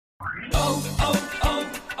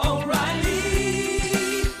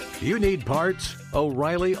O'Reilly. You need parts?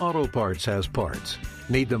 O'Reilly Auto Parts has parts.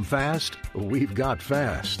 Need them fast? We've got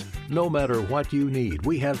fast. No matter what you need,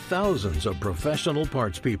 we have thousands of professional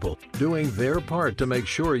parts people doing their part to make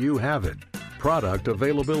sure you have it. Product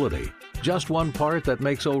availability. Just one part that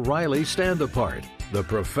makes O'Reilly stand apart. The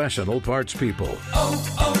professional parts people.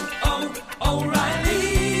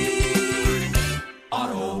 O'Reilly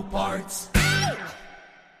Auto Parts.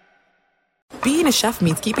 Being a chef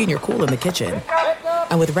means keeping your cool in the kitchen.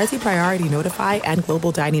 And with Resi Priority Notify and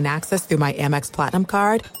Global Dining Access through my Amex Platinum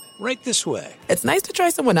card, right this way. It's nice to try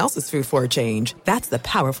someone else's food for a change. That's the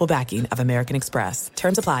powerful backing of American Express.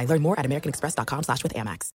 Terms apply. Learn more at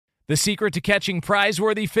americanexpress.com/withAmex. The secret to catching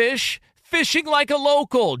prize-worthy fish? Fishing like a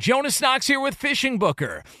local. Jonas Knox here with Fishing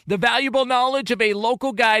Booker. The valuable knowledge of a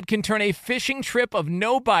local guide can turn a fishing trip of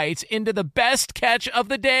no bites into the best catch of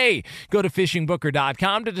the day. Go to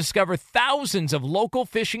fishingbooker.com to discover thousands of local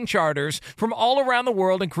fishing charters from all around the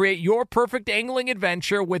world and create your perfect angling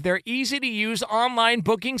adventure with their easy-to-use online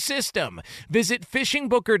booking system. Visit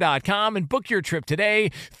fishingbooker.com and book your trip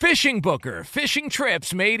today. Fishing Booker. Fishing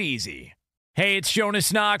trips made easy. Hey, it's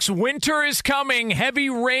Jonas Knox. Winter is coming. Heavy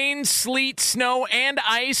rain, sleet, snow, and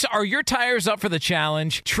ice. Are your tires up for the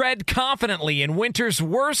challenge? Tread confidently in winter's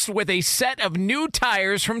worst with a set of new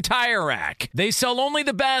tires from Tire Rack. They sell only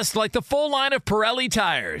the best, like the full line of Pirelli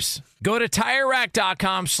tires. Go to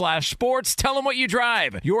TireRack.com/sports. Tell them what you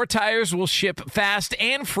drive. Your tires will ship fast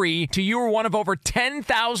and free to you or one of over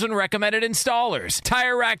 10,000 recommended installers.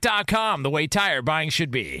 TireRack.com, the way tire buying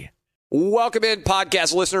should be. Welcome in,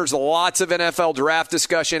 podcast listeners. Lots of NFL draft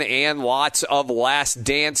discussion and lots of Last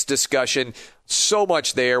Dance discussion. So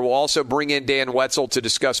much there. We'll also bring in Dan Wetzel to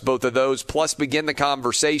discuss both of those, plus begin the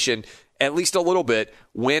conversation, at least a little bit,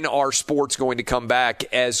 when are sports going to come back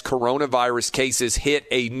as coronavirus cases hit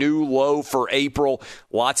a new low for April.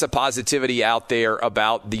 Lots of positivity out there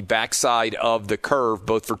about the backside of the curve,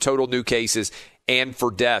 both for total new cases and for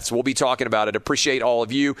deaths. We'll be talking about it. Appreciate all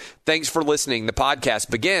of you. Thanks for listening. The podcast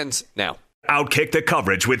begins now. Outkick the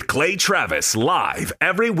coverage with Clay Travis live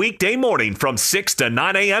every weekday morning from 6 to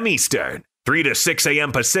 9 a.m. Eastern, 3 to 6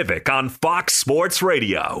 a.m. Pacific on Fox Sports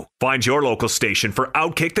Radio. Find your local station for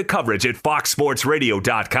Outkick the coverage at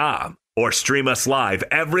foxsportsradio.com or stream us live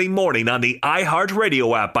every morning on the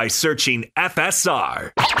iHeartRadio app by searching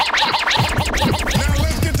FSR.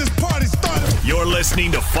 You're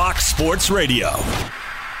listening to Fox Sports Radio.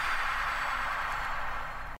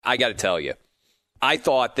 I got to tell you, I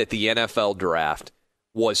thought that the NFL draft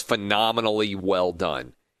was phenomenally well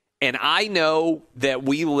done. And I know that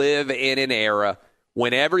we live in an era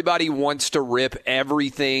when everybody wants to rip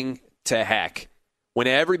everything to heck, when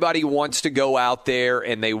everybody wants to go out there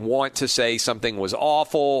and they want to say something was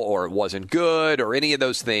awful or it wasn't good or any of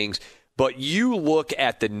those things. But you look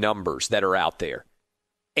at the numbers that are out there,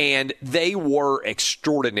 and they were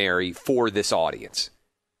extraordinary for this audience.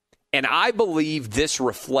 And I believe this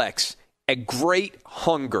reflects a great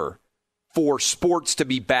hunger for sports to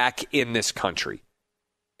be back in this country.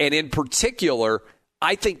 And in particular,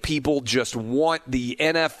 I think people just want the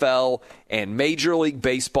NFL and Major League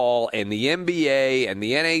Baseball and the NBA and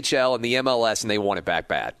the NHL and the MLS, and they want it back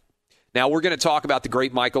bad. Now, we're going to talk about the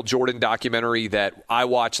great Michael Jordan documentary that I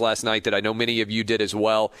watched last night that I know many of you did as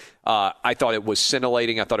well. I thought it was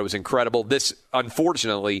scintillating. I thought it was incredible. This,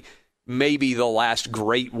 unfortunately, may be the last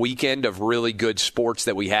great weekend of really good sports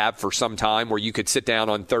that we have for some time, where you could sit down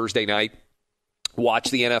on Thursday night,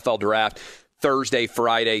 watch the NFL draft, Thursday,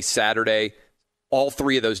 Friday, Saturday, all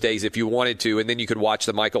three of those days if you wanted to, and then you could watch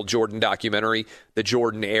the Michael Jordan documentary, the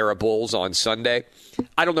Jordan-era Bulls, on Sunday.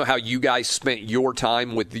 I don't know how you guys spent your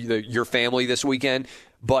time with your family this weekend,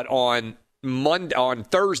 but on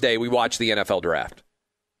Thursday, we watched the NFL draft.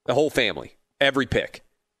 The whole family, every pick.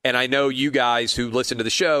 And I know you guys who listen to the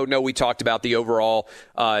show know we talked about the overall,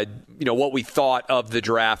 what we thought of the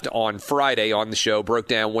draft on Friday on the show, broke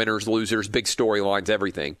down winners, losers, big storylines,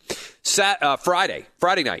 everything.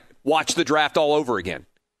 Friday night, watched the draft all over again.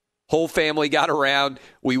 Whole family got around.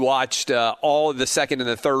 We watched all of the second and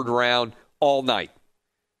the third round all night.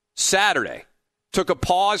 Saturday, took a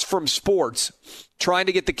pause from sports, trying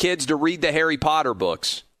to get the kids to read the Harry Potter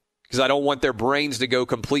books, because I don't want their brains to go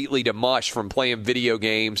completely to mush from playing video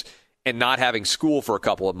games and not having school for a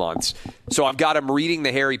couple of months. So I've got them reading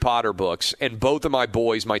the Harry Potter books, and both of my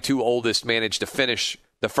boys, my two oldest, managed to finish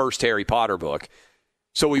the first Harry Potter book.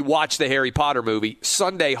 So we watched the Harry Potter movie.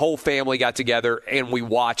 Sunday, whole family got together, and we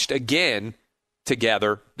watched again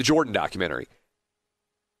together the Jordan documentary.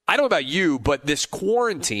 I don't know about you, but this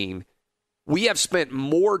quarantine, we have spent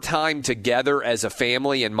more time together as a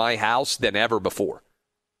family in my house than ever before.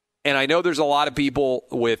 And I know there's a lot of people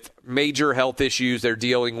with major health issues they're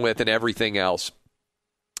dealing with and everything else.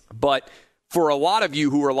 But for a lot of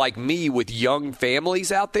you who are like me with young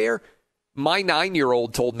families out there, my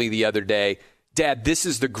 9-year-old told me the other day, Dad, this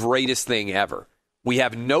is the greatest thing ever. We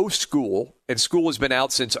have no school, and school has been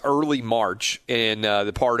out since early March in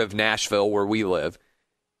the part of Nashville where we live,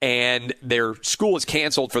 and their school is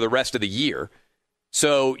canceled for the rest of the year.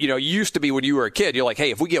 So, you used to be when you were a kid, you're like,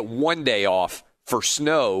 hey, if we get one day off for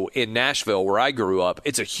snow in Nashville where I grew up,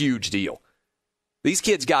 it's a huge deal. These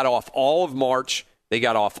kids got off all of March. They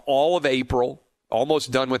got off all of April,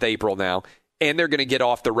 almost done with April now, and they're going to get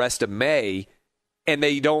off the rest of May, and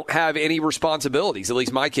they don't have any responsibilities, at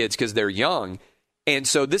least my kids, because they're young. And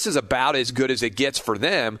so this is about as good as it gets for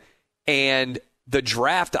them. And the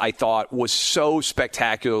draft, I thought, was so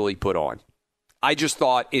spectacularly put on. I just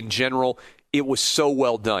thought, in general, it was so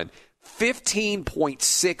well done.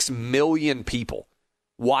 15.6 million people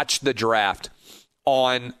watched the draft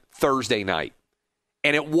on Thursday night.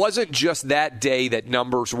 And it wasn't just that day that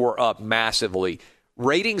numbers were up massively.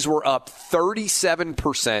 Ratings were up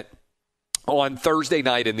 37% on Thursday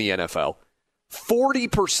night in the NFL,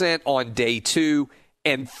 40% on day 2,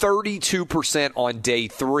 and 32% on day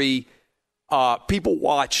 3. People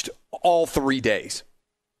watched all 3 days.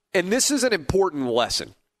 And this is an important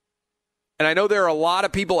lesson. And I know there are a lot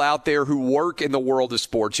of people out there who work in the world of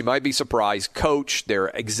sports. You might be surprised. Coach, they're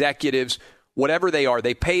executives, whatever they are,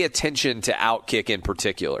 they pay attention to Outkick in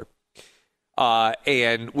particular.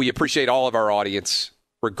 And we appreciate all of our audience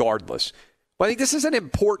regardless. But I think this is an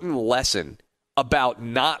important lesson about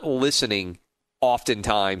not listening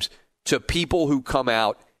oftentimes to people who come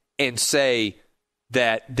out and say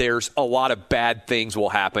that there's a lot of bad things will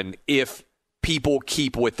happen if people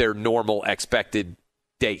keep with their normal expected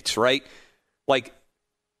dates, right? Like,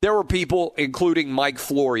 there were people, including Mike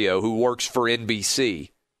Florio, who works for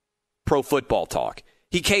NBC, Pro Football Talk.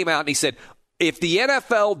 He came out and he said, if the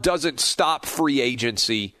NFL doesn't stop free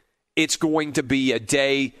agency, it's going to be a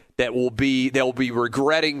day that they'll be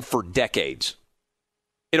regretting for decades.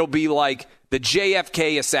 It'll be like the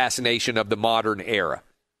JFK assassination of the modern era.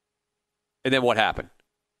 And then what happened?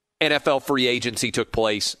 NFL free agency took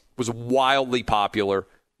place, was wildly popular.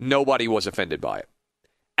 Nobody was offended by it.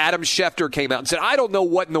 Adam Schefter came out and said, I don't know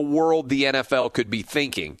what in the world the NFL could be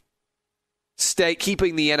thinking,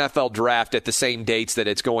 keeping the NFL draft at the same dates that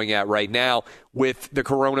it's going at right now with the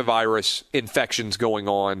coronavirus infections going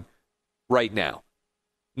on right now.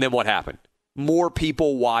 And then what happened? More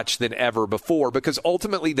people watched than ever before because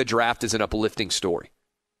ultimately the draft is an uplifting story.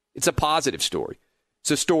 It's a positive story.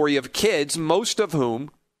 It's a story of kids, most of whom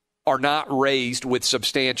are not raised with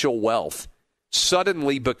substantial wealth,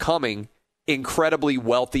 suddenly becoming incredibly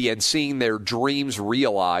wealthy and seeing their dreams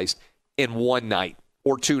realized in one night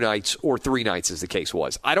or 2 nights or 3 nights, as the case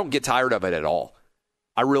was. I don't get tired of it at all.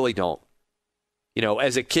 I really don't.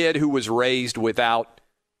 As a kid who was raised without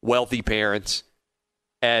wealthy parents,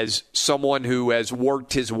 as someone who has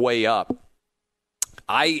worked his way up,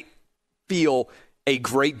 I feel a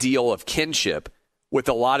great deal of kinship with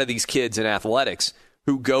a lot of these kids in athletics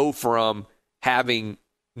who go from having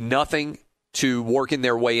nothing to working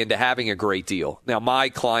their way into having a great deal. Now, my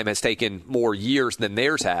climb has taken more years than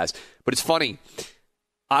theirs has, but it's funny.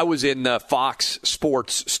 I was in the Fox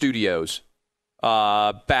Sports studios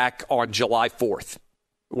back on July 4th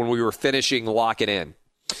when we were finishing Lock It In.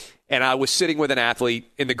 And I was sitting with an athlete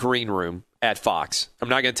in the green room at Fox. I'm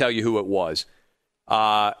not going to tell you who it was.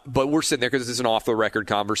 But we're sitting there because this is an off-the-record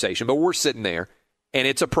conversation. But we're sitting there, and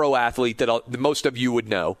it's a pro athlete that most of you would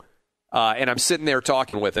know. And I'm sitting there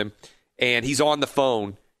talking with him, and he's on the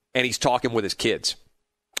phone, and he's talking with his kids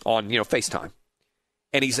on, FaceTime.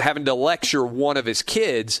 And he's having to lecture one of his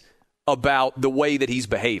kids about the way that he's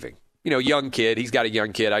behaving. Young kid. He's got a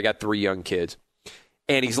young kid. I got 3 young kids.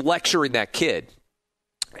 And he's lecturing that kid.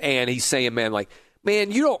 And he's saying, man,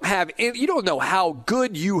 you don't know how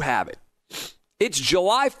good you have it. It's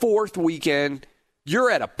July 4th weekend. You're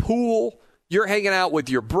at a pool. You're hanging out with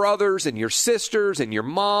your brothers and your sisters and your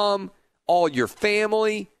mom, all your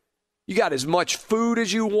family. You got as much food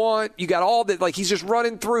as you want. You got all that. He's just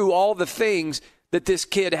running through all the things that this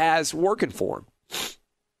kid has working for him.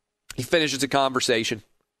 He finishes the conversation,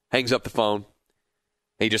 hangs up the phone.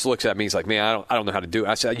 And he just looks at me. He's like, man, I don't know how to do it.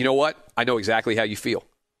 I said, you know what? I know exactly how you feel.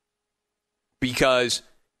 Because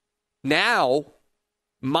now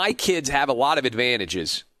my kids have a lot of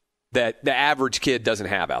advantages that the average kid doesn't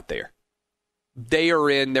have out there.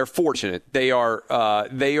 They're fortunate. They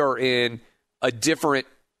are in a different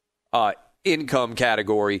income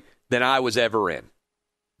category than I was ever in.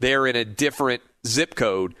 They're in a different zip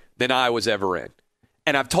code than I was ever in.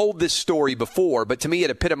 And I've told this story before, but to me it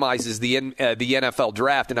epitomizes the NFL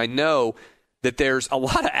draft. And I know that there's a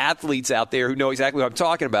lot of athletes out there who know exactly what I'm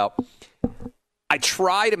talking about. I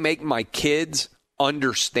try to make my kids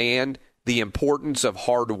understand the importance of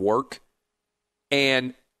hard work.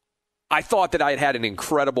 And I thought that I had an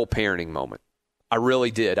incredible parenting moment. I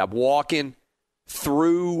really did. I'm walking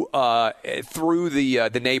through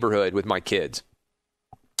the neighborhood with my kids.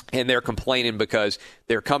 And they're complaining because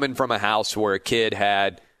they're coming from a house where a kid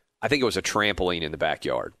had, I think it was a trampoline in the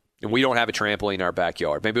backyard. And we don't have a trampoline in our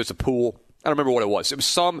backyard. Maybe it was a pool. I don't remember what it was. It was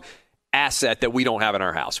some asset that we don't have in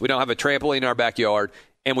our house. We don't have a trampoline in our backyard,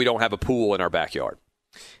 and we don't have a pool in our backyard.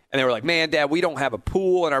 And they were like, man, Dad, we don't have a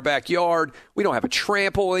pool in our backyard. We don't have a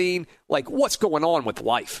trampoline. Like, what's going on with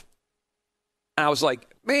life? And I was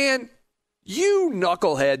like, man, you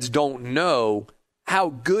knuckleheads don't know how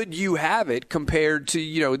good you have it compared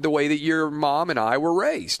to, the way that your mom and I were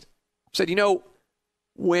raised. I said,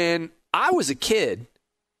 when I was a kid,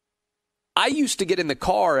 I used to get in the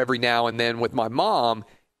car every now and then with my mom,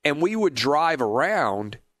 and we would drive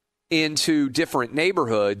around into different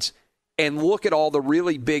neighborhoods and look at all the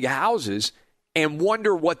really big houses and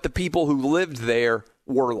wonder what the people who lived there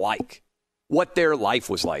were like, what their life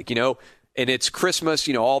was like, And it's Christmas,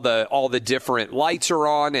 all the different lights are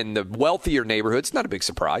on, and the wealthier neighborhoods, not a big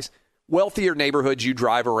surprise. Wealthier neighborhoods you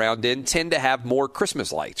drive around in tend to have more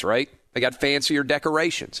Christmas lights, right? They got fancier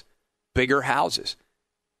decorations, bigger houses.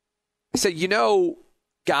 I said,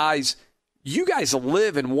 guys, you guys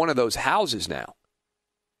live in one of those houses now.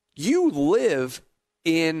 You live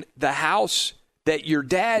in the house that your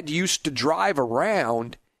dad used to drive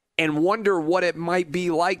around and wonder what it might be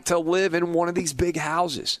like to live in one of these big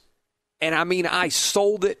houses. And I mean, I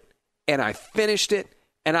sold it and I finished it,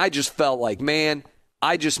 and I just felt like, man,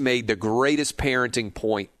 I just made the greatest parenting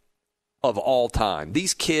point of all time.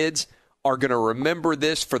 These kids are going to remember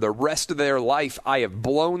this for the rest of their life. I have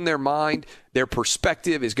blown their mind. Their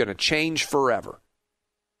perspective is going to change forever.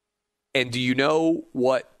 And do you know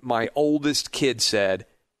what my oldest kid said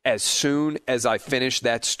as soon as I finished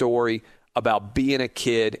that story about being a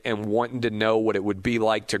kid and wanting to know what it would be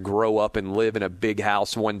like to grow up and live in a big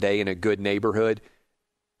house one day in a good neighborhood?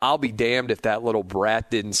 I'll be damned if that little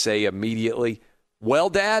brat didn't say immediately, well,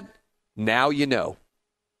 Dad, now you know.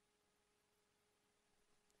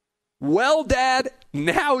 Well, Dad,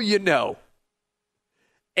 now you know.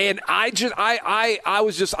 And I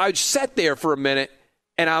sat there for a minute,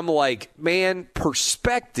 and I'm like, man,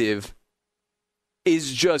 perspective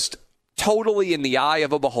is just totally in the eye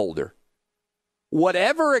of a beholder.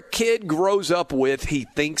 Whatever a kid grows up with, he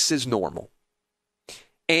thinks is normal.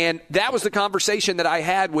 And that was the conversation that I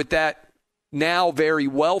had with that now very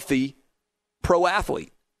wealthy pro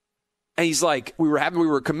athlete. And he's like, we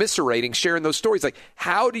were commiserating, sharing those stories. Like,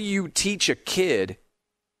 how do you teach a kid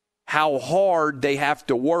how hard they have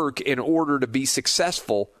to work in order to be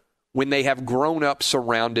successful when they have grown up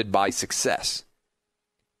surrounded by success?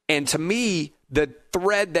 And to me, the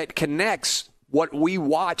thread that connects what we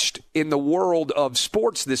watched in the world of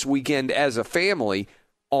sports this weekend as a family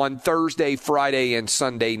on Thursday, Friday, and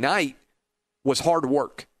Sunday night was hard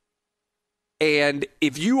work. And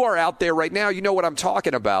if you are out there right now, you know what I'm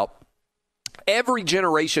talking about. Every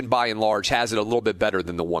generation, by and large, has it a little bit better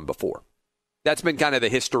than the one before. That's been kind of the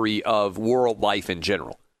history of world life in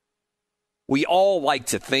general. We all like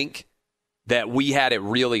to think that we had it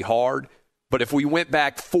really hard, but if we went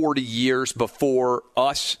back 40 years before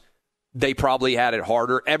us, they probably had it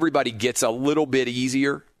harder. Everybody gets a little bit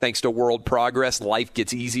easier thanks to world progress. Life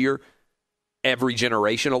gets easier every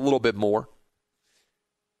generation, a little bit more.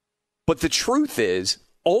 But the truth is,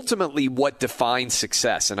 ultimately what defines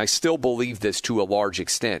success, and I still believe this to a large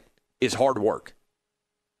extent, is hard work.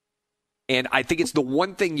 And I think it's the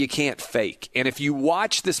one thing you can't fake. And if you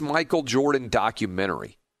watch this Michael Jordan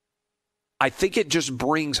documentary, I think it just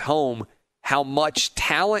brings home how much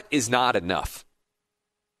talent is not enough.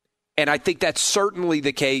 And I think that's certainly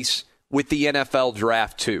the case with the NFL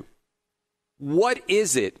draft too. What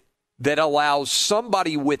is it that allows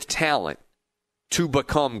somebody with talent to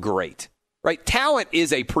become great? Right? Talent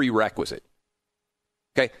is a prerequisite.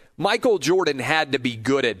 Okay? Michael Jordan had to be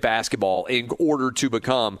good at basketball in order to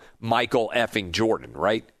become Michael effing Jordan,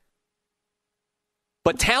 right?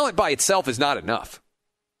 But talent by itself is not enough.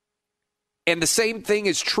 And the same thing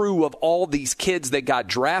is true of all these kids that got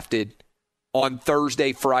drafted on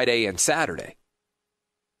Thursday, Friday, and Saturday.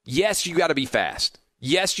 Yes, you got to be fast.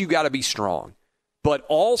 Yes, you got to be strong. But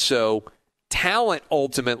also, talent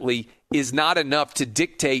ultimately is not enough to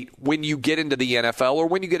dictate when you get into the NFL or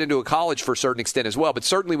when you get into a college for a certain extent as well. But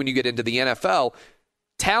certainly when you get into the NFL,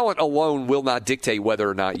 talent alone will not dictate whether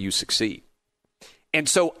or not you succeed. And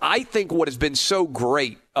so I think what has been so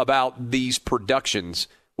great about these productions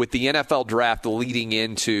with the NFL draft leading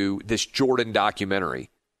into this Jordan documentary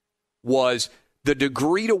was the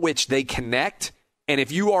degree to which they connect. And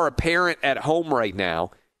if you are a parent at home right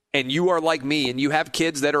now and you are like me and you have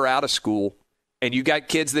kids that are out of school and you got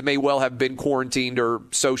kids that may well have been quarantined or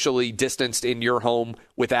socially distanced in your home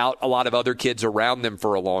without a lot of other kids around them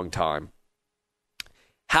for a long time,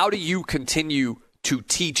 how do you continue to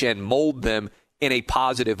teach and mold them in a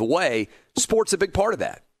positive way? Sport's a big part of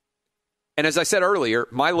that. And as I said earlier,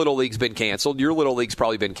 my little league's been canceled. Your little league's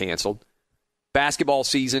probably been canceled. Basketball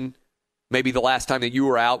season, maybe the last time that you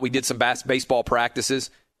were out, we did some baseball practices,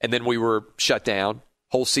 and then we were shut down.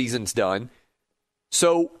 Whole season's done.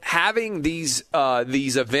 So having these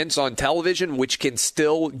events on television, which can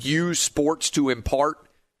still use sports to impart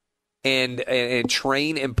and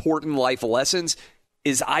train important life lessons,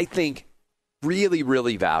 is, I think, really,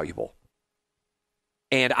 really valuable.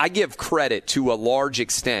 And I give credit to a large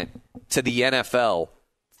extent to the NFL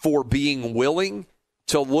for being willing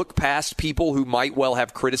to look past people who might well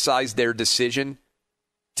have criticized their decision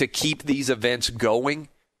to keep these events going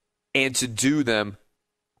and to do them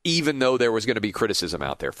even though there was going to be criticism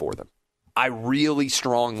out there for them. I really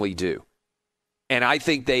strongly do. And I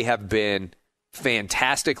think they have been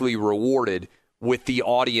fantastically rewarded with the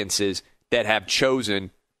audiences that have chosen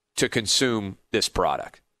to consume this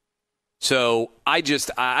product. So I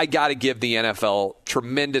got to give the NFL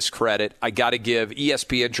tremendous credit. I got to give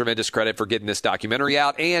ESPN tremendous credit for getting this documentary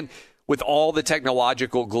out. And with all the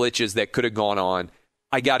technological glitches that could have gone on,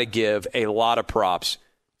 I got to give a lot of props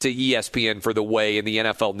to ESPN for the way in the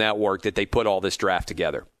NFL Network that they put all this draft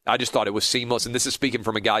together. I just thought it was seamless. And this is speaking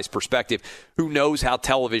from a guy's perspective who knows how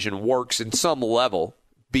television works in some level,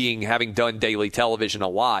 having done daily television a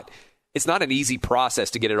lot. It's not an easy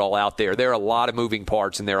process to get it all out there. There are a lot of moving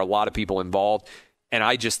parts and there are a lot of people involved. And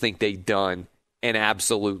I just think they've done an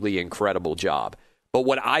absolutely incredible job. But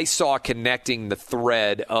what I saw connecting the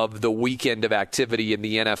thread of the weekend of activity in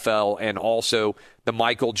the NFL and also the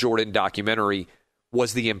Michael Jordan documentary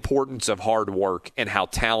was the importance of hard work and how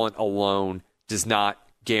talent alone does not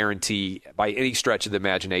guarantee, by any stretch of the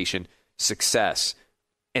imagination, success.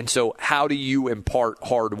 And so how do you impart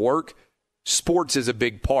hard work? Sports is a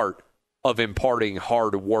big part of imparting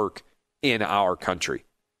hard work in our country.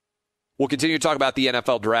 We'll continue to talk about the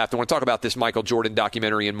NFL draft. I want to talk about this Michael Jordan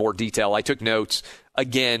documentary in more detail. I took notes,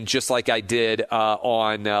 again, just like I did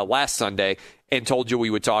on last Sunday, and told you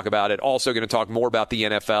we would talk about it. Also going to talk more about the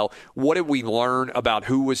NFL. What did we learn about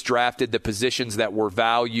who was drafted, the positions that were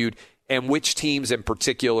valued, and which teams in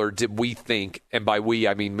particular did we think, and by we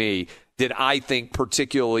I mean me, did I think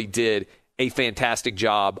particularly did a fantastic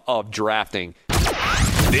job of drafting.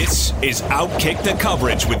 This is Outkick the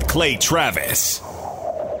Coverage with Clay Travis.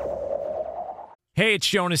 Hey, it's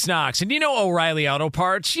Jonas Knox, and you know O'Reilly Auto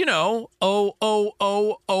Parts. You know,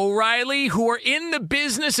 O'Reilly, who are in the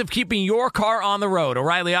business of keeping your car on the road.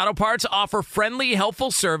 O'Reilly Auto Parts offer friendly,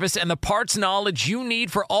 helpful service and the parts knowledge you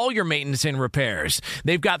need for all your maintenance and repairs.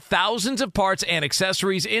 They've got thousands of parts and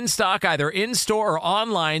accessories in stock, either in-store or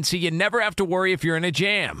online, so you never have to worry if you're in a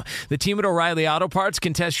jam. The team at O'Reilly Auto Parts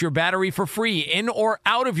can test your battery for free in or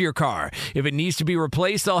out of your car. If it needs to be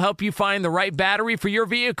replaced, they'll help you find the right battery for your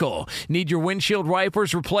vehicle. Need your windshield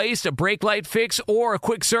wipers replaced, a brake light fix, or a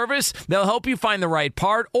quick service? They'll help you find the right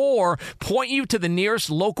part or point you to the nearest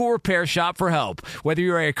local repair shop for help. Whether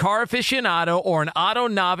you're a car aficionado or an auto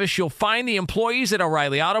novice, you'll find the employees at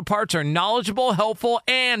O'Reilly Auto Parts are knowledgeable, helpful,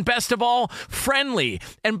 and best of all, friendly.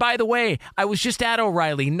 And by the way, I was just at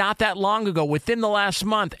O'Reilly not that long ago, within the last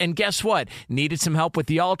month, and guess what? Needed some help with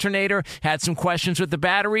the alternator, had some questions with the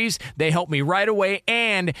batteries. They helped me right away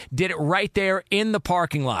and did it right there in the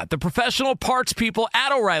parking lot. The professional parts people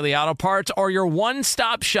at O'Reilly Auto Parts are your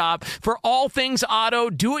one-stop shop for all things auto,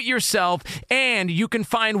 do-it-yourself, and you can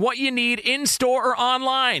find what you need in-store or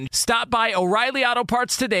online. Stop by O'Reilly Auto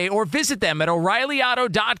Parts today or visit them at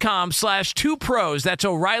O'ReillyAuto.com/2pros. That's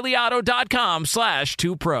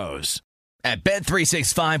O'ReillyAuto.com/2pros. At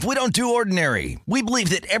Bet365, we don't do ordinary. We believe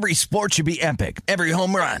that every sport should be epic. Every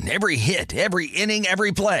home run, every hit, every inning,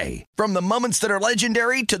 every play. From the moments that are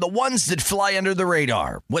legendary to the ones that fly under the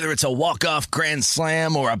radar. Whether it's a walk-off grand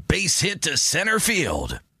slam or a base hit to center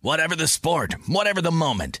field. Whatever the sport, whatever the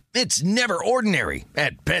moment. It's never ordinary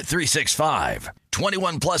at Bet365.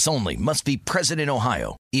 21 plus only. Must be present in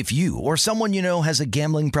Ohio. If you or someone you know has a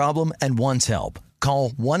gambling problem and wants help, call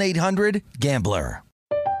 1-800-GAMBLER.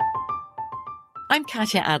 I'm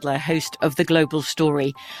Katya Adler, host of The Global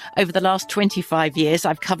Story. Over the last 25 years,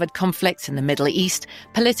 I've covered conflicts in the Middle East,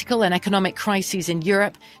 political and economic crises in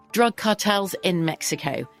Europe, drug cartels in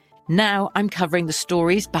Mexico. Now I'm covering the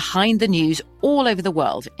stories behind the news all over the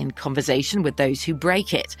world in conversation with those who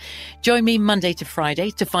break it. Join me Monday to Friday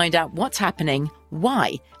to find out what's happening,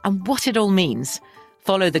 why, and what it all means.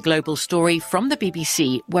 Follow The Global Story from the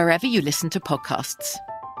BBC wherever you listen to podcasts.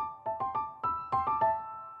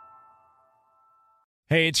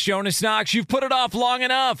 Hey, it's Jonas Knox. You've put it off long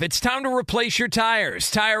enough. It's time to replace your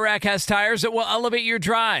tires. Tire Rack has tires that will elevate your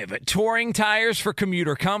drive. Touring tires for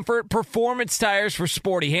commuter comfort, performance tires for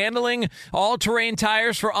sporty handling, all-terrain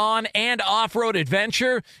tires for on- and off-road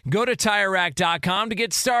adventure. Go to TireRack.com to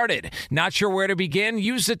get started. Not sure where to begin?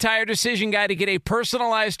 Use the Tire Decision Guide to get a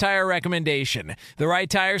personalized tire recommendation. The right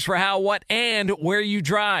tires for how, what, and where you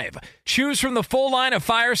drive. Choose from the full line of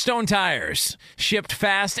Firestone tires. Shipped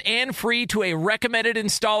fast and free to a recommended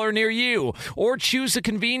installer near you, or choose the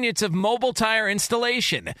convenience of mobile tire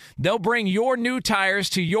installation. They'll bring your new tires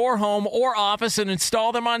to your home or office and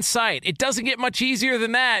install them on site. It doesn't get much easier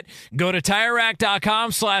than that. Go to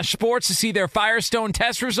TireRack.com/sports to see their Firestone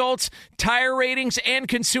test results, tire ratings, and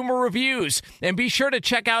consumer reviews. And be sure to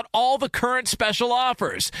check out all the current special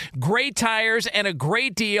offers. Great tires and a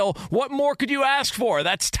great deal. What more could you ask for?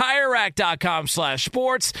 That's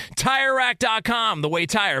TireRack.com/sports. TireRack.com, the way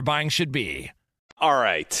tire buying should be. All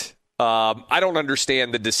right. I don't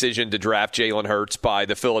understand the decision to draft Jalen Hurts by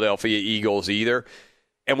the Philadelphia Eagles either.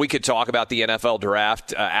 And we could talk about the NFL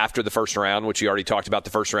draft after the first round, which you already talked about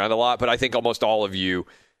the first round a lot. But I think almost all of you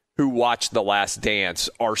who watched The Last Dance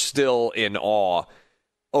are still in awe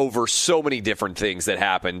over so many different things that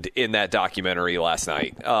happened in that documentary last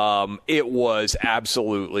night. It was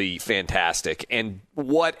absolutely fantastic. And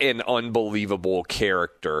what an unbelievable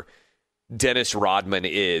character Dennis Rodman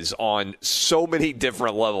is on so many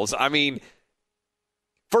different levels. I mean,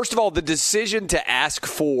 first of all, the decision to ask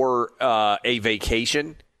for a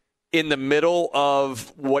vacation in the middle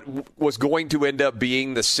of what was going to end up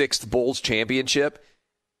being the 6th Bulls championship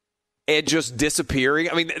and just disappearing.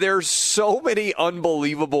 I mean, there's so many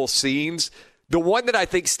unbelievable scenes. The one that I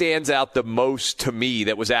think stands out the most to me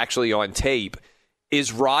that was actually on tape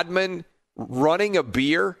is Rodman running a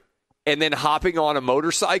beer and then hopping on a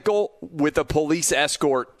motorcycle with a police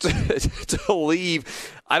escort to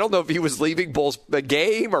leave. I don't know if he was leaving Bulls the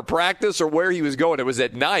game or practice or where he was going. It was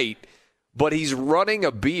at night, but he's running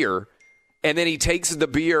a beer, and then he takes the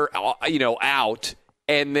beer, out,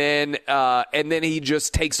 and then he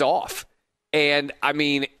just takes off. And I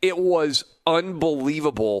mean, it was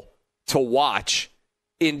unbelievable to watch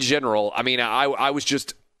in general. I mean, I was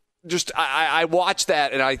just I watched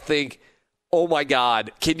that and I think, oh, my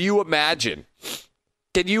God, can you imagine?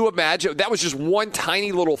 Can you imagine? That was just one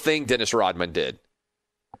tiny little thing Dennis Rodman did.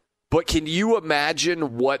 But can you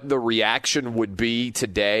imagine what the reaction would be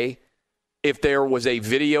today if there was a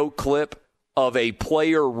video clip of a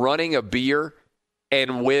player running a beer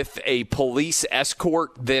and with a police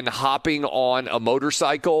escort then hopping on a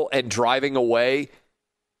motorcycle and driving away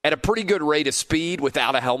at a pretty good rate of speed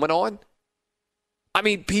without a helmet on? I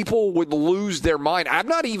mean, people would lose their mind. I'm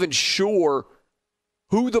not even sure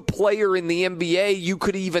who the player in the NBA you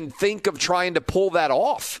could even think of trying to pull that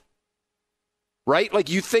off, right? Like,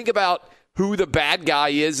 you think about who the bad guy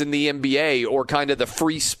is in the NBA or kind of the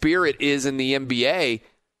free spirit is in the NBA.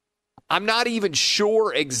 I'm not even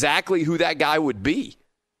sure exactly who that guy would be.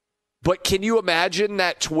 But can you imagine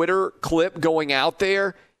that Twitter clip going out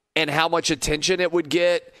there and how much attention it would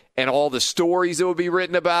get and all the stories that would be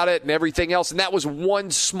written about it and everything else? And that was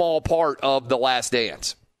one small part of The Last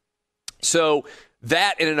Dance. So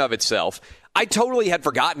that in and of itself, I totally had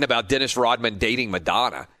forgotten about Dennis Rodman dating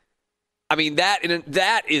Madonna. I mean,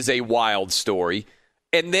 that is a wild story.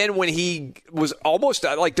 And then when he was almost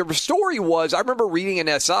like, the story was, I remember reading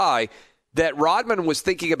in SI that Rodman was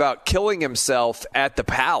thinking about killing himself at the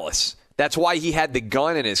Palace. That's why he had the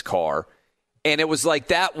gun in his car. And it was like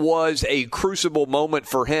that was a crucible moment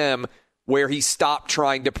for him where he stopped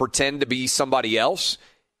trying to pretend to be somebody else.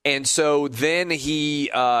 And so then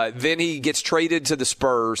he gets traded to the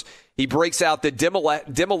Spurs. He breaks out the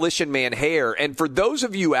Demolition Man hair. And for those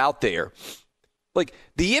of you out there, like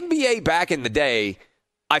the NBA back in the day,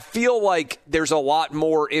 I feel like there's a lot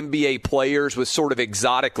more NBA players with sort of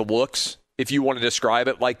exotic looks, if you want to describe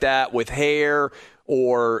it like that, with hair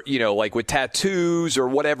or, like with tattoos or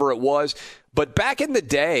whatever it was. But back in the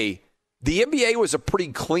day, the NBA was a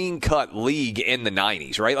pretty clean-cut league in the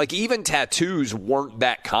 90s, right? Like, even tattoos weren't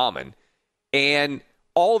that common. And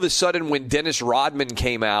all of a sudden, when Dennis Rodman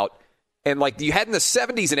came out, and, like, you had in the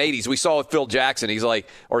 70s and 80s, we saw with Phil Jackson, he's like,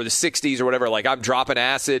 or the 60s or whatever, like, I'm dropping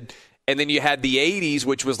acid. And then you had the 80s,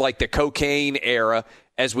 which was like the cocaine era,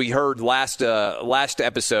 as we heard last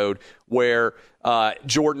episode, where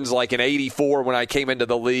Jordan's like in 84 when I came into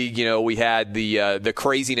the league. We had the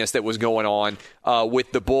craziness that was going on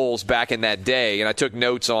with the Bulls back in that day. And I took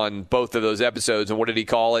notes on both of those episodes. And what did he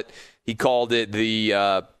call it? He called it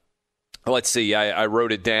the, let's see, I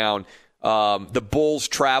wrote it down, the Bulls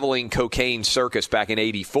traveling cocaine circus back in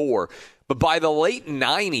 84. But by the late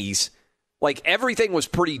 90s, like everything was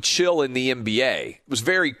pretty chill in the NBA. It was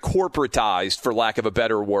very corporatized, for lack of a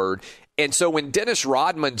better word. And so when Dennis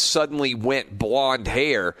Rodman suddenly went blonde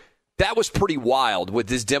hair, that was pretty wild with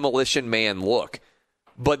his Demolition Man look.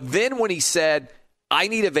 But then when he said, I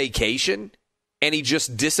need a vacation, and he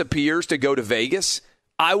just disappears to go to Vegas,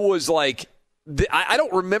 I was like, I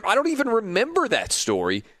don't even remember that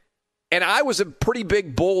story. And I was a pretty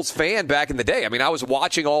big Bulls fan back in the day. I mean, I was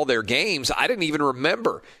watching all their games. I didn't even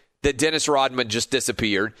remember that Dennis Rodman just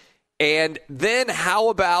disappeared. And then how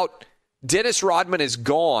about Dennis Rodman is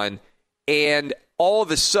gone, and all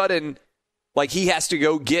of a sudden, like, he has to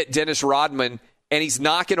go get Dennis Rodman, and he's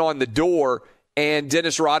knocking on the door, and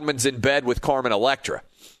Dennis Rodman's in bed with Carmen Electra.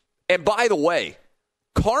 And by the way,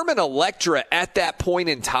 Carmen Electra at that point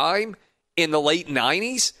in time in the late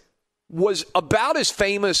 90s was about as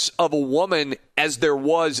famous of a woman as there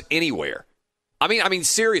was anywhere. I mean,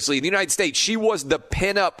 seriously, in the United States, she was the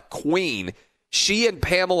pinup queen. She and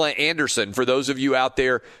Pamela Anderson, for those of you out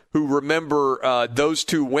there who remember those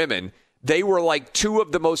two women, they were like two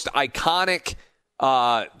of the most iconic,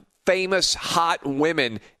 famous, hot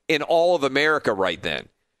women in all of America right then.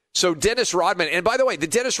 So Dennis Rodman, and by the way, the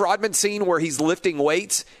Dennis Rodman scene where he's lifting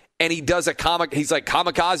weights and he does he's like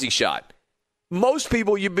kamikaze shot. Most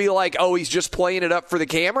people, you'd be like, oh, he's just playing it up for the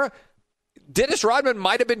camera. Dennis Rodman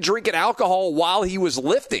might have been drinking alcohol while he was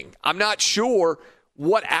lifting. I'm not sure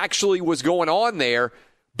what actually was going on there,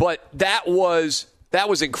 but that was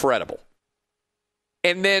incredible.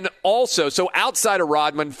 And then also, so outside of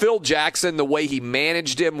Rodman, Phil Jackson, the way he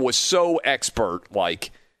managed him was so expert.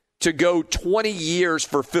 Like, to go 20 years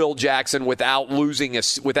for Phil Jackson without a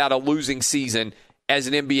losing season as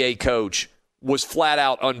an NBA coach was flat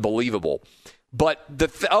out unbelievable. But the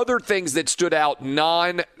other things that stood out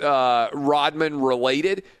non-Rodman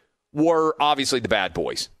related were obviously the Bad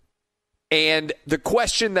Boys. And the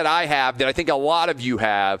question that I have, that I think a lot of you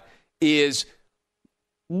have, is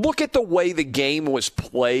look at the way the game was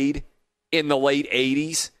played in the late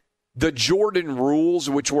 80s. The Jordan rules,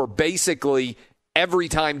 which were basically every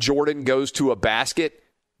time Jordan goes to the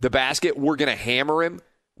basket, we're going to hammer him,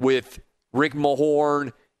 with Rick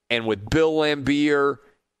Mahorn and with Bill Laimbeer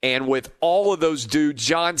and with all of those dudes,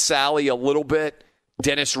 John Sally a little bit,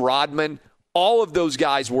 Dennis Rodman. All of those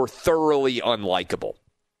guys were thoroughly unlikable.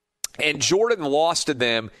 And Jordan lost to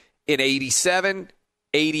them in 87,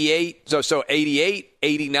 88, so 88,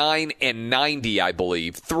 89, and 90, I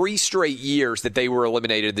believe. 3 straight years that they were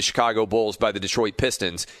eliminated, the Chicago Bulls, by the Detroit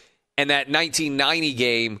Pistons. And that 1990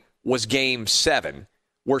 game was Game 7,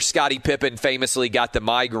 where Scottie Pippen famously got the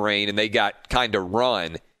migraine and they got kind of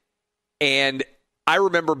run. And I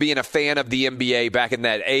remember being a fan of the NBA back in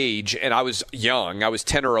that age, and I was young. I was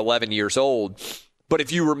 10 or 11 years old. But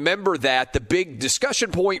if you remember that, the big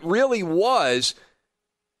discussion point really was,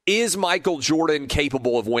 is Michael Jordan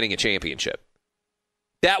capable of winning a championship?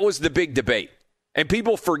 That was the big debate. And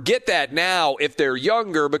people forget that now if they're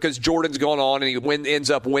younger, because Jordan's gone on and he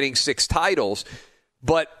ends up winning 6 titles.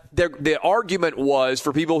 But the argument was,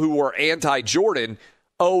 for people who were anti-Jordan,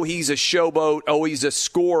 oh, he's a showboat, oh, he's a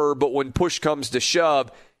scorer, but when push comes to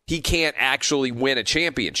shove, he can't actually win a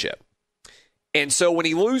championship. And so when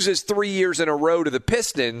he loses 3 years in a row to the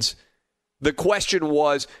Pistons, the question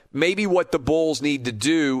was, maybe what the Bulls need to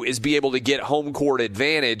do is be able to get home court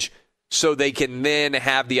advantage so they can then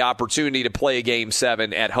have the opportunity to play a Game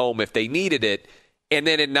 7 at home if they needed it. And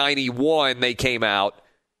then in 91, they came out,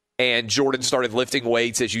 and Jordan started lifting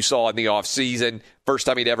weights, as you saw in the offseason. First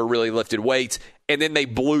time he'd ever really lifted weights. And then they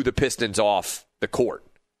blew the Pistons off the court.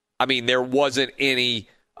 I mean, there wasn't any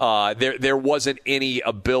there wasn't any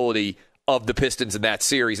ability of the Pistons in that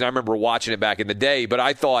series. And I remember watching it back in the day, but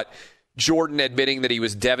I thought Jordan admitting that he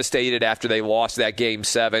was devastated after they lost that Game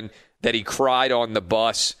 7, that he cried on the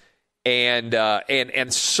bus, and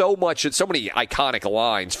so many iconic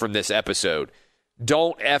lines from this episode.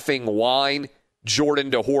 Don't effing whine. Jordan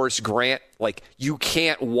to Horace Grant, like, you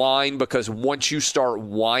can't whine, because once you start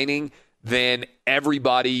whining, then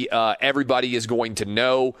everybody is going to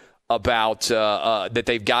know about that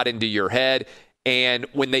they've got into your head. And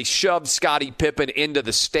when they shoved Scottie Pippen into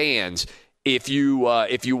the stands, if you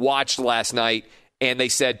watched last night, and they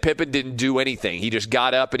said Pippen didn't do anything, he just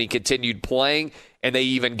got up and he continued playing, and they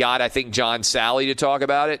even got, I think, John Sally to talk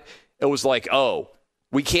about it. It was like, oh,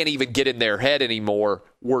 we can't even get in their head anymore.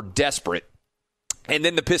 We're desperate. And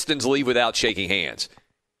then the Pistons leave without shaking hands.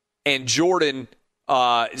 And Jordan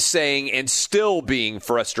saying and still being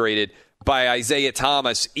frustrated by Isaiah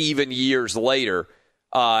Thomas even years later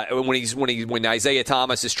when Isaiah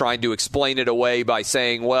Thomas is trying to explain it away by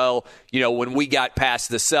saying, well, when we got past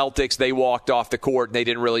the Celtics, they walked off the court and they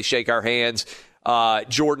didn't really shake our hands.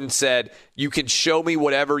 Jordan said, you can show me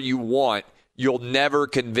whatever you want. You'll never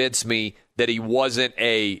convince me that he wasn't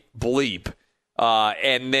a bleep.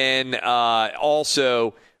 And then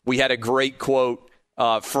also we had a great quote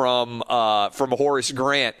from Horace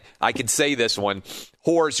Grant. I can say this one.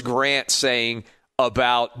 Horace Grant saying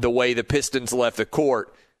about the way the Pistons left the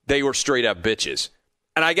court, they were straight up bitches.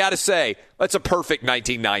 And I got to say, that's a perfect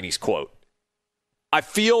 1990s quote. I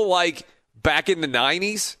feel like back in the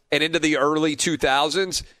 90s and into the early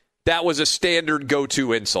 2000s, that was a standard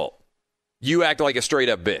go-to insult. You act like a straight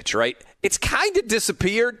up bitch, right? It's kind of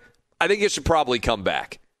disappeared. I think it should probably come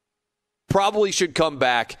back. Probably should come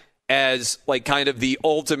back as like kind of the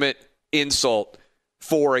ultimate insult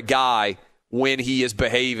for a guy when he is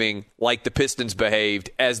behaving like the Pistons behaved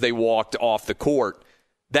as they walked off the court.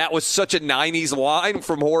 That was such a 90s line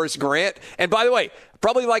from Horace Grant. And by the way,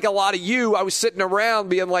 probably like a lot of you, I was sitting around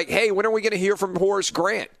being like, hey, when are we going to hear from Horace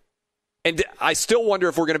Grant? And I still wonder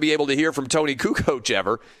if we're going to be able to hear from Tony Kukoc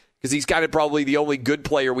ever, because he's kind of probably the only good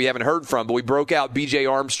player we haven't heard from. But we broke out B.J.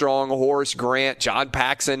 Armstrong, Horace Grant, John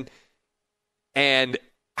Paxson. And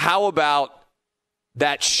how about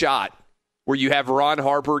that shot where you have Ron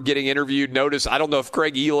Harper getting interviewed? Notice, I don't know if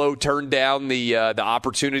Craig Elo turned down the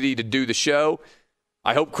opportunity to do the show.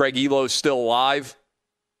 I hope Craig Elo's still alive.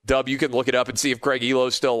 Dub, you can look it up and see if Craig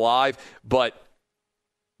Elo's still alive. But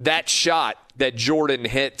that shot that Jordan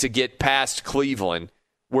hit to get past Cleveland,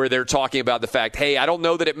 where they're talking about the fact, hey, I don't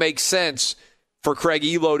know that it makes sense for Craig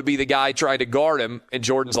Elo to be the guy trying to guard him. And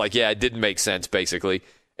Jordan's like, yeah, it didn't make sense, basically.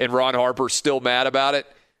 And Ron Harper's still mad about it.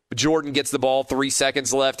 But Jordan gets the ball, 3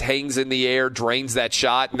 seconds left, hangs in the air, drains that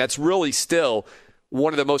shot. And that's really still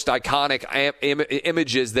one of the most iconic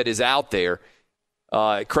images that is out there.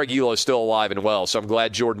 Craig Elo is still alive and well, so I'm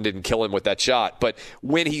glad Jordan didn't kill him with that shot. But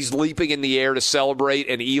when he's leaping in the air to celebrate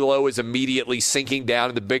and Elo is immediately sinking down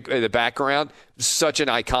in the background, such an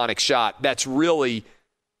iconic shot. That's really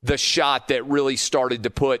the shot that really started to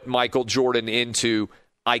put Michael Jordan into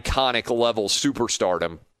iconic level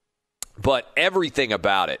superstardom. But everything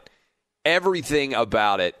about it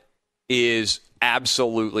is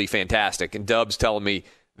absolutely fantastic. And Dub's telling me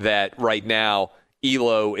that right now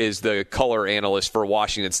Elo is the color analyst for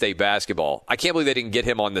Washington State basketball. I can't believe they didn't get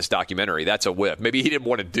him on this documentary. That's a whiff. Maybe he didn't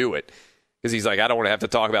want to do it because he's like, I don't want to have to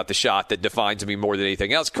talk about the shot that defines me more than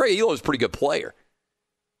anything else. Craig Elo is a pretty good player.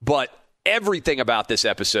 But everything about this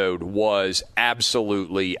episode was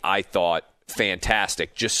absolutely, I thought,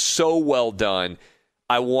 fantastic. Just so well done.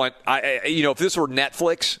 If this were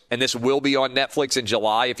Netflix, and this will be on Netflix in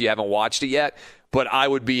July if you haven't watched it yet, but I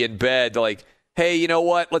would be in bed like, hey, you know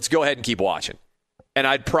what? Let's go ahead and keep watching. And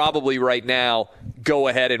I'd probably right now go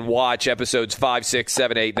ahead and watch episodes 5, 6,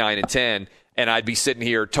 7, 8, 9, and 10, and I'd be sitting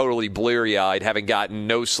here totally bleary-eyed, having gotten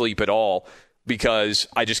no sleep at all, because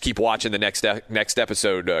I just keep watching the next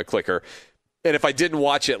episode clicker. And if I didn't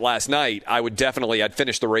watch it last night, I'd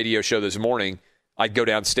finish the radio show this morning, I'd go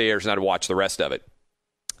downstairs and I'd watch the rest of it.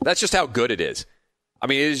 That's just how good it is. I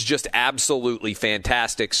mean, it is just absolutely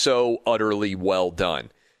fantastic, so utterly well done.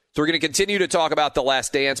 So we're going to continue to talk about The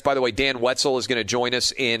Last Dance. By the way, Dan Wetzel is going to join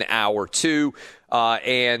us in hour 2,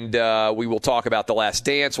 and we will talk about The Last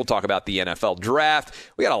Dance. We'll talk about the NFL Draft.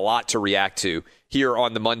 We got a lot to react to here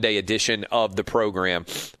on the Monday edition of the program.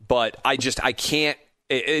 But I can't,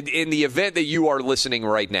 in the event that you are listening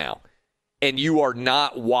right now and you are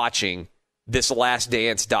not watching this Last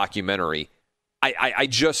Dance documentary, I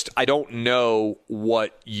don't know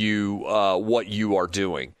what you are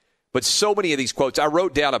doing. But so many of these quotes, I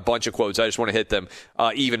wrote down a bunch of quotes. I just want to hit them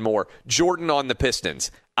even more. Jordan on the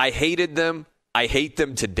Pistons. I hated them. I hate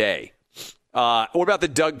them today. What about the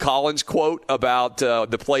Doug Collins quote about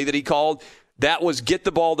the play that he called? That was get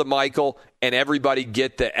the ball to Michael and everybody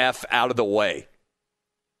get the F out of the way.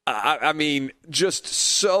 I mean, just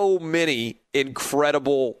so many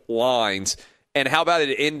incredible lines. And how about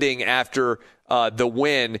it ending after the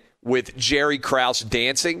win with Jerry Krause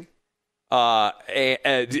dancing on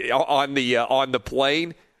the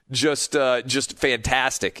plane? Just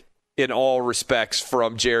fantastic in all respects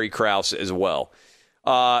from Jerry Krause as well.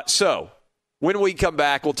 So when we come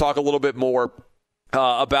back, we'll talk a little bit more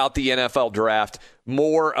about the NFL Draft,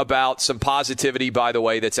 more about some positivity, by the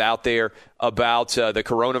way, that's out there about the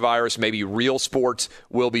coronavirus. Maybe real sports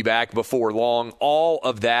will be back before long. All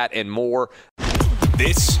of that and more.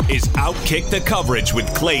 This is Outkick the Coverage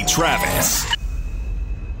with Clay Travis.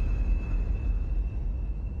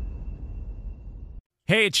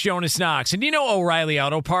 Hey, it's Jonas Knox, and you know O'Reilly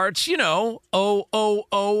Auto Parts. You know,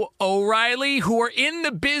 O'Reilly, who are in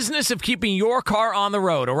the business of keeping your car on the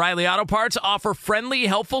road. O'Reilly Auto Parts offer friendly,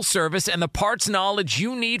 helpful service and the parts knowledge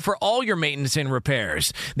you need for all your maintenance and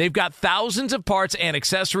repairs. They've got thousands of parts and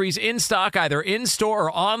accessories in stock, either in-store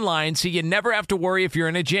or online, so you never have to worry if you're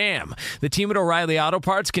in a jam. The team at O'Reilly Auto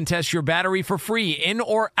Parts can test your battery for free, in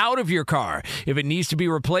or out of your car. If it needs to be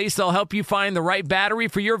replaced, they'll help you find the right battery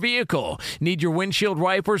for your vehicle. Need your windshield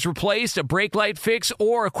wipers replaced, a brake light fix,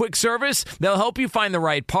 or a quick service? They'll help you find the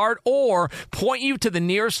right part or point you to the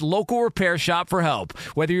nearest local repair shop for help.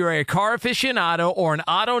 Whether you're a car aficionado or an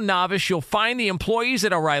auto novice, you'll find the employees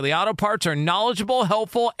at O'Reilly Auto Parts are knowledgeable,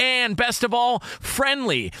 helpful, and best of all,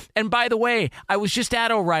 friendly. And by the way, I was just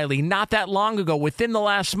at O'Reilly not that long ago, within the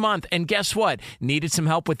last month, and guess what? Needed some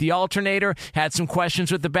help with the alternator, had some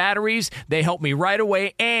questions with the batteries. They helped me right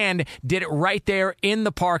away and did it right there in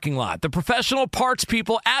the parking lot. The professional parts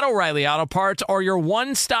people at O'Reilly Auto Parts are your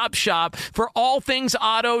one-stop shop for all things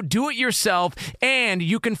auto, do-it-yourself, and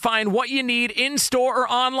you can find what you need in-store or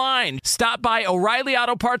online. Stop by O'Reilly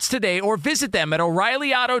Auto Parts today or visit them at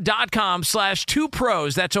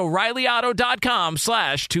O'ReillyAuto.com/2pros. That's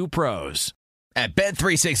O'ReillyAuto.com/2pros. At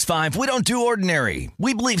Bet365, we don't do ordinary.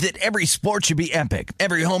 We believe that every sport should be epic.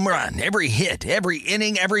 Every home run, every hit, every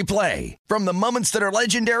inning, every play. From the moments that are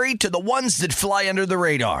legendary to the ones that fly under the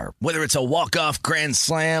radar. Whether it's a walk-off grand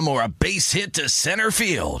slam or a base hit to center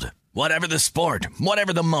field. Whatever the sport,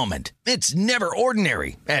 whatever the moment. It's never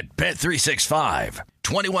ordinary at Bet365.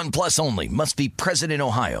 21 plus only. Must be present in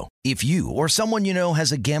Ohio. If you or someone you know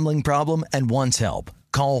has a gambling problem and wants help,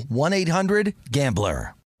 call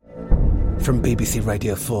 1-800-GAMBLER. From BBC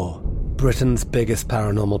Radio 4, Britain's biggest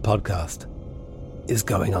paranormal podcast is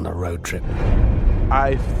going on a road trip.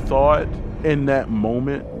 I thought in that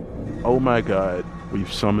moment, oh my God,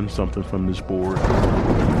 we've summoned something from this board.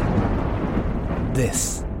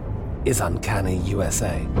 This is Uncanny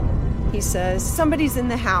USA. He says, somebody's in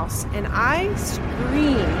the house, and I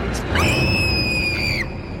screamed.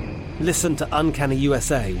 Listen to Uncanny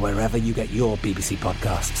USA wherever you get your BBC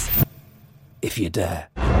podcasts, if you dare.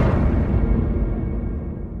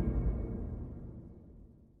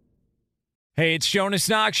 Hey, it's Jonas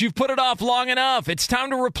Knox. You've put it off long enough. It's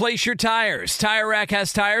time to replace your tires. Tire Rack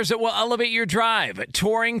has tires that will elevate your drive.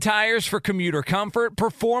 Touring tires for commuter comfort,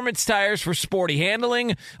 performance tires for sporty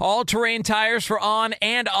handling, all-terrain tires for on-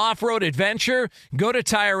 and off-road adventure. Go to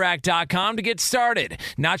TireRack.com to get started.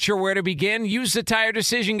 Not sure where to begin? Use the Tire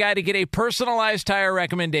Decision Guide to get a personalized tire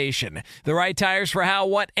recommendation. The right tires for how,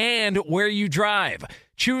 what, and where you drive.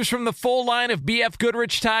 Choose from the full line of BF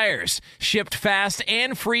Goodrich tires, shipped fast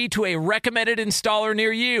and free to a recommended installer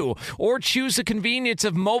near you, or choose the convenience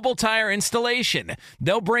of mobile tire installation.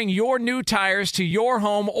 They'll bring your new tires to your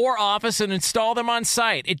home or office and install them on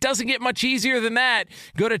site. It doesn't get much easier than that.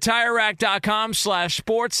 Go to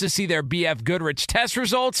TireRack.com/sports to see their BF Goodrich test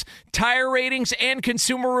results, tire ratings, and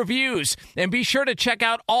consumer reviews. And be sure to check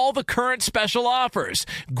out all the current special offers.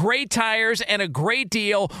 Great tires and a great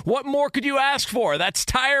deal. What more could you ask for? That's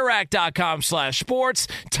TireRack.com/sports.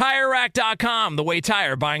 TireRack.com, the way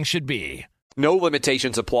tire buying should be. No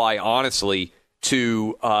limitations apply, honestly,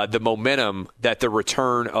 to the momentum that the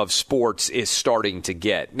return of sports is starting to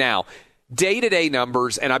get. Now, day-to-day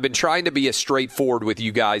numbers, and I've been trying to be as straightforward with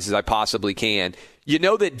you guys as I possibly can. You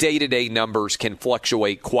know that day-to-day numbers can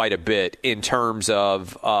fluctuate quite a bit in terms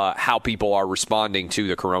of how people are responding to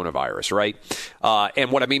the coronavirus, right?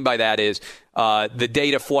 And what I mean by that is the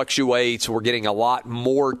data fluctuates. We're getting a lot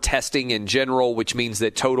more testing in general, which means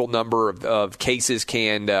that total number of cases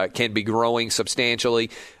can be growing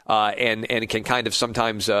substantially, and it can kind of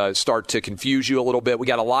sometimes start to confuse you a little bit. We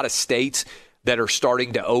got a lot of states that are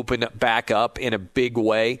starting to open back up in a big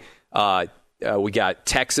way. We got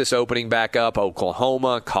Texas opening back up,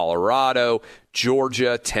 Oklahoma, Colorado,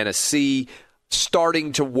 Georgia, Tennessee,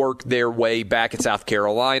 starting to work their way back in South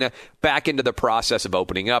Carolina, back into the process of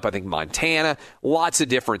opening up. I think Montana, lots of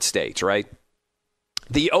different states, right?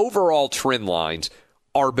 The overall trend lines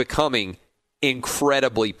are becoming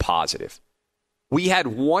incredibly positive. We had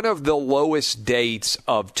one of the lowest dates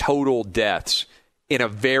of total deaths in a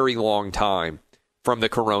very long time from the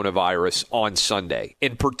coronavirus on Sunday.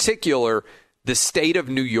 In particular, the state of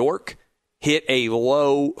New York hit a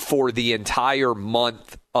low for the entire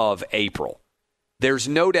month of April. There's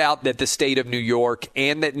no doubt that the state of New York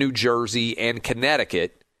and that New Jersey and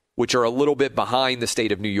Connecticut, which are a little bit behind the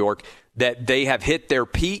state of New York, that they have hit their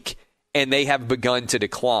peak and they have begun to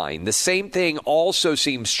decline. The same thing also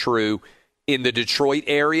seems true in the Detroit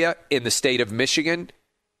area, in the state of Michigan.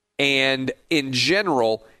 And in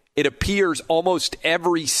general, it appears almost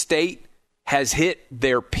every state has hit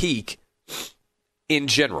their peak in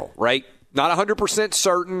general, right? Not 100%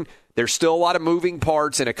 certain. There's still a lot of moving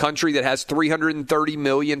parts in a country that has 330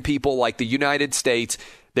 million people like the United States.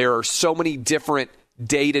 There are so many different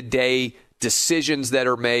day-to-day decisions that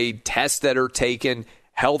are made, tests that are taken,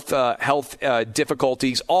 health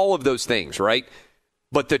difficulties, all of those things, right?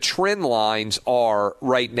 But the trend lines are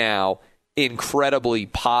right now incredibly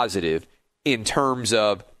positive in terms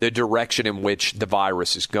of the direction in which the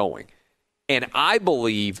virus is going. And I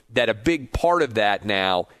believe that a big part of that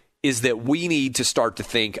now is that we need to start to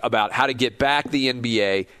think about how to get back the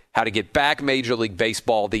NBA, how to get back Major League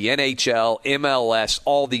Baseball, the NHL, MLS,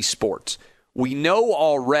 all these sports. We know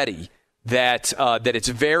already that it's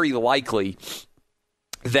very likely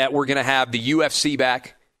that we're going to have the UFC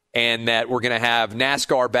back and that we're going to have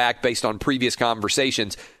NASCAR back based on previous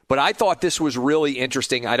conversations. But I thought this was really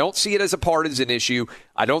interesting. I don't see it as a partisan issue.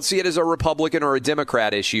 I don't see it as a Republican or a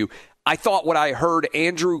Democrat issue. I thought what I heard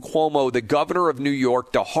Andrew Cuomo, the governor of New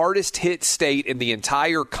York, the hardest hit state in the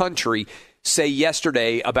entire country, say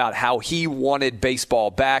yesterday about how he wanted baseball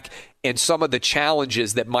back and some of the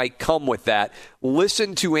challenges that might come with that.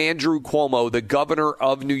 Listen to Andrew Cuomo, the governor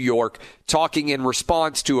of New York, talking in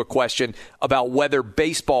response to a question about whether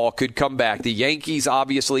baseball could come back. The Yankees,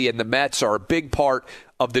 obviously, and the Mets are a big part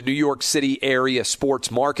of the New York City area sports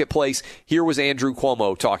marketplace. Here was Andrew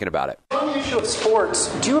Cuomo talking about it. On the issue of sports,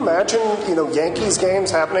 do you imagine, Yankees games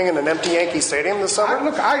happening in an empty Yankee Stadium this summer?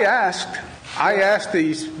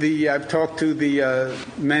 I've talked to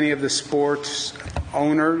many of the sports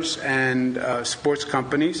owners and sports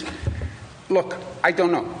companies. Look, I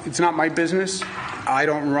don't know. It's not my business. I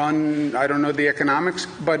don't know the economics.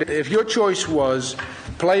 But if your choice was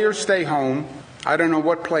players stay home, I don't know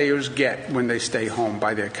what players get when they stay home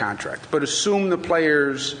by their contract. But assume the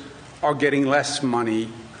players are getting less money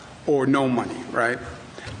or no money, right?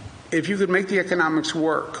 If you could make the economics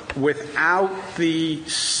work without the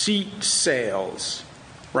seat sales,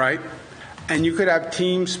 right? And you could have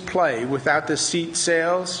teams play without the seat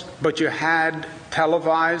sales, but you had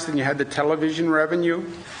televised and you had the television revenue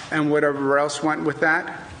and whatever else went with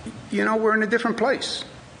that, we're in a different place.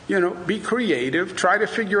 Be creative, try to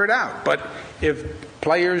figure it out. But if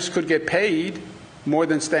players could get paid more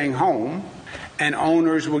than staying home and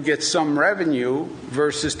owners would get some revenue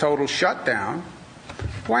versus total shutdown,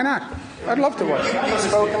 why not? I'd love to watch it. Have you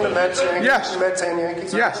spoken to Mets and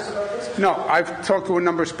Yankees? Yes. No, I've talked to a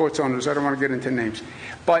number of sports owners. I don't want to get into names.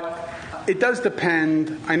 But it does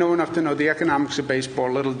depend. I know enough to know the economics of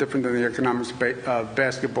baseball a little different than the economics of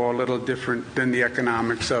basketball, a little different than the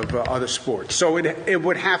economics of other sports. So it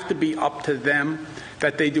would have to be up to them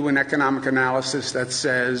that they do an economic analysis that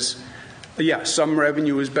says, some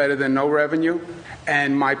revenue is better than no revenue,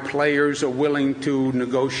 and my players are willing to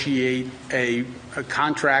negotiate a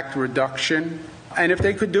contract reduction. And if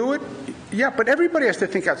they could do it, but everybody has to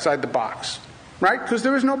think outside the box, right? Because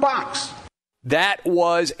there is no box. That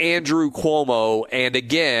was Andrew Cuomo, and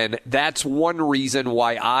again, that's one reason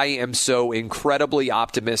why I am so incredibly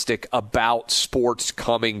optimistic about sports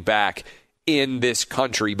coming back in this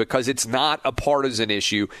country, because it's not a partisan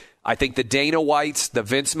issue. I think the Dana Whites, the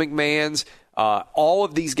Vince McMahons, all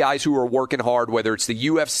of these guys who are working hard, whether it's the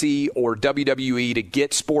UFC or WWE, to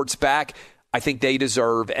get sports back, I think they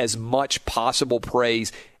deserve as much possible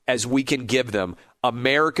praise as we can give them.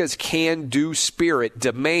 America's can-do spirit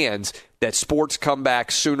demands that sports come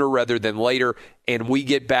back sooner rather than later, and we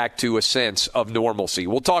get back to a sense of normalcy.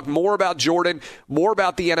 We'll talk more about Jordan, more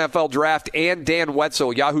about the NFL draft, and Dan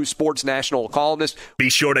Wetzel, Yahoo Sports national columnist.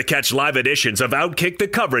 Be sure to catch live editions of Outkick the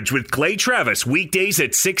Coverage with Clay Travis weekdays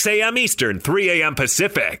at 6 a.m. Eastern, 3 a.m.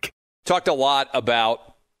 Pacific. Talked a lot about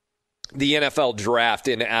the NFL draft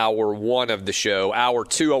in hour one of the show. Hour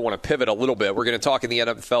two, I want to pivot a little bit. We're going to talk in the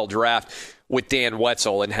NFL draft with Dan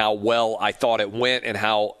Wetzel and how well I thought it went and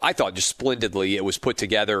how I thought just splendidly it was put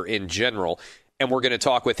together in general. And we're going to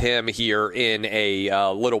talk with him here in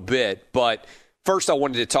a little bit. But first, I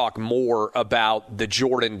wanted to talk more about the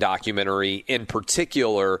Jordan documentary, in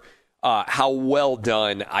particular, how well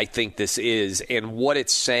done I think this is and what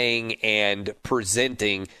it's saying and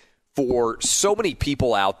presenting for so many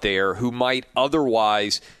people out there who might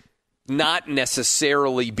otherwise not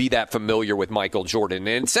necessarily be that familiar with Michael Jordan.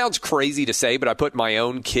 And it sounds crazy to say, but I put my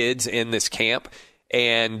own kids in this camp,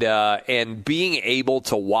 and being able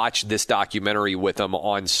to watch this documentary with them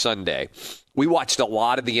on Sunday. We watched a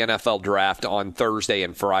lot of the NFL draft on Thursday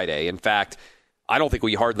and Friday. In fact, I don't think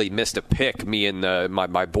we hardly missed a pick, me and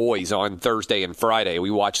my boys, on Thursday and Friday.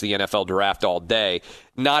 We watched the NFL draft all day.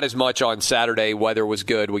 Not as much on Saturday. Weather was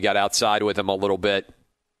good. We got outside with them a little bit,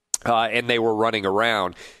 and they were running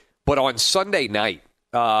around. But on Sunday night,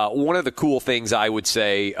 one of the cool things I would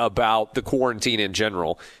say about the quarantine in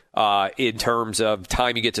general, in terms of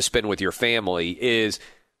time you get to spend with your family, is,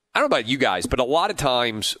 I don't know about you guys, but a lot of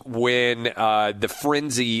times when the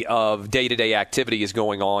frenzy of day-to-day activity is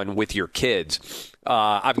going on with your kids,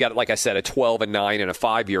 I've got, like I said, a 12, a 9, and a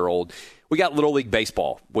 5-year-old. We got Little League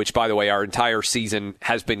Baseball, which, by the way, our entire season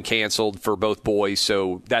has been canceled for both boys,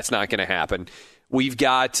 so that's not going to happen. We've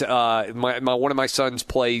got one of my sons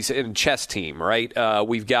plays in a chess team, right?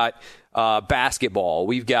 We've got basketball.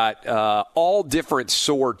 We've got all different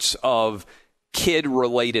sorts of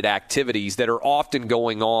kid-related activities that are often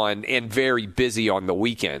going on and very busy on the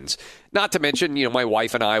weekends. Not to mention, my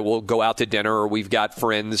wife and I will go out to dinner, or we've got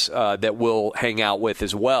friends that we'll hang out with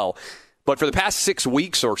as well. But for the past 6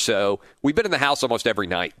 weeks or so, we've been in the house almost every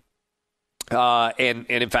night. And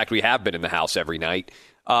in fact, we have been in the house every night.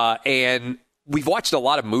 And we've watched a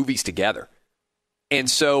lot of movies together. And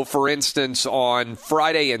so, for instance, on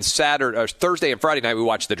Thursday and Friday night, we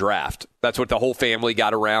watched The Draft. That's what the whole family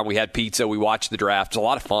got around. We had pizza. We watched The Draft. It was a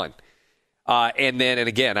lot of fun. And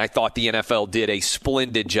again, I thought the NFL did a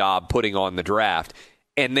splendid job putting on The Draft.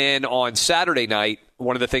 And then on Saturday night,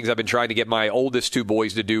 one of the things I've been trying to get my oldest 2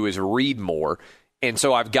 boys to do is read more. And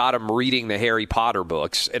so I've got them reading the Harry Potter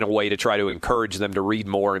books in a way to try to encourage them to read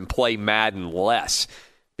more and play Madden less.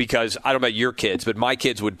 Because I don't know about your kids, but my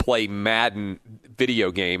kids would play Madden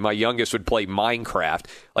video game. My youngest would play Minecraft.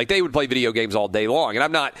 Like, they would play video games all day long. And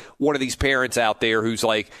I'm not one of these parents out there who's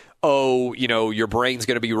like, oh, your brain's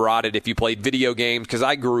going to be rotted if you played video games. Because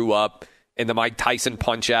I grew up in the Mike Tyson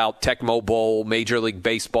Punch-Out, Tecmo Bowl, Major League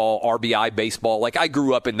Baseball, RBI Baseball. Like, I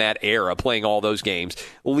grew up in that era playing all those games,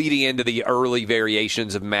 leading into the early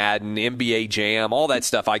variations of Madden, NBA Jam, all that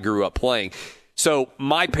stuff I grew up playing. So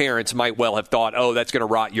my parents might well have thought, oh, that's going to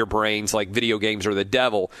rot your brains, like video games are the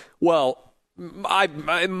devil. Well,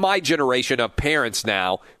 my generation of parents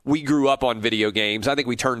now, we grew up on video games. I think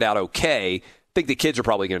we turned out okay. I think the kids are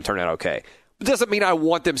probably going to turn out okay. It doesn't mean I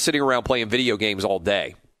want them sitting around playing video games all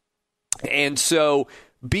day. And so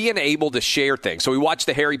being able to share things. So we watched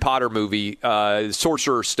the Harry Potter movie,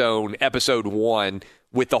 Sorcerer's Stone, episode 1,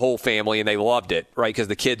 with the whole family, and they loved it, right? Because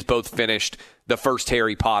the kids both finished the first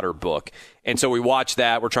Harry Potter book. And so we watched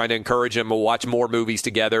that. We're trying to encourage them. We'll watch more movies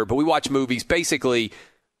together. But we watch movies basically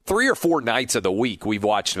 3 or 4 nights of the week. We've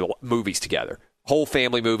watched movies together. Whole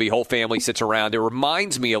family movie, whole family sits around. It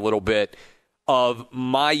reminds me a little bit of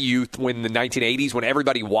my youth when the 1980s, when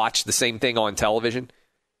everybody watched the same thing on television.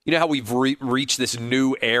 You know how we've reached this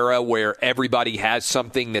new era where everybody has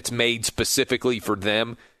something that's made specifically for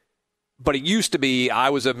them? But it used to be, I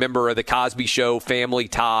was a member of The Cosby Show, Family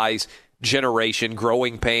Ties, Generation,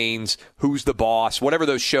 Growing Pains, Who's the Boss, whatever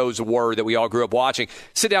those shows were that we all grew up watching.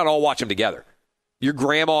 Sit down and all watch them together. Your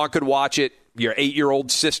grandma could watch it. Your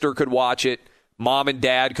 8-year-old sister could watch it. Mom and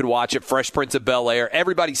dad could watch it. Fresh Prince of Bel-Air.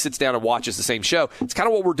 Everybody sits down and watches the same show. It's kind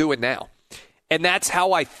of what we're doing now. And that's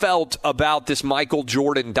how I felt about this Michael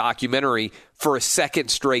Jordan documentary for a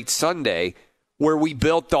second straight Sunday, where we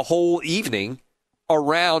built the whole evening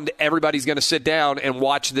around everybody's going to sit down and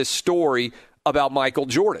watch this story about Michael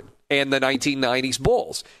Jordan and the 1990s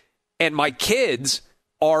Bulls. And my kids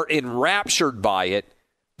are enraptured by it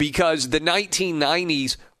because the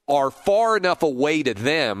 1990s are far enough away to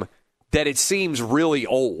them that it seems really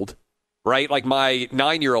old, right? Like my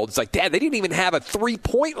 9-year-old, it's like, Dad, they didn't even have a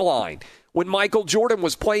 3-point line when Michael Jordan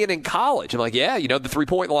was playing in college. I'm like, yeah, the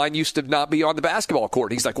 3-point line used to not be on the basketball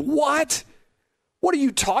court. And he's like, what? What are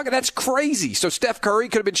you talking? That's crazy. So Steph Curry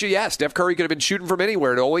could have been shooting. Yeah, Steph Curry could have been shooting from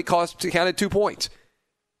anywhere. It only counted 2 points.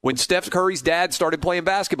 When Steph Curry's dad started playing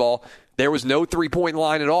basketball, there was no 3-point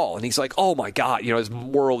line at all. And he's like, oh my God, his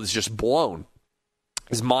world is just blown.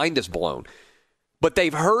 His mind is blown. But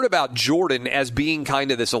they've heard about Jordan as being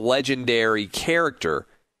kind of this legendary character,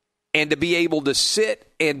 and to be able to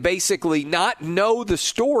sit and basically not know the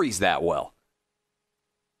stories that well.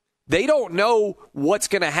 They don't know what's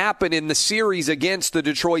going to happen in the series against the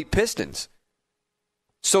Detroit Pistons.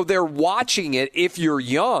 So they're watching it if you're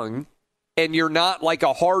young and you're not like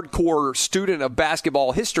a hardcore student of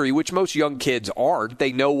basketball history, which most young kids aren't.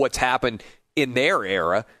 They know what's happened in their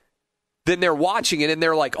era. Then they're watching it and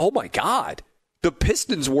they're like, oh my God, the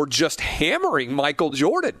Pistons were just hammering Michael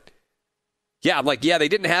Jordan. Yeah, I'm like, yeah, they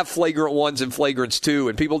didn't have flagrant ones and flagrants two,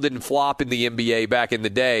 and people didn't flop in the NBA back in the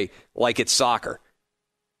day like it's soccer.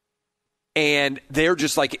 And they're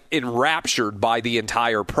just like enraptured by the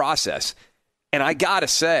entire process. And I gotta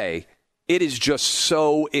say, it is just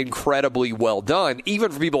so incredibly well done,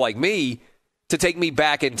 even for people like me, to take me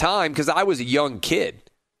back in time, because I was a young kid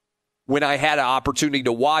when I had an opportunity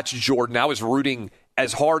to watch Jordan. I was rooting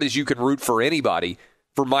as hard as you can root for anybody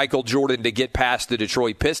for Michael Jordan to get past the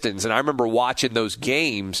Detroit Pistons. And I remember watching those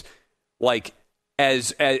games like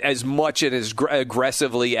as much and as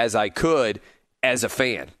aggressively as I could as a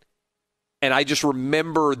fan. And I just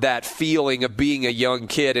remember that feeling of being a young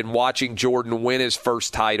kid and watching Jordan win his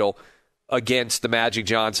first title against the Magic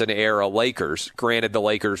Johnson era Lakers. Granted, the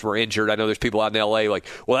Lakers were injured. I know there's people out in L.A. like,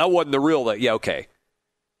 well, that wasn't the real. Yeah, okay.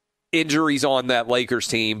 Injuries on that Lakers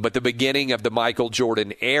team, but the beginning of the Michael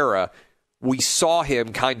Jordan era, we saw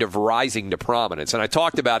him kind of rising to prominence. And I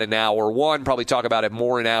talked about in hour one, probably talk about it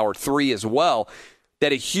more in hour three as well,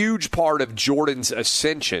 that a huge part of Jordan's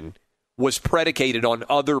ascension was predicated on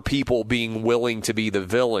other people being willing to be the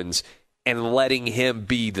villains and letting him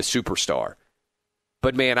be the superstar.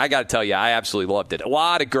 But, man, I got to tell you, I absolutely loved it. A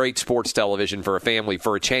lot of great sports television for a family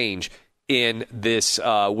for a change in this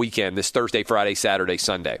weekend, this Thursday, Friday, Saturday,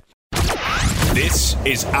 Sunday. This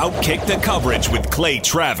is Outkick the Coverage with Clay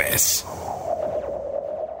Travis.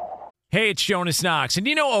 Hey, it's Jonas Knox, and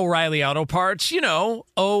you know O'Reilly Auto Parts, you know,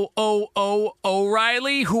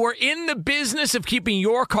 O'Reilly, who are in the business of keeping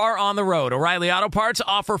your car on the road. O'Reilly Auto Parts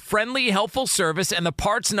offer friendly, helpful service and the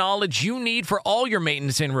parts knowledge you need for all your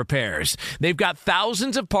maintenance and repairs. They've got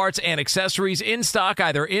thousands of parts and accessories in stock,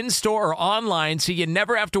 either in-store or online, so you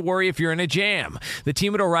never have to worry if you're in a jam. The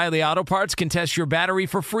team at O'Reilly Auto Parts can test your battery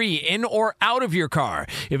for free, in or out of your car.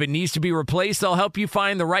 If it needs to be replaced, they'll help you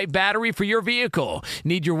find the right battery for your vehicle.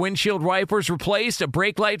 Need your windshield wipers replaced, a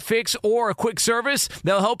brake light fix, or a quick service?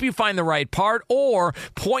 They'll help you find the right part or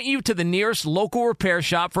point you to the nearest local repair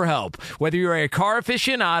shop for help. Whether you're a car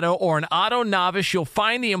aficionado or an auto novice, you'll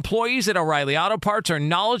find the employees at O'Reilly Auto Parts are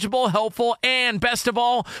knowledgeable, helpful, and best of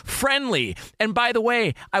all, friendly. And by the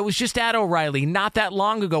way, I was just at O'Reilly not that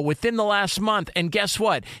long ago, within the last month, and guess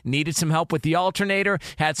what? Needed some help with the alternator,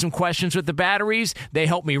 had some questions with the batteries. They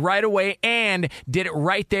helped me right away and did it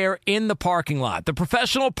right there in the parking lot. The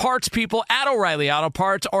professional parts people at O'Reilly Auto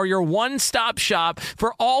Parts are your one-stop shop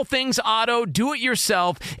for all things auto,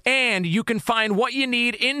 do-it-yourself, and you can find what you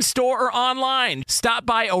need in-store or online. Stop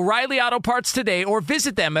by O'Reilly Auto Parts today or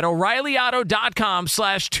visit them at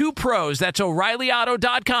O'ReillyAuto.com/2pros. That's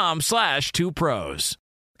O'ReillyAuto.com/2pros.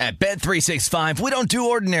 At Bet365, we don't do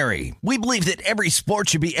ordinary. We believe that every sport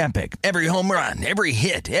should be epic. Every home run, every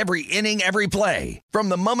hit, every inning, every play. From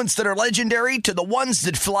the moments that are legendary to the ones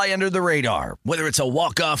that fly under the radar. Whether it's a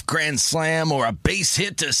walk-off grand slam or a base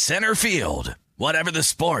hit to center field. Whatever the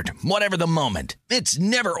sport, whatever the moment. It's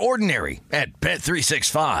never ordinary at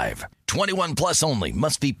Bet365. 21 plus only.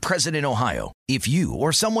 Must be present in Ohio. If you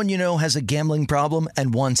or someone you know has a gambling problem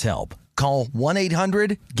and wants help, call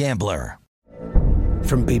 1-800-GAMBLER.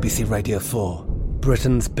 From BBC Radio 4,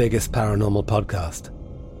 Britain's biggest paranormal podcast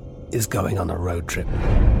is going on a road trip.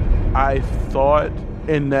 I thought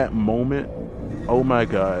in that moment, oh my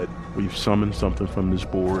God, we've summoned something from this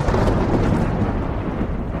board.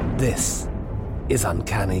 This is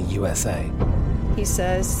Uncanny USA. He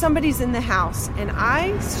says, somebody's in the house, and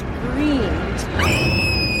I screamed.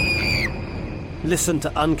 Listen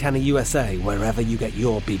to Uncanny USA wherever you get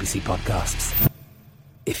your BBC podcasts,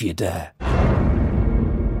 if you dare.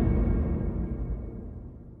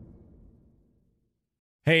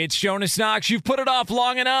 Hey, it's Jonas Knox. You've put it off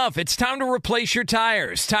long enough. It's time to replace your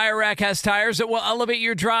tires. Tire Rack has tires that will elevate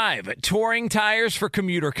your drive. Touring tires for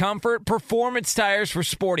commuter comfort, performance tires for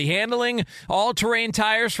sporty handling, all-terrain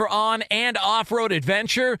tires for on- and off-road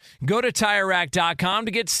adventure. Go to TireRack.com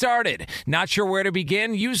to get started. Not sure where to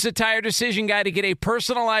begin? Use the Tire Decision Guide to get a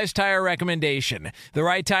personalized tire recommendation. The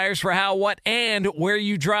right tires for how, what, and where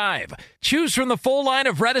you drive. Choose from the full line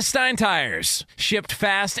of Redestein tires. Shipped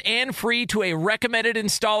fast and free to a recommended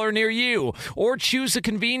installer near you, or choose the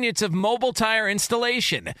convenience of mobile tire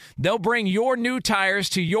installation. They'll bring your new tires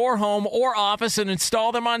to your home or office and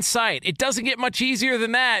install them on site. It doesn't get much easier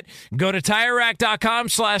than that. Go to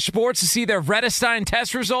TireRack.com/sports to see their Redestein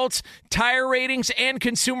test results, tire ratings, and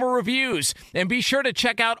consumer reviews. And be sure to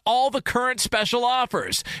check out all the current special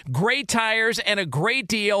offers. Great tires and a great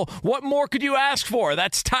deal. What more could you ask for?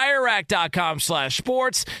 That's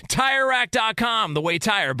TireRack.com/sports. TireRack.com, the way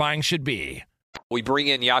tire buying should be. We bring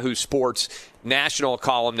in Yahoo Sports national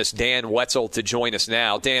columnist Dan Wetzel to join us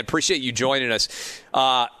now. Dan, appreciate you joining us.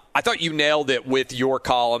 I thought you nailed it with your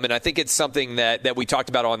column, and I think it's something that we talked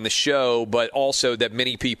about on the show, but also that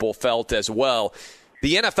many people felt as well.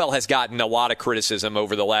 The NFL has gotten a lot of criticism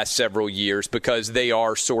over the last several years because they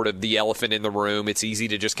are sort of the elephant in the room. It's easy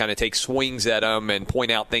to just kind of take swings at them and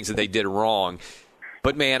point out things that they did wrong.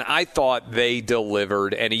 But, man, I thought they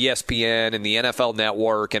delivered, and ESPN and the NFL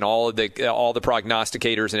Network and all the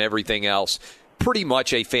prognosticators and everything else pretty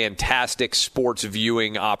much a fantastic sports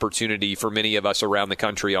viewing opportunity for many of us around the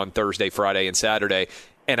country on Thursday, Friday, and Saturday.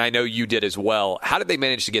 And I know you did as well. How did they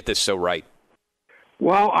manage to get this so right?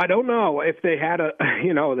 Well, I don't know if they had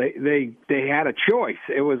they had a choice.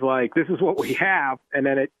 It was like, this is what we have, and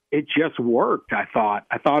then it just worked. I thought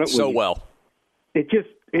it was so well.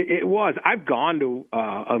 It was. I've gone to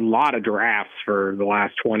a lot of drafts for the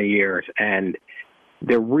last 20 years, and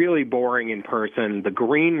they're really boring in person. The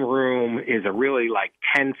green room is a really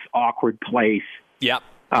tense, awkward place. Yep.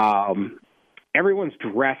 Everyone's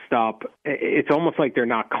dressed up. It's almost like they're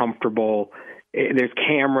not comfortable. There's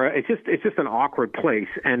camera. It's just an awkward place.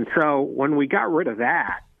 And so when we got rid of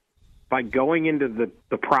that by going into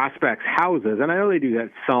the prospects' houses, and I know they do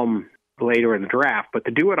that some later in the draft, but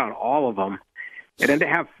to do it on all of them, and then to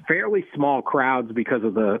have fairly small crowds because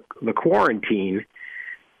of the quarantine,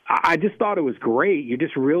 I just thought it was great. You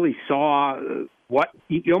just really saw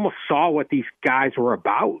you almost saw what these guys were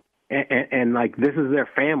about. And this is their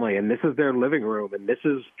family, and this is their living room, and this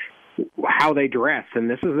is how they dress, and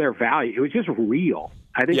this is their value. It was just real.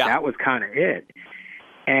 I think that was kind of it.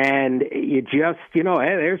 And you just, hey,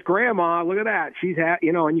 there's Grandma. Look at that. She's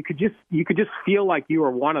and you could just feel like you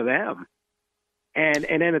were one of them. And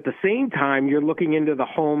then at the same time, you're looking into the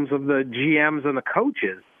homes of the GMs and the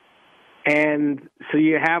coaches. And so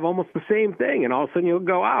you have almost the same thing. And all of a sudden you'll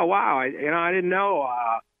go, oh, wow, I didn't know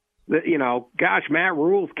gosh, Matt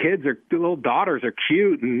Rule's little daughters are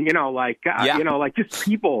cute. And, just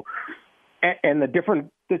people and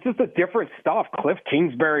it's just the different stuff. Cliff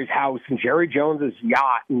Kingsbury's house and Jerry Jones's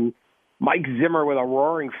yacht and Mike Zimmer with a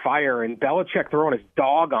roaring fire and Belichick throwing his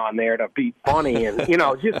dog on there to be funny. And,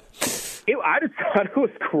 I just thought it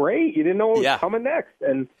was great. You didn't know what was coming next.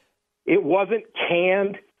 And it wasn't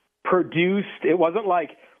canned, produced. It wasn't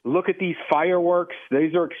like, look at these fireworks.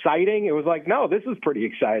 These are exciting. It was like, no, this is pretty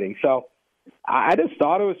exciting. So I just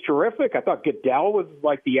thought it was terrific. I thought Goodell was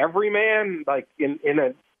like the everyman, in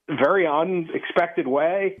a very unexpected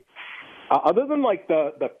way. Other than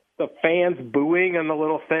the fans booing and the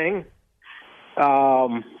little thing,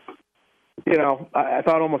 I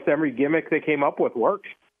thought almost every gimmick they came up with worked.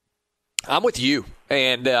 I'm with you.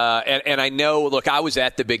 And I know, look, I was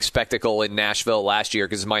at the big spectacle in Nashville last year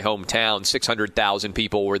because it's my hometown. 600,000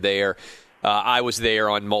 people were there. I was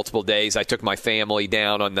there on multiple days. I took my family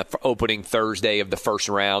down on the opening Thursday of the first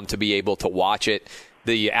round to be able to watch it.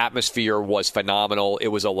 The atmosphere was phenomenal. It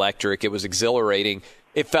was electric. It was exhilarating.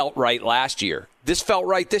 It felt right last year. This felt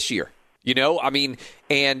right this year.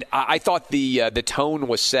 And I thought the tone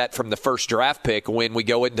was set from the first draft pick when we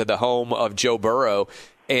go into the home of Joe Burrow.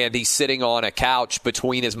 And he's sitting on a couch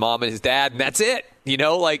between his mom and his dad, and that's it. In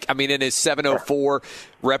his 704,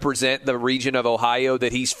 represent the region of Ohio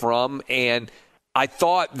that he's from. And I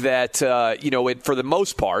thought that, for the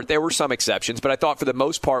most part, there were some exceptions, but I thought for the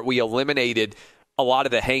most part we eliminated a lot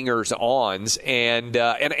of the hangers-ons. And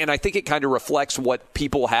I think it kind of reflects what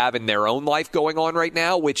people have in their own life going on right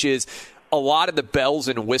now, which is a lot of the bells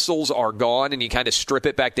and whistles are gone, and you kind of strip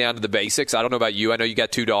it back down to the basics. I don't know about you. I know you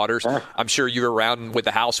got 2 daughters. I'm sure you're around with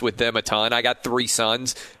the house with them a ton. I got 3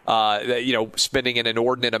 sons, spending an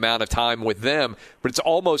inordinate amount of time with them. But it's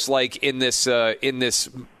almost like in this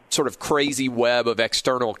sort of crazy web of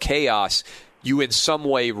external chaos, you in some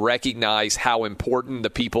way recognize how important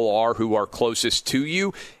the people are who are closest to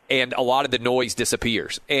you, and a lot of the noise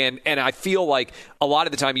disappears. And I feel like a lot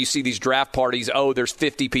of the time you see these draft parties, there's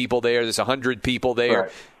 50 people there, there's 100 people there.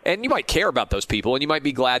 Right. And you might care about those people, and you might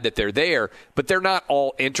be glad that they're there, but they're not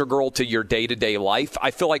all integral to your day-to-day life.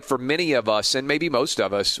 I feel like for many of us, and maybe most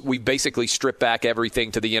of us, we basically strip back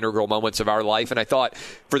everything to the integral moments of our life. And I thought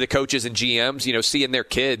for the coaches and GMs, seeing their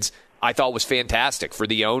kids, I thought was fantastic. For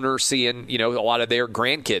the owner, seeing a lot of their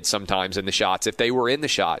grandkids sometimes in the shots, if they were in the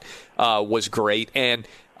shot, was great. And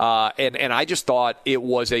I just thought it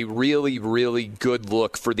was a really, really good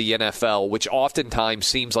look for the NFL, which oftentimes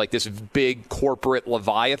seems like this big corporate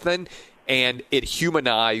leviathan, and it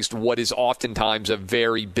humanized what is oftentimes a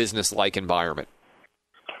very business-like environment.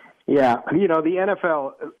 Yeah, the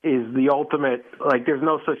NFL is the ultimate, there's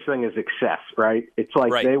no such thing as excess, right? It's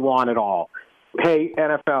like They want it all. Hey,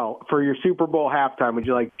 NFL, for your Super Bowl halftime, would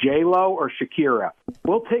you like J-Lo or Shakira?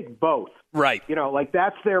 We'll take both. Right.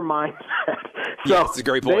 That's their mindset. So that's a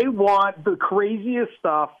great point. They want the craziest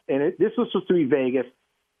stuff, and this was supposed to be Vegas.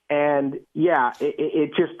 And,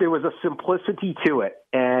 there was a simplicity to it.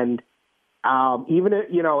 And even,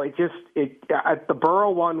 the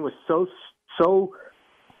Burrow one was so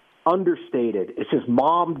understated. It's just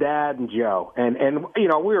mom, dad, and Joe. And we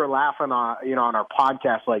were laughing on our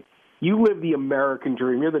podcast, you live the American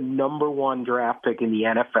dream. You're the number 1 draft pick in the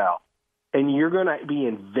NFL, and you're going to be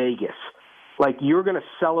in Vegas. Like, you're going to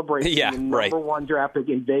celebrate the number one draft pick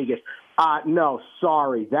in Vegas. No,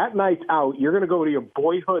 sorry. That night's out. You're going to go to your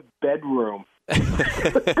boyhood bedroom. Go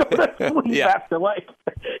to sleep after, like,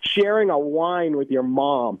 sharing a wine with your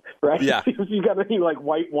mom, right? Yeah. You got any, like,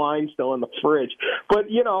 white wine still in the fridge.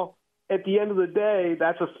 But, you know, at the end of the day,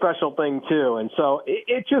 that's a special thing, too. And so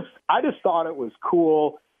I just thought it was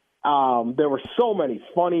cool. There were so many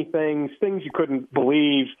funny things you couldn't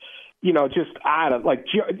believe. You know, just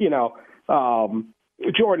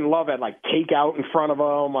Jordan Love had like takeout in front of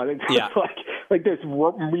him. I think like there's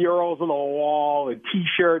murals on the wall and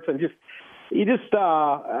T-shirts and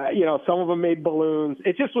some of them made balloons.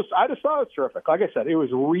 It just was. I just thought it was terrific. Like I said, it was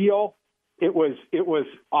real. It was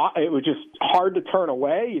just hard to turn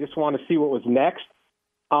away. You just want to see what was next.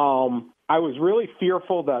 I was really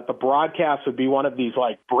fearful that the broadcast would be one of these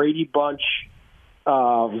like Brady Bunch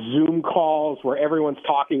Zoom calls where everyone's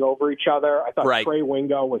talking over each other. I thought Trey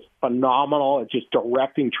Wingo was phenomenal at just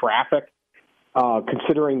directing traffic,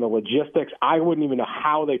 considering the logistics. I wouldn't even know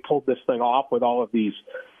how they pulled this thing off with all of these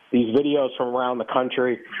videos from around the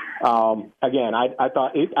country. Again, I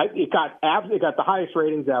thought it got the highest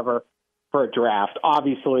ratings ever for a draft.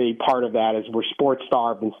 Obviously, part of that is we're sports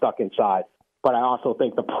starved and stuck inside. But I also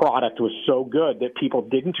think the product was so good that people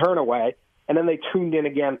didn't turn away, and then they tuned in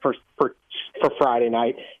again for Friday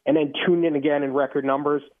night, and then tuned in again in record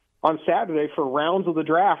numbers on Saturday for rounds of the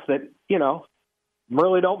draft that, you know,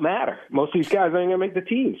 really don't matter. Most of these guys aren't going to make the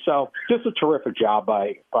team. So just a terrific job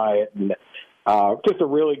by it, and just a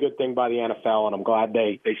really good thing by the NFL, and I'm glad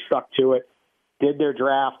they stuck to it, did their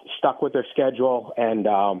draft, stuck with their schedule, and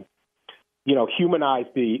humanized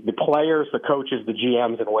the players, the coaches, the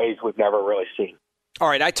GMs in ways we've never really seen. All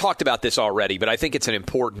right, I talked about this already, but I think it's an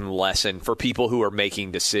important lesson for people who are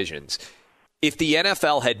making decisions. If the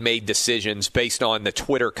NFL had made decisions based on the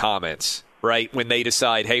Twitter comments, right, when they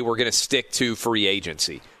decide, hey, we're going to stick to free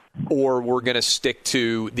agency or we're going to stick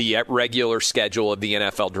to the regular schedule of the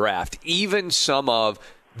NFL draft, even some of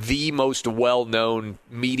the most well-known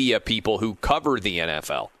media people who cover the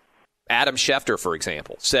NFL, Adam Schefter, for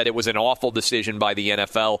example, said it was an awful decision by the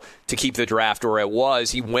NFL to keep the draft where it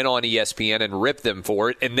was. He went on ESPN and ripped them for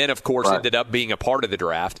it, and then, of course, ended up being a part of the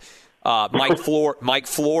draft. Mike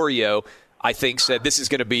Florio, I think, said this is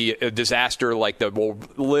going to be a disaster like that will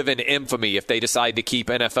live in infamy if they decide to keep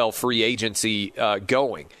NFL free agency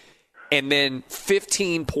going. And then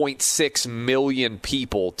 15.6 million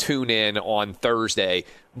people tune in on Thursday,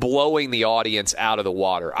 blowing the audience out of the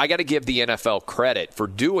water. I got to give the NFL credit for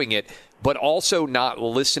doing it, but also not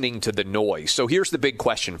listening to the noise. So here's the big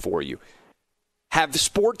question for you. Have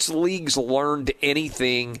sports leagues learned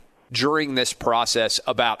anything during this process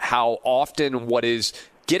about how often what is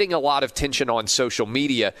getting a lot of attention on social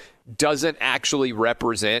media doesn't actually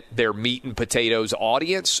represent their meat and potatoes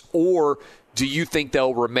audience? Or do you think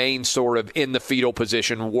they'll remain sort of in the fetal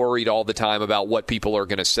position, worried all the time about what people are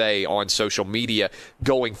going to say on social media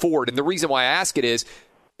going forward? And the reason why I ask it is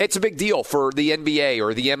it's a big deal for the NBA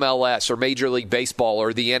or the MLS or Major League Baseball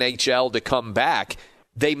or the NHL to come back.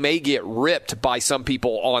 They may get ripped by some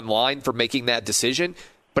people online for making that decision.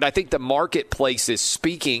 But I think the marketplace is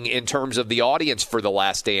speaking in terms of the audience for The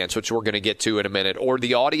Last Dance, which we're going to get to in a minute, or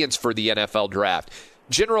the audience for the NFL draft.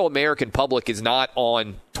 General American public is not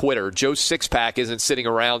on Twitter. Joe Sixpack isn't sitting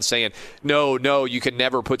around saying, no, you can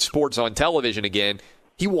never put sports on television again.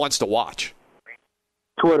 He wants to watch.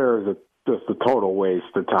 Twitter is just a total waste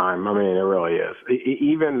of time. I mean, it really is.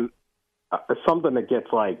 Even something that gets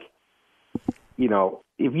like,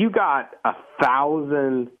 if you got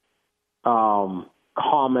 1,000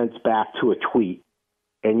 comments back to a tweet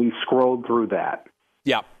and you scrolled through that,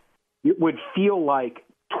 it would feel like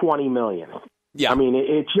 20 million. Yeah. I mean,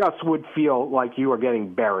 it just would feel like you are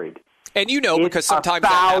getting buried. And because sometimes that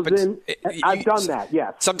happens. I've done that,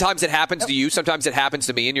 yes. Sometimes it happens to you. Sometimes it happens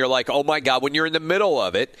to me. And you're like, oh, my God, when you're in the middle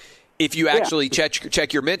of it, if you actually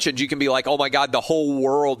check your mentions, you can be like, oh, my God, the whole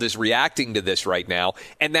world is reacting to this right now.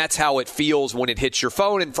 And that's how it feels when it hits your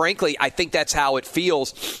phone. And frankly, I think that's how it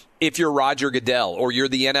feels if you're Roger Goodell or you're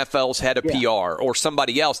the NFL's head of PR or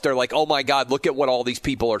somebody else. They're like, oh, my God, look at what all these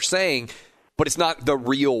people are saying. But it's not the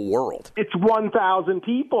real world. It's 1,000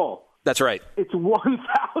 people. That's right. It's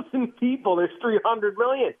 1,000 people. There's 300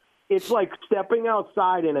 million. It's like stepping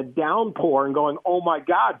outside in a downpour and going, oh, my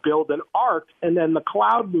God, build an ark, and then the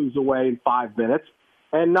cloud moves away in 5 minutes,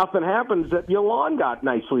 and nothing happens that your lawn got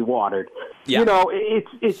nicely watered. Yeah. But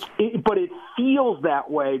it feels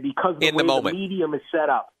that way because the medium is set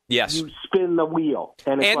up. Yes. You spin the wheel.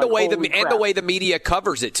 And the way the media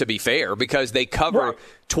covers it, to be fair, because they cover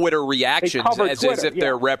Twitter reactions as if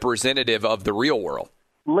they're representative of the real world.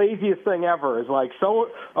 laziest thing ever is like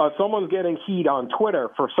someone's getting heat on Twitter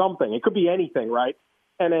for something. It could be anything, right?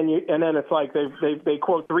 And then it's like they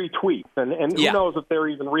quote 3 tweets, and who knows if they're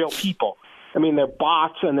even real people. I mean, they're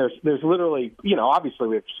bots, and there's literally, obviously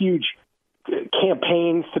we have huge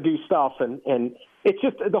campaigns to do stuff, and it's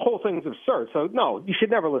just the whole thing's absurd. So no, you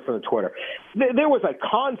should never listen to Twitter. There was a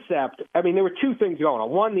concept. I mean, there were 2 things going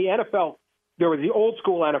on. One, the NFL. There was the old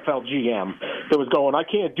school NFL GM that was going, I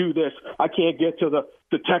can't do this. I can't get to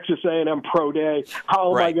the Texas A&M Pro Day.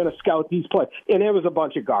 How am I going to scout these players? And it was a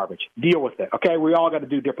bunch of garbage. Deal with it, okay? We all got to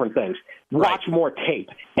do different things. Watch more tape.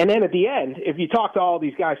 And then at the end, if you talk to all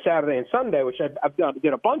these guys Saturday and Sunday, which I've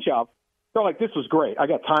did a bunch of, they're like, this was great. I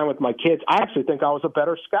got time with my kids. I actually think I was a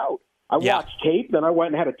better scout. I watched tape, then I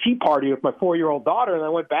went and had a tea party with my 4-year-old daughter, and I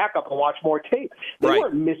went back up and watched more tape. They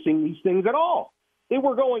weren't missing these things at all. They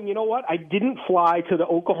were going, you know what, I didn't fly to the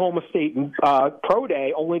Oklahoma State Pro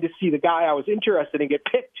Day only to see the guy I was interested in get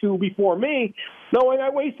picked to before me, knowing I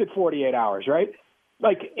wasted 48 hours, right?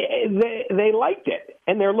 Like, they liked it,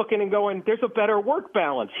 and they're looking and going, there's a better work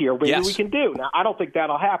balance here. Maybe we can do. Now, I don't think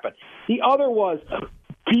that'll happen. The other was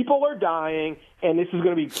people are dying, and this is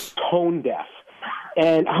going to be tone deaf.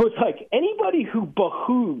 And I was like, anybody who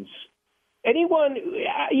behooves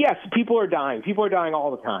yes, people are dying. People are dying all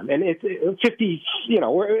the time. And it's 50,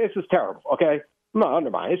 this is terrible, okay? I'm not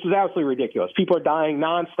undermining. This is absolutely ridiculous. People are dying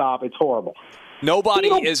nonstop. It's horrible. Nobody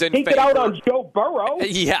is in favor. Take it out on Joe Burrow.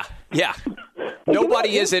 Yeah.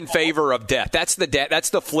 Nobody is in favor of death. That's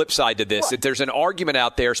the flip side to this. Right. There's an argument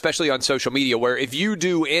out there, especially on social media, where if you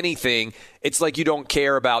do anything, it's like you don't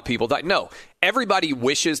care about people dying. No, everybody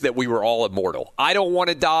wishes that we were all immortal. I don't want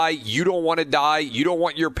to die. You don't want to die. You don't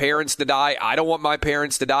want your parents to die. I don't want my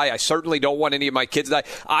parents to die. I certainly don't want any of my kids to die.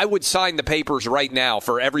 I would sign the papers right now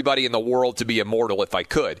for everybody in the world to be immortal if I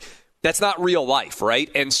could. That's not real life, right?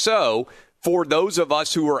 And so for those of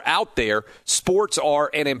us who are out there, sports are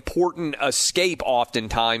an important escape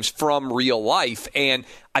oftentimes from real life, and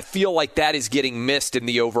I feel like that is getting missed in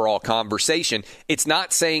the overall conversation. It's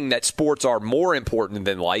not saying that sports are more important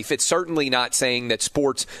than life. It's certainly not saying that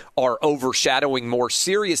sports are overshadowing more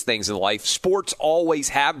serious things in life. Sports always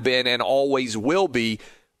have been and always will be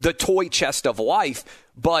the toy chest of life.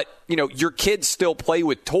 But, your kids still play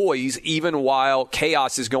with toys even while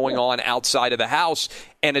chaos is going on outside of the house.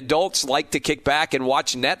 And adults like to kick back and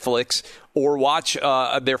watch Netflix or watch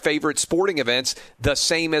their favorite sporting events the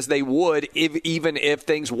same as they would even if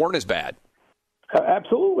things weren't as bad.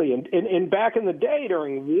 Absolutely. And back in the day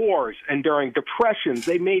during wars and during depressions,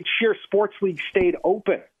 they made sure sports leagues stayed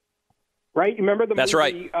open. Right? You remember the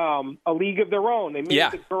movie A League of Their Own? They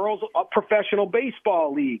made the girls a professional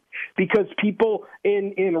baseball league because people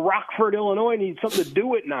in Rockford, Illinois need something to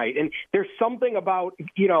do at night. And there's something about,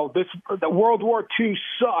 the World War II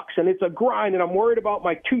sucks and it's a grind and I'm worried about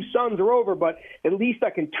my 2 sons are over, but at least I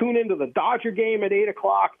can tune into the Dodger game at 8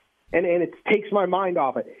 o'clock and it takes my mind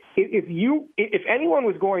off it. If anyone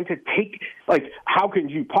was going to take, how can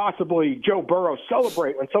you possibly, Joe Burrow,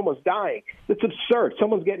 celebrate when someone's dying? It's absurd.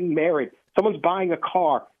 Someone's getting married. Someone's buying a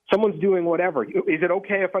car. Someone's doing whatever. Is it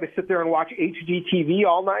okay if I sit there and watch HGTV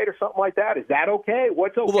all night or something like that? Is that okay?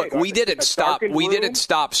 What's okay? Well, look, we didn't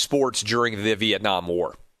stop sports during the Vietnam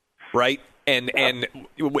War, right? And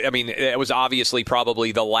I mean, it was obviously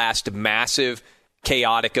probably the last massive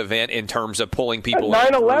chaotic event in terms of pulling people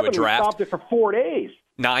in through a draft. 9/11, we stopped it for 4 days.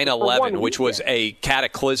 9/11, which was a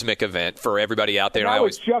cataclysmic event for everybody out there. And that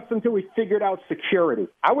was just until we figured out security.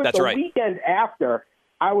 Weekend after,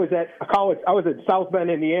 I was at college. I was at South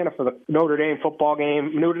Bend, Indiana for the Notre Dame football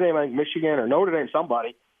game. Notre Dame, I think Michigan or Notre Dame,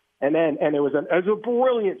 somebody. And it was a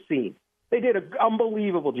brilliant scene. They did an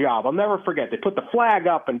unbelievable job. I'll never forget. They put the flag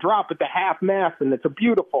up and drop it to half mast, and it's a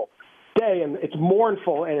beautiful day, and it's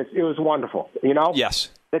mournful, and it was wonderful.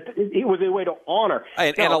 Yes. It was a way to honor.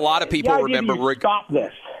 And a lot of people remember, stop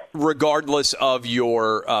this. Regardless of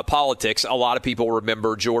your politics, a lot of people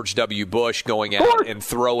remember George W. Bush going out and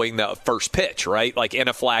throwing the first pitch, right? Like in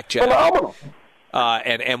a flak jacket.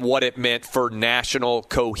 And what it meant for national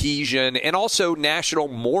cohesion and also national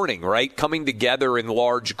mourning, right? Coming together in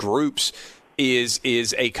large groups is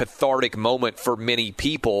a cathartic moment for many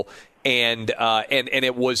people. And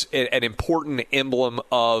it was an important emblem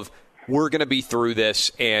of we're going to be through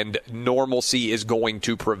this and normalcy is going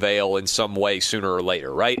to prevail in some way sooner or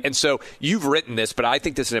later, right? And so you've written this, but I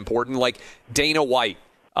think this is important. Like Dana White,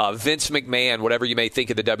 Vince McMahon, whatever you may think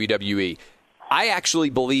of the WWE, I actually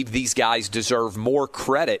believe these guys deserve more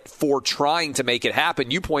credit for trying to make it happen.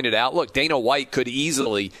 You pointed out, look, Dana White could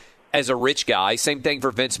easily, as a rich guy, same thing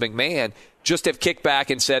for Vince McMahon, just have kicked back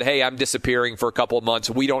and said, hey, I'm disappearing for a couple of months.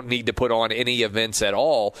 We don't need to put on any events at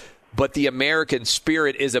all. but the American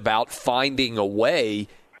spirit is about finding a way,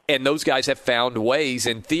 and those guys have found ways,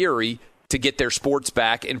 in theory, to get their sports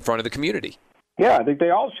back in front of the community. Yeah, I think they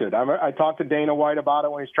all should. I talked to Dana White about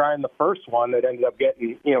it when he's trying the first one that ended up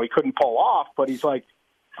getting, he couldn't pull off, but he's like,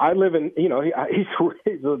 I live in, he's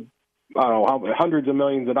I don't know, hundreds of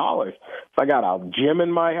millions of dollars. So I got a gym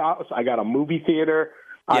in my house. I got a movie theater.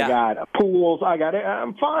 I got pools.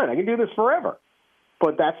 I'm fine. I can do this forever.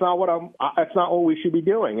 But that's not what we should be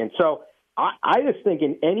doing. And so I just think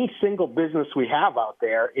in any single business we have out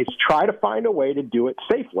there is try to find a way to do it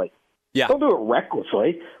safely. Yeah. Don't do it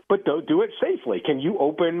recklessly, but don't do it safely. Can you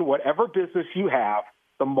open whatever business you have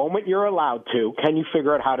the moment you're allowed to? Can you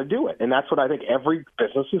figure out how to do it? And that's what I think every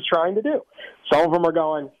business is trying to do. Some of them are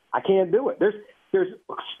going, I can't do it. There's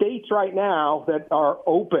states right now that are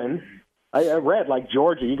open. I read, like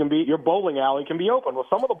Georgia, your bowling alley can be open. Well,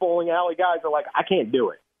 some of the bowling alley guys are like, I can't do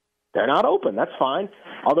it. They're not open. That's fine.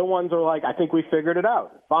 Other ones are like, I think we figured it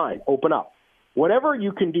out. Fine, open up. Whatever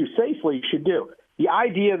you can do safely, you should do. The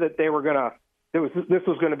idea that they were this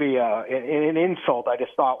was going to be an insult, I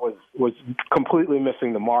just thought was completely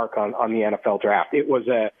missing the mark on the NFL draft. It was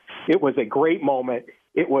a great moment.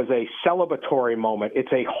 It was a celebratory moment.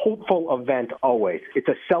 It's a hopeful event always. It's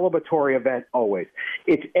a celebratory event always.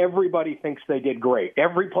 It's everybody thinks they did great.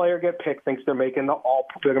 Every player get picked thinks they're going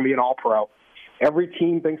to be an All-Pro. Every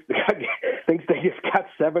team thinks they just got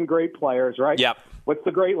 7 great players, right? Yep. What's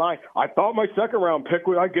the great line? I thought my second-round pick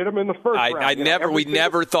would I get him in the first round. We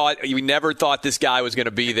never thought this guy was going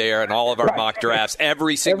to be there in all of our mock drafts.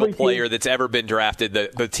 Every single player that's ever been drafted,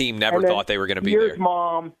 the team never thought they were going to be there. Here's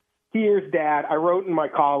mom. Here's dad. I wrote in my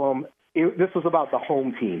column, this was about the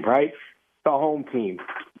home team, right? The home team.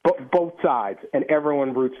 Both sides, and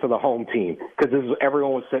everyone roots for the home team because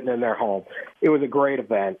everyone was sitting in their home. It was a great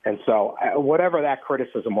event, and so whatever that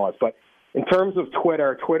criticism was. But in terms of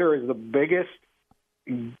Twitter is the biggest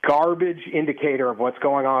garbage indicator of what's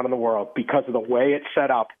going on in the world because of the way it's set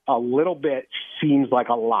up. A little bit seems like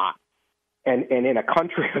a lot. And in a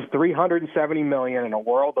country of 370 million, in a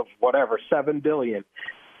world of 7 billion,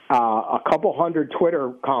 a couple hundred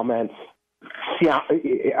Twitter comments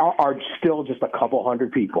are still just a couple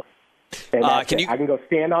hundred people. And I can go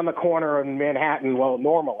stand on the corner in Manhattan,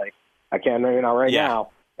 normally I can now,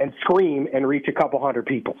 and scream and reach a couple hundred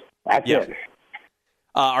people. That's it.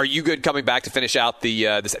 Are you good coming back to finish out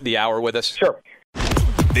the hour with us? Sure.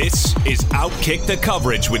 This is Outkick the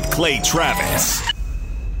Coverage with Clay Travis.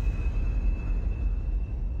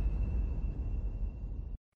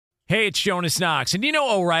 Hey, it's Jonas Knox, and you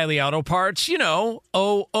know O'Reilly Auto Parts. You know,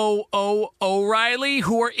 O'Reilly,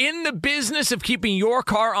 who are in the business of keeping your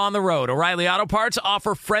car on the road. O'Reilly Auto Parts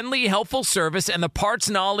offer friendly, helpful service and the parts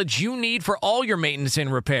knowledge you need for all your maintenance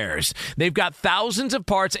and repairs. They've got thousands of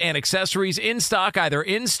parts and accessories in stock, either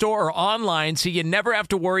in-store or online, so you never have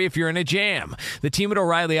to worry if you're in a jam. The team at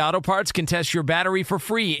O'Reilly Auto Parts can test your battery for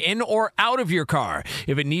free in or out of your car.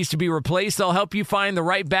 If it needs to be replaced, they'll help you find the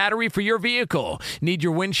right battery for your vehicle. Need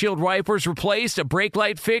your windshield wipers replaced, a brake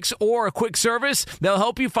light fix, or a quick service? They'll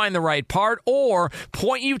help you find the right part or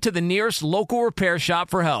point you to the nearest local repair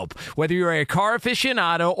shop for help. Whether you're a car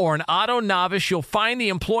aficionado or an auto novice, you'll find the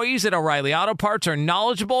employees at O'Reilly Auto Parts are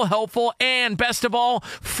knowledgeable, helpful, and best of all,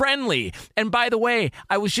 friendly. And by the way,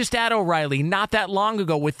 I was just at O'Reilly not that long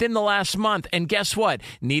ago, within the last month, and guess what?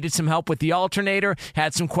 Needed some help with the alternator,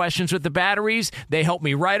 had some questions with the batteries. They helped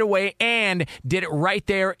me right away and did it right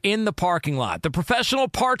there in the parking lot. The professional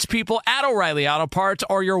parts people at O'Reilly Auto Parts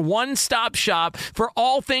are your one-stop shop for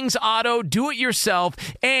all things auto, do-it-yourself,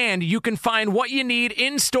 and you can find what you need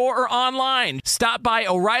in-store or online. Stop by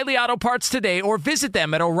O'Reilly Auto Parts today or visit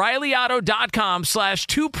them at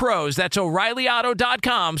O'ReillyAuto.com/2pros. That's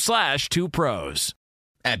O'ReillyAuto.com/2pros.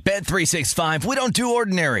 At Bet365, we don't do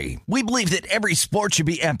ordinary. We believe that every sport should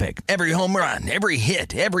be epic. Every home run, every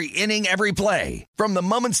hit, every inning, every play. From the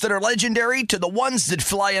moments that are legendary to the ones that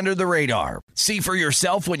fly under the radar. See for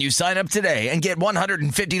yourself when you sign up today and get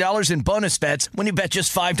 $150 in bonus bets when you bet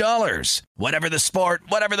just $5. Whatever the sport,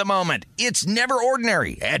 whatever the moment, it's never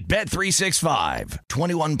ordinary at Bet365.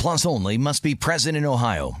 21 plus only. Must be present in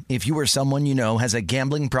Ohio. If you or someone you know has a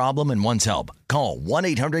gambling problem and wants help, call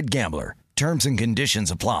 1-800-GAMBLER. Terms and conditions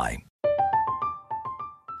apply.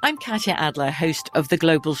 I'm Katya Adler, host of The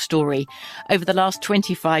Global Story. Over the last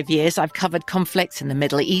 25 years, I've covered conflicts in the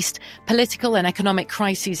Middle East, political and economic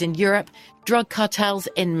crises in Europe, drug cartels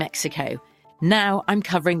in Mexico. Now I'm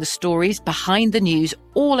covering the stories behind the news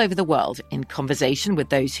all over the world in conversation with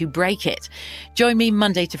those who break it. Join me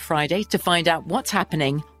Monday to Friday to find out what's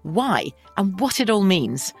happening, why, and what it all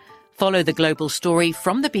means. Follow The Global Story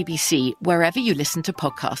from the BBC wherever you listen to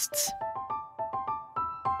podcasts.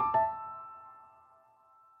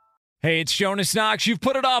 Hey, it's Jonas Knox. You've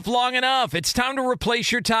put it off long enough. It's time to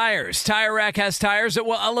replace your tires. Tire Rack has tires that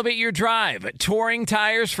will elevate your drive. Touring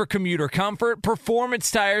tires for commuter comfort, performance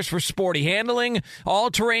tires for sporty handling,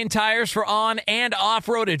 all-terrain tires for on- and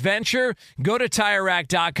off-road adventure. Go to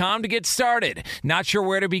TireRack.com to get started. Not sure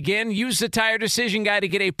where to begin? Use the Tire Decision Guide to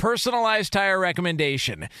get a personalized tire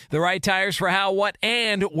recommendation. The right tires for how, what,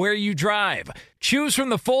 and where you drive. Choose from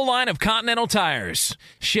the full line of Continental tires.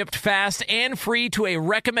 Shipped fast and free to a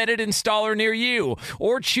recommended installer near you.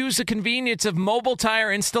 Or choose the convenience of mobile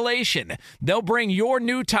tire installation. They'll bring your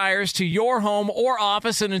new tires to your home or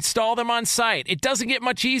office and install them on site. It doesn't get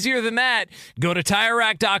much easier than that. Go to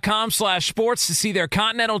TireRack.com/sports to see their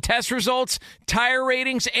Continental test results, tire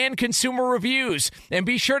ratings, and consumer reviews. And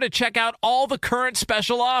be sure to check out all the current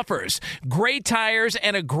special offers. Great tires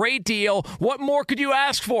and a great deal. What more could you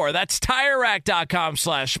ask for? That's TireRack.com/sports.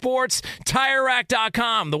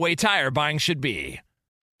 TireRack.com, the way tire buying should be.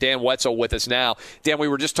 Dan Wetzel with us now. Dan, we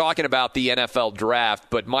were just talking about the NFL draft,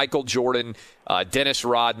 but Michael Jordan, Dennis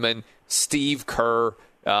Rodman, Steve Kerr,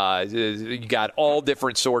 you got all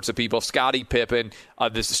different sorts of people. Scottie Pippen.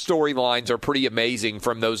 The storylines are pretty amazing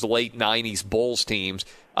from those late 90s Bulls teams.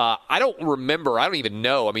 I don't even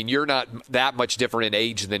know. I mean, you're not that much different in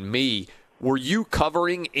age than me. Were you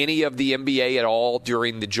covering any of the NBA at all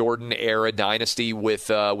during the Jordan era dynasty with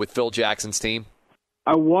Phil Jackson's team?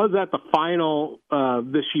 I was at the final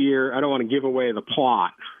this year. I don't want to give away the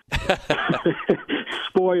plot.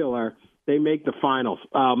 Spoiler, they make the finals.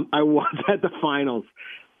 I was at the finals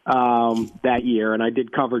that year, and I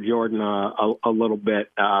did cover Jordan a little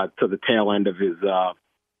bit to the tail end of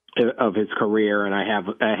his career, and I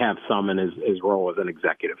have some in his role as an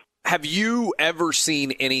executive. Have you ever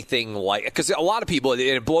seen anything like – because a lot of people – and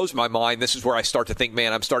it blows my mind. This is where I start to think,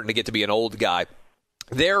 man, I'm starting to get to be an old guy.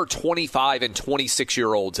 There are 25 and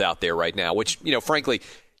 26-year-olds out there right now, which, frankly,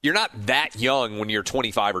 you're not that young when you're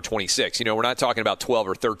 25 or 26. We're not talking about 12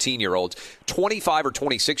 or 13-year-olds. 25 or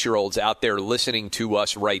 26-year-olds out there listening to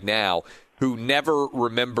us right now who never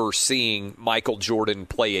remember seeing Michael Jordan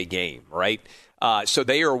play a game, right? So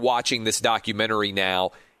they are watching this documentary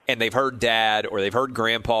now, and they've heard dad or they've heard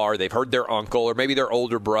grandpa or they've heard their uncle or maybe their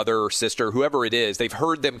older brother or sister, whoever it is. They've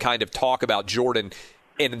heard them kind of talk about Jordan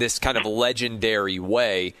in this kind of legendary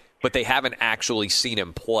way, but they haven't actually seen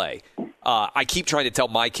him play. I keep trying to tell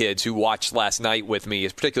my kids who watched last night with me,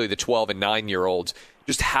 particularly the 12 and 9-year-olds,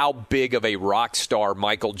 just how big of a rock star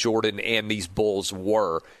Michael Jordan and these Bulls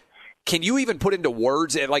were. Can you even put into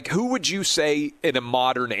words, like, who would you say in a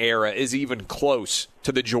modern era is even close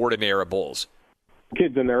to the Jordan era Bulls?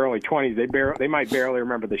 Kids in their early 20s, they might barely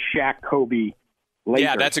remember the Shaq, Kobe, Lakers.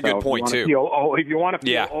 Yeah, that's a good point, too. If you want to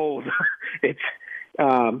feel old, it's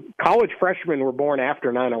college freshmen were born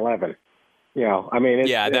after 9/11.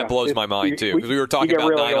 That blows my mind, too. We were talking about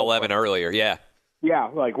really 9/11 earlier, yeah. Yeah,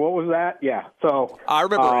 like, what was that? Yeah, so I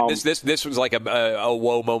remember this was like a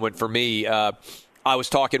whoa moment for me. I was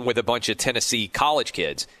talking with a bunch of Tennessee college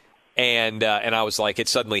kids, and I was like, it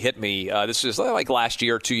suddenly hit me. This was like last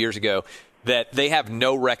year, 2 years ago, that they have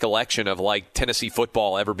no recollection of like Tennessee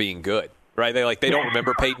football ever being good, right? They don't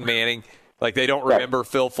remember Peyton Manning. Like, they don't remember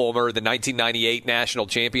Phil Fulmer, the 1998 national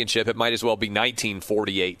championship. It might as well be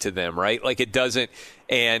 1948 to them, right? Like, it doesn't.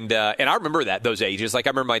 And I remember those ages. Like, I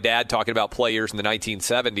remember my dad talking about players in the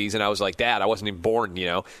 1970s, and I was like, Dad, I wasn't even born,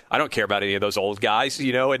 I don't care about any of those old guys,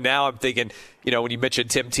 And now I'm thinking, when you mentioned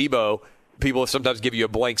Tim Tebow, people sometimes give you a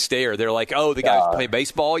blank stare. They're like, oh, the guy who's playing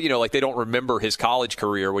baseball? Like, they don't remember his college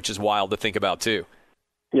career, which is wild to think about, too.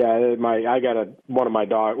 Yeah, I got one of my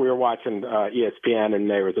dogs. We were watching ESPN, and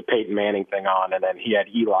there was a Peyton Manning thing on, and then he had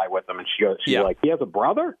Eli with him, and she's like, he has a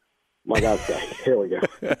brother? I'm like, okay, here we go.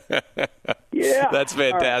 Yeah, that's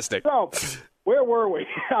fantastic. So, where were we?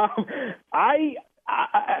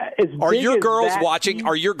 Are your girls watching?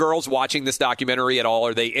 Are your girls watching this documentary at all?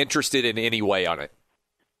 Are they interested in any way on it?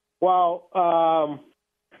 Well,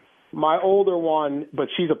 my older one, but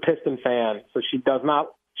she's a Piston fan, so she does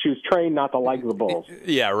not. She was trained not to like the Bulls.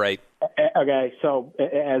 Yeah, right. Okay, so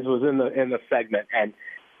as was in the segment, and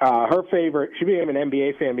her favorite, she became an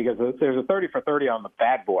NBA fan because there's a 30 for 30 on the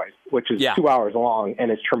Bad Boys, which is 2 hours long, and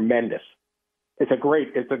it's tremendous. It's a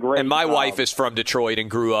great. And my wife is from Detroit and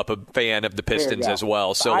grew up a fan of the Pistons as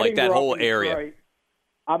well. So like that whole area.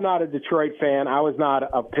 I'm not a Detroit fan. I was not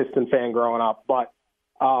a Piston fan growing up, but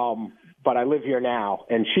I live here now,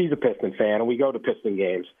 and she's a Piston fan, and we go to Piston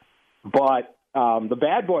games, but. The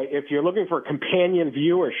Bad Boy, if you're looking for companion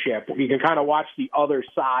viewership, you can kind of watch the other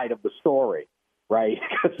side of the story, right?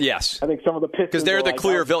 Yes. I think some of the Pistons because they're the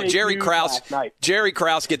clear villain. Jerry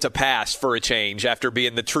Krause gets a pass for a change after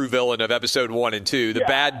being the true villain of episode 1 and 2. The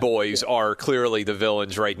bad boys are clearly the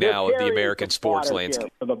villains right now of the American sports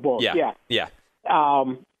landscape. For the Bulls. Yeah.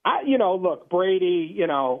 Look, Brady, if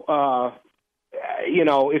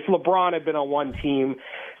LeBron had been on one team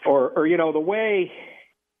or the way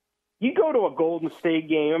you go to a Golden State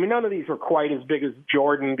game, I mean, none of these were quite as big as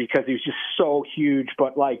Jordan because he was just so huge,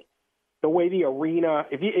 but like the way the arena,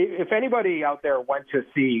 if anybody out there went to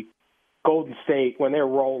see Golden State when they're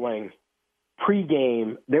rolling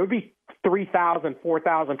pregame, there would be 3,000,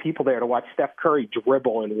 4,000 people there to watch Steph Curry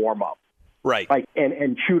dribble and warm up. Right.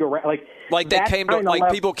 And shoot around.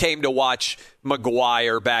 People came to watch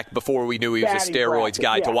McGuire back before we knew he was a steroids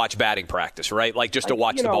guy to watch batting practice, right? Like just to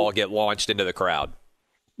watch the ball get launched into the crowd.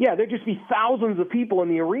 Yeah, there'd just be thousands of people in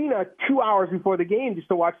the arena 2 hours before the game just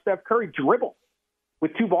to watch Steph Curry dribble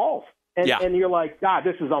with 2 balls. And you're like, God,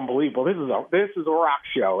 this is unbelievable. This is a rock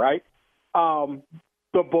show, right?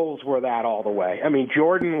 The Bulls were that all the way. I mean,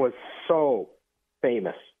 Jordan was so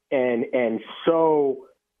famous and so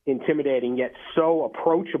intimidating, yet so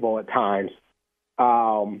approachable at times.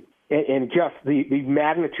 And just the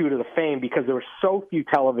magnitude of the fame, because there were so few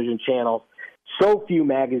television channels, so few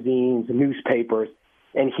magazines, newspapers,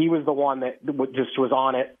 and he was the one that just was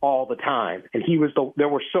on it all the time. And there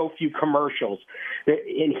were so few commercials,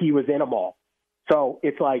 and he was in them all. So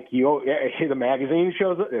it's like the magazine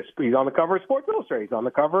shows it. He's on the cover of Sports Illustrated. He's on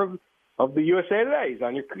the cover of the USA Today.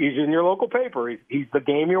 He's in your local paper. He's the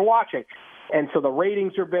game you're watching. And so the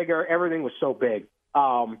ratings are bigger. Everything was so big.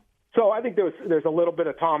 So I think there's a little bit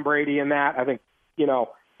of Tom Brady in that. I think,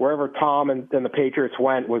 wherever Tom and the Patriots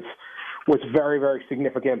went was very, very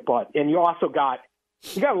significant. And you also got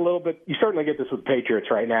a little bit, you certainly get this with Patriots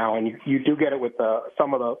right now, and you do get it with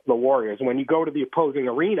some of the Warriors. When you go to the opposing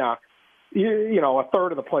arena, a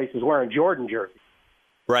third of the place is wearing Jordan jerseys.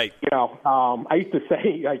 Right. I used to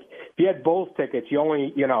say, like, if you had Bulls tickets, you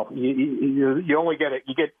only, you only get it.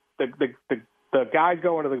 You get the guys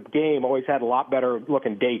going to the game always had a lot better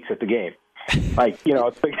looking dates at the game. Like,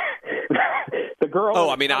 it's the girl. Oh,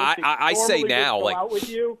 I mean, I say now, like, out with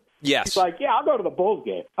you. Yes. She's like, yeah, I'll go to the Bulls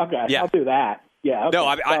game. Okay, yeah. I'll do that. Yeah. Okay. No,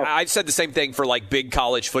 I've said the same thing for like big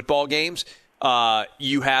college football games.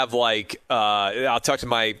 You have I'll talk to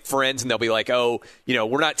my friends and they'll be like, oh,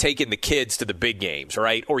 we're not taking the kids to the big games,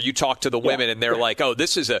 right? Or you talk to the women and they're like, oh,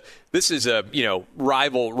 this is a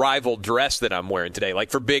rival dress that I'm wearing today. Like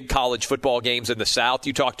for big college football games in the South,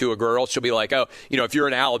 you talk to a girl, she'll be like, oh, if you're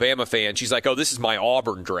an Alabama fan, she's like, oh, this is my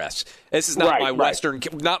Auburn dress. This is not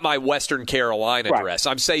my Western Carolina dress.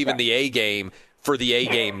 I'm saving the A game for the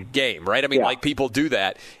A game, right? I mean, like people do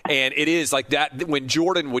that. And it is like that when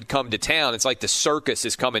Jordan would come to town, it's like the circus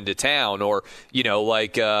is coming to town, or,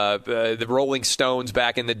 the Rolling Stones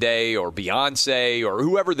back in the day, or Beyonce, or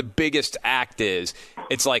whoever the biggest act is.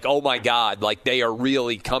 It's like, oh my God, like they are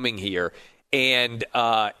really coming here. And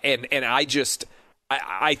I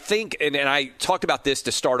think, and I talked about this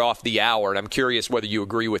to start off the hour, and I'm curious whether you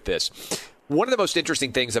agree with this. One of the most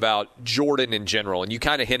interesting things about Jordan in general, and you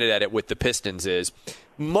kind of hinted at it with the Pistons, is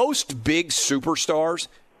most big superstars,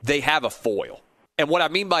 they have a foil. And what I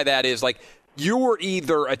mean by that is, like, you were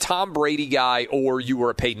either a Tom Brady guy or you were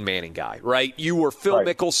a Peyton Manning guy, right? You were Phil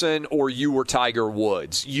Mickelson or you were Tiger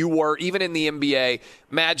Woods. You were, even in the NBA,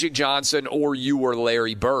 Magic Johnson or you were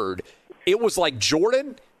Larry Bird. It was like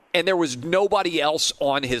Jordan, and there was nobody else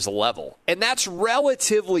on his level. And that's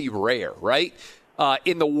relatively rare, right?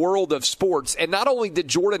 In the world of sports. And not only did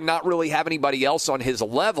Jordan not really have anybody else on his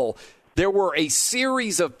level, there were a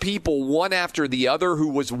series of people, one after the other, who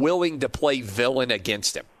was willing to play villain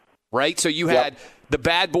against him, right? So you had the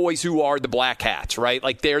bad boys who are the black hats, right?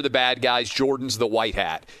 Like they're the bad guys. Jordan's the white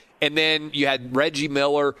hat. And then you had Reggie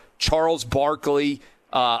Miller, Charles Barkley,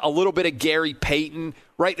 a little bit of Gary Payton,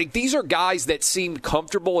 right? Like these are guys that seemed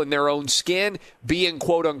comfortable in their own skin being,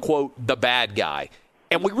 quote unquote, the bad guy.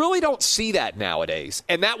 And we really don't see that nowadays.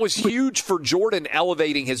 And that was huge for Jordan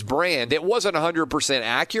elevating his brand. It wasn't 100%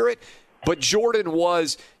 accurate, but Jordan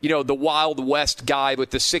was, the Wild West guy with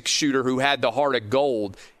the six-shooter who had the heart of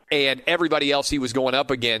gold. And everybody else he was going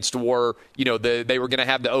up against were, they were going to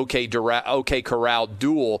have the OK Corral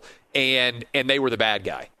duel, and they were the bad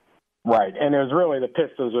guy. Right, and it was really the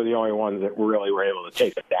Pistons were the only ones that really were able to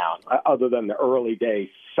take it down, other than the early days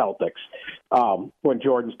Celtics when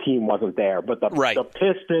Jordan's team wasn't there. But the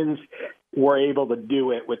Pistons were able to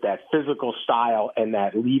do it with that physical style and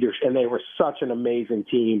that leadership, and they were such an amazing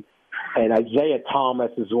team. And Isaiah Thomas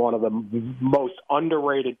is one of the most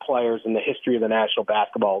underrated players in the history of the National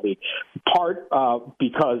Basketball League, part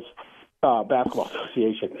because Basketball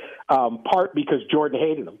Association, part because Jordan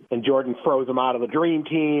hated them, and Jordan froze them out of the Dream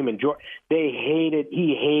Team, and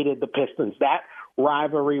he hated the Pistons. That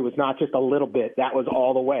rivalry was not just a little bit; that was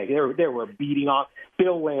all the way. They were beating on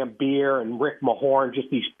Bill Laimbeer and Rick Mahorn,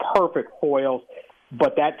 just these perfect foils.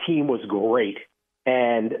 But that team was great,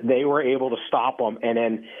 and they were able to stop them. And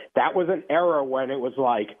then that was an era when it was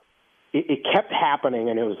like it kept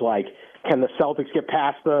happening, and it was like, can the Celtics get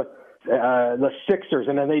past the Sixers,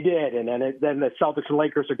 and then they did, and then the Celtics and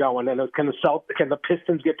Lakers are going, and it was, can the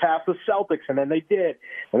Pistons get past the Celtics, and then they did,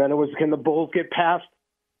 and then it was, can the Bulls get past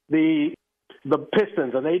the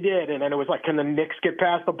Pistons, and they did, and then it was like, can the Knicks get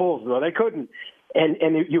past the Bulls? No, they couldn't,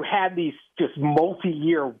 and you had these just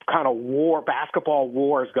multi-year kind of basketball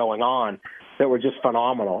wars going on that were just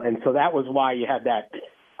phenomenal, and so that was why you had that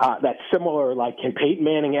similar, like, can Peyton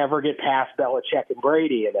Manning ever get past Belichick and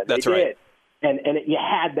Brady, and then That's they right. did. And you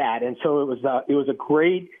had that, and so it was a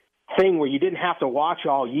great thing where you didn't have to watch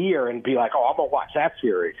all year and be like, oh, I'm gonna watch that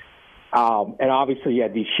series. And obviously, you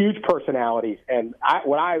had these huge personalities. And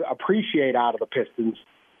what I appreciate out of the Pistons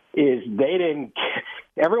is they didn't.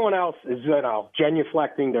 Everyone else is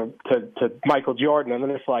genuflecting to Michael Jordan, and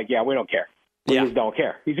then it's like, yeah, we don't care. We just don't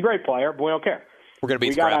care. He's a great player, but we don't care. We're gonna beat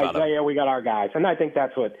we the crap got out of him. Isaiah, we got our guys, and I think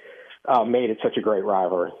that's what made it such a great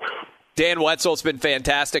rivalry. Dan Wetzel, it's been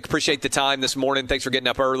fantastic. Appreciate the time this morning. Thanks for getting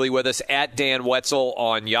up early with us. At Dan Wetzel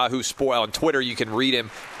on Yahoo Sports. On Twitter, you can read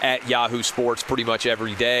him at Yahoo Sports pretty much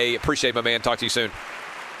every day. Appreciate my man. Talk to you soon.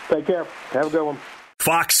 Take care. Have a good one.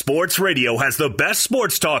 Fox Sports Radio has the best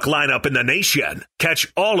sports talk lineup in the nation.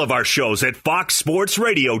 Catch all of our shows at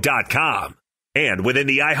foxsportsradio.com. And within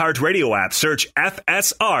the iHeartRadio app, search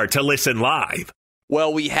FSR to listen live.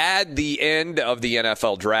 Well, we had the end of the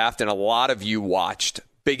NFL draft, and a lot of you watched.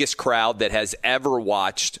 Biggest crowd that has ever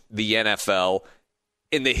watched the NFL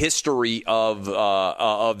in the history of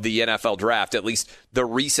the NFL draft, at least the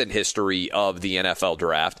recent history of the NFL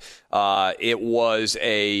draft. It was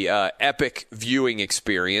a epic viewing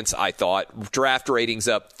experience, I thought. Draft ratings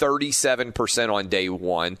up 37% on day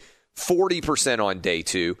one, 40% on day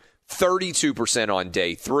two, 32% on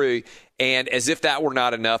day three. And as if that were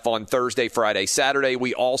not enough, on Thursday, Friday, Saturday,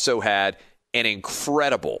 we also had an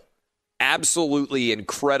absolutely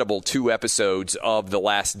incredible 2 episodes of The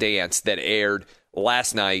Last Dance that aired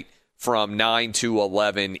last night from 9 to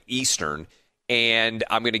 11 Eastern. And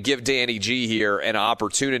I'm going to give Danny G here an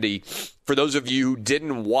opportunity. For those of you who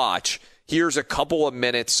didn't watch, here's a couple of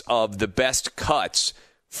minutes of the best cuts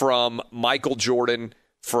from Michael Jordan,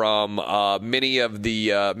 from many of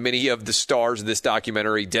the stars of this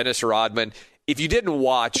documentary, Dennis Rodman. If you didn't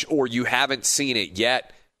watch or you haven't seen it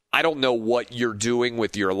yet, I don't know what you're doing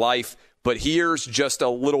with your life, but here's just a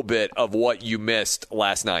little bit of what you missed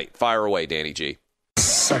last night. Fire away, Danny G.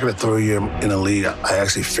 Second or third year in the league, I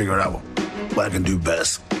actually figured out what I can do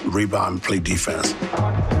best: rebound and play defense.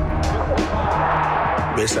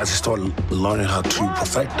 Basically, I just started learning how to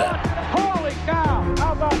perfect that. Holy cow!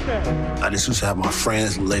 How about that? I just used to have my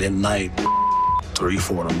friends late at night, 3,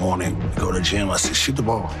 4 in the morning, go to the gym. I said, shoot the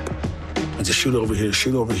ball. I just shoot over here,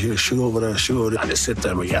 shoot over here, shoot over there, shoot over there. I just sit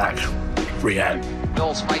there and react. I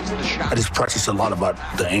just practice a lot about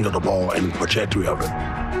the angle of the ball and the trajectory of it.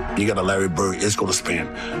 You got a Larry Bird, it's going to spin.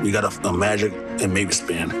 You got a Magic, and maybe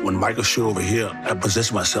spin. When Michael shoot over here, I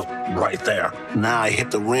position myself right there. Now I hit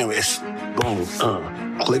the rim, it's boom,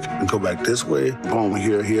 click and go back this way. Boom,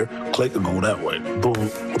 here, click and go that way. Boom,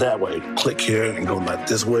 that way. Click here and go like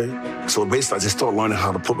this way. So basically, I just started learning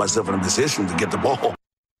how to put myself in a position to get the ball.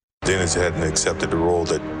 Dennis hadn't accepted the role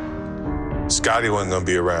that Scotty wasn't going to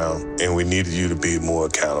be around, and we needed you to be more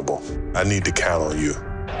accountable. I need to count on you.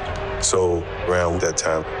 So around that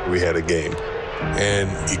time, we had a game, and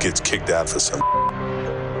he gets kicked out for something.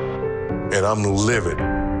 And I'm livid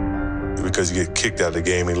because he gets kicked out of the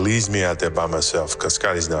game and leaves me out there by myself because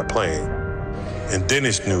Scotty's not playing. And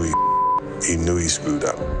Dennis knew he knew he screwed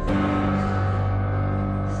up.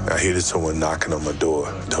 I hear someone knocking on my door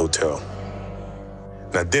at the hotel.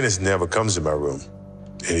 Now, Dennis never comes to my room.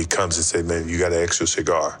 And he comes and says, man, you got an extra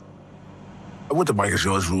cigar. I went to Michael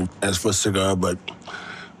Jordan's room, asked for a cigar, but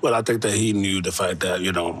I think that he knew the fact that,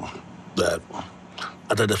 that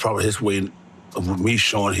I think that's probably his way of me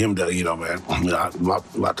showing him that, man,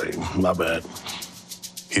 my bad.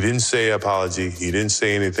 He didn't say apology. He didn't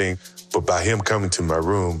say anything. But by him coming to my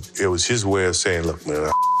room, it was his way of saying, look, man, I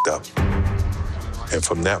f***ed up. And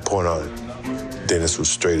from that point on, Dennis was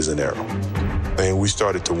straight as an arrow. And we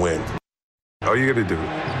started to win. All you got to do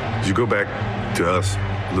is you go back to us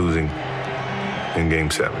losing in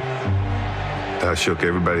Game 7. I shook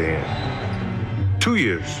everybody's hand. 2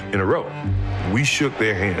 years in a row, we shook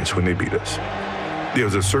their hands when they beat us. there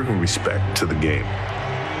was a certain respect to the game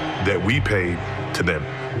that we paid to them.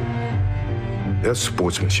 That's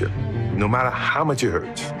sportsmanship, no matter how much it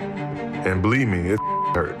hurts. And believe me, it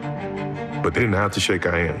hurt. But they didn't have to shake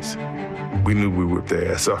our hands. We knew we whipped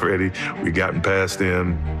their ass already. We gotten past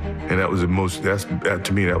them, and that was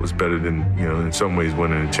to me, that was better than, in some ways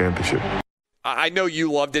winning a championship. I know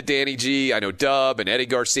you loved it, Danny G. I know Dub and Eddie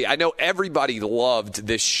Garcia. I know everybody loved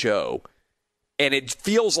this show, and it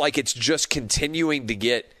feels like it's just continuing to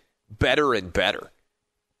get better and better.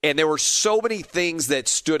 And there were so many things that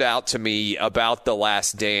stood out to me about The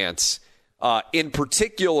Last Dance. In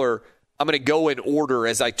particular, I'm going to go in order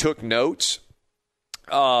as I took notes.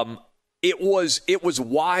 It was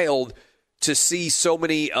wild to see so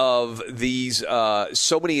many of these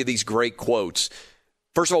great quotes.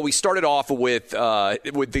 First of all, we started off with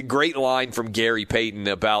the great line from Gary Payton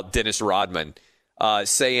about Dennis Rodman,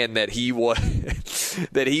 saying that he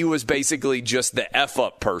was basically just the F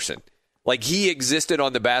up person. Like, he existed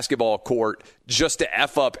on the basketball court just to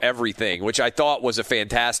F up everything, which I thought was a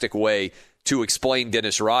fantastic way to explain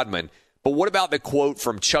Dennis Rodman. But what about the quote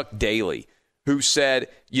from Chuck Daly, who said,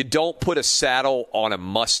 "You don't put a saddle on a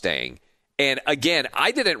Mustang"? And again,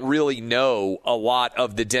 I didn't really know a lot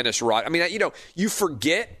of the Dennis Rodman. I mean, you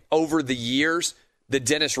forget over the years the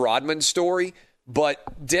Dennis Rodman story,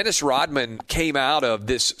 but Dennis Rodman came out of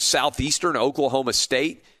this southeastern Oklahoma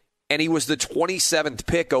State, and he was the 27th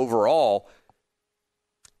pick overall.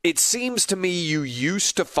 It seems to me you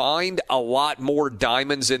used to find a lot more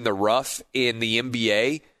diamonds in the rough in the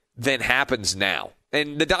NBA than happens now.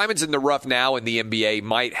 And the diamonds in the rough now in the NBA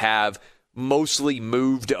might have mostly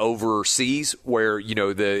moved overseas, where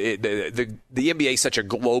the NBA is such a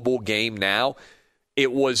global game now.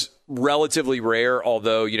 It was relatively rare,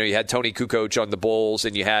 although you had Tony Kukoc on the Bulls,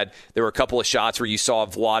 and there were a couple of shots where you saw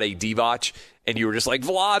Vlade Divac, and you were just like,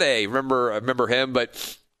 Vlade, remember him?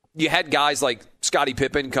 But you had guys like Scottie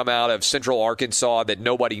Pippen come out of Central Arkansas that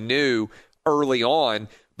nobody knew early on,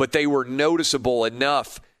 but they were noticeable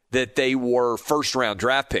enough that they were first-round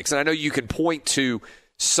draft picks. And I know you can point to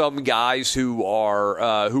some guys who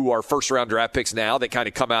are first-round draft picks now that kind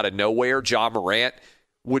of come out of nowhere. Ja Morant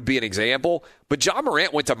would be an example. But Ja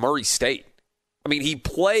Morant went to Murray State. I mean, he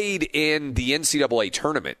played in the NCAA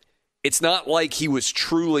tournament. It's not like he was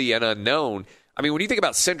truly an unknown. I mean, when you think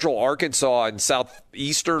about Central Arkansas and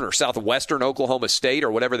Southeastern or Southwestern Oklahoma State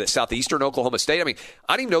or whatever, that Southeastern Oklahoma State, I mean,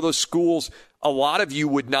 I don't even know those schools. A lot of you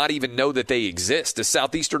would not even know that they exist. Does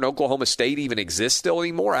Southeastern Oklahoma State even exist still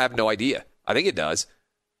anymore? I have no idea. I think it does.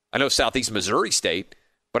 I know Southeast Missouri State,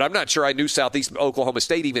 but I'm not sure I knew Southeast Oklahoma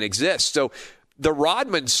State even exists. So the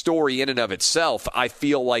Rodman story in and of itself, I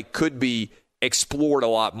feel like could be explored a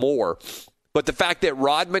lot more. But the fact that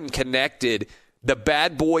Rodman connected the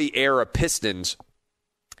bad boy era Pistons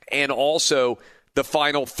and also the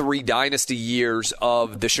final 3 dynasty years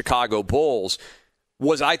of the Chicago Bulls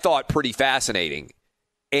was, I thought, pretty fascinating.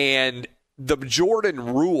 And the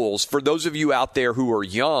Jordan rules, for those of you out there who are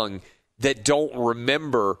young that don't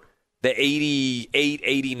remember the 88,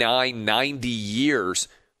 89, 90 years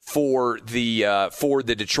for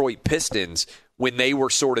the Detroit Pistons when they were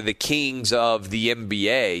sort of the kings of the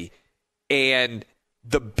NBA, and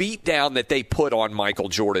the beatdown that they put on Michael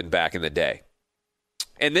Jordan back in the day.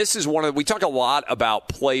 And this is we talk a lot about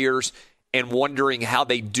players and wondering how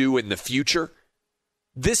they do in the future.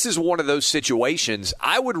 This is one of those situations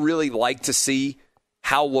I would really like to see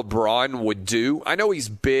how LeBron would do. I know he's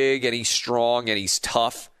big and he's strong and he's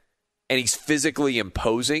tough and he's physically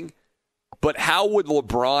imposing, but how would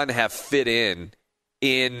LeBron have fit in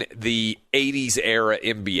the 80s era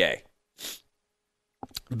NBA?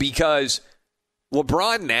 Because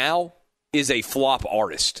LeBron now is a flop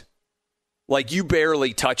artist. Like, you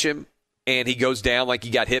barely touch him and he goes down like he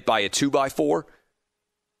got hit by a 2x4.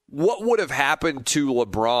 What would have happened to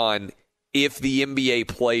LeBron if the NBA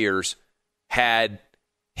players had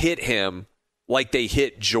hit him like they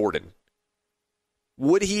hit Jordan?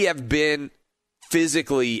 Would he have been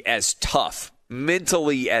physically as tough,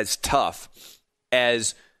 mentally as tough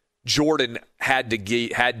as Jordan had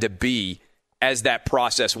to be as that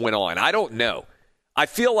process went on? I don't know. I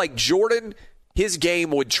feel like Jordan, his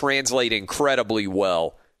game would translate incredibly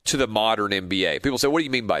well to the modern NBA. People say, what do you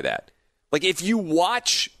mean by that? Like, if you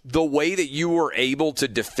watch the way that you were able to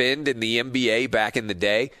defend in the NBA back in the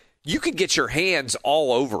day, you could get your hands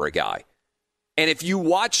all over a guy. And if you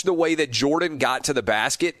watch the way that Jordan got to the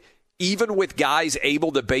basket, even with guys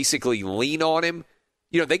able to basically lean on him,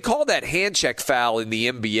 they call that hand check foul in the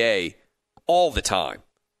NBA all the time,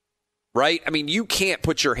 right? I mean, you can't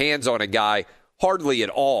put your hands on a guy hardly at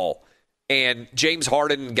all. And James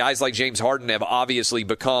Harden, guys like James Harden have obviously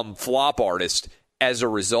become flop artists, as a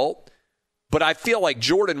result. But I feel like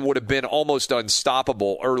Jordan would have been almost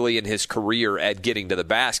unstoppable early in his career at getting to the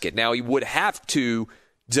basket. Now, he would have to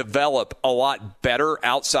develop a lot better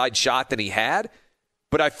outside shot than he had,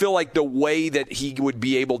 but I feel like the way that he would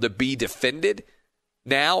be able to be defended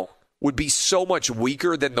now would be so much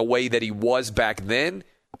weaker than the way that he was back then,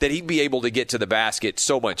 that he'd be able to get to the basket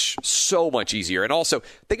so much easier. And also,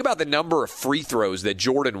 think about the number of free throws that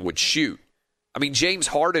Jordan would shoot. I mean, James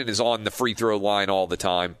Harden is on the free throw line all the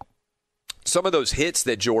time. Some of those hits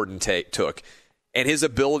that Jordan took and his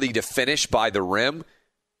ability to finish by the rim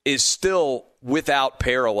is still without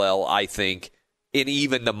parallel, I think, in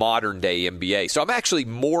even the modern-day NBA. So I'm actually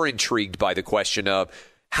more intrigued by the question of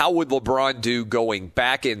how would LeBron do going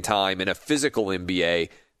back in time in a physical NBA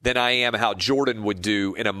than I am how Jordan would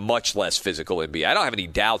do in a much less physical NBA. I don't have any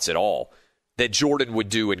doubts at all that Jordan would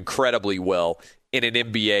do incredibly well in an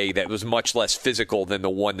NBA that was much less physical than the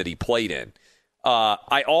one that he played in.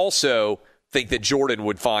 I also think that Jordan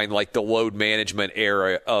would find like the load management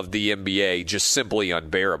era of the NBA just simply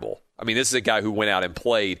unbearable. I mean, this is a guy who went out and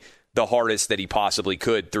played the hardest that he possibly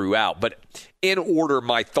could throughout. But in order,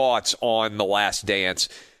 my thoughts on The Last Dance,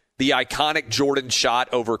 the iconic Jordan shot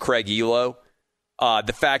over Craig Elo,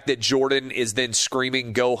 the fact that Jordan is then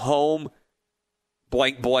screaming, "Go home,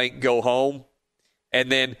 blank, blank, go home."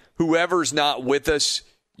 And then whoever's not with us,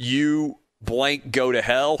 you blank, go to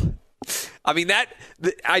hell. I mean,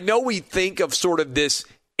 I know we think of sort of this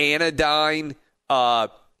anodyne,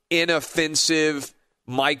 inoffensive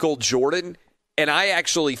Michael Jordan, and I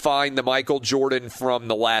actually find the Michael Jordan from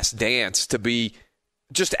The Last Dance to be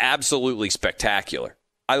just absolutely spectacular.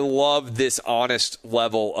 I love this honest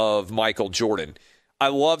level of Michael Jordan. I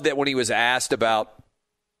love that when he was asked about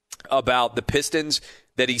the Pistons,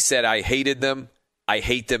 that he said, "I hated them. I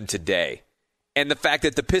hate them today." And the fact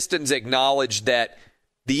that the Pistons acknowledged that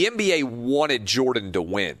the NBA wanted Jordan to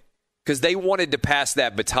win because they wanted to pass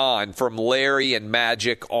that baton from Larry and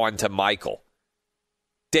Magic on to Michael.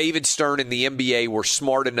 David Stern and the NBA were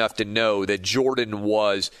smart enough to know that Jordan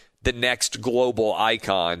was the next global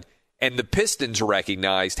icon, and the Pistons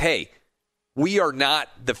recognized, hey, we are not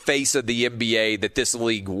the face of the NBA that this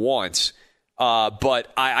league wants.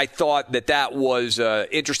 But I thought that was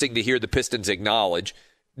interesting to hear the Pistons acknowledge.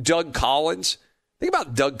 Doug Collins, think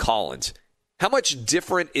about Doug Collins. How much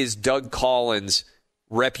different is Doug Collins'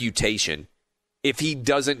 reputation if he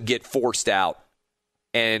doesn't get forced out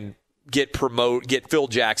and get Phil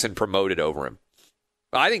Jackson promoted over him?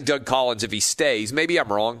 I think Doug Collins, if he stays, maybe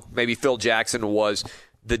I'm wrong. Maybe Phil Jackson was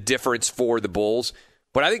the difference for the Bulls.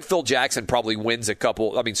 But I think Doug Collins probably wins a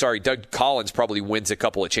couple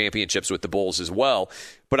of championships with the Bulls as well.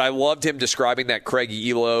 But I loved him describing that Craig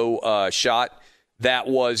Elo shot. That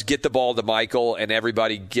was get the ball to Michael and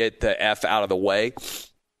everybody get the F out of the way.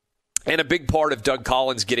 And a big part of Doug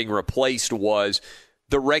Collins getting replaced was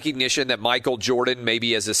the recognition that Michael Jordan,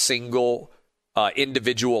 maybe as a single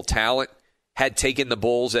individual talent, had taken the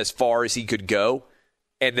Bulls as far as he could go,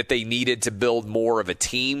 and that they needed to build more of a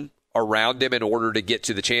team around him in order to get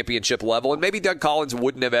to the championship level. And maybe Doug Collins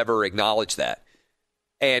wouldn't have ever acknowledged that.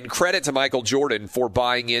 And credit to Michael Jordan for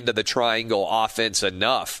buying into the triangle offense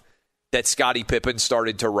enough that Scottie Pippen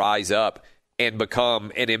started to rise up and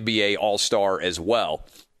become an NBA All-Star as well.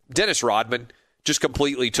 Dennis Rodman just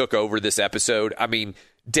completely took over this episode. I mean,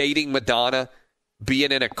 dating Madonna,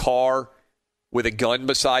 being in a car with a gun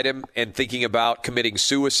beside him and thinking about committing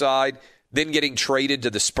suicide, then getting traded to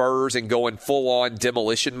the Spurs and going full-on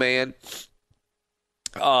Demolition Man.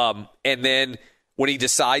 And then when he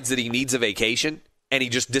decides that he needs a vacation and he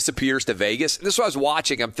just disappears to Vegas. And this is what I was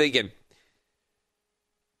watching. I'm thinking,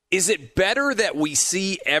 is it better that we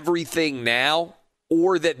see everything now,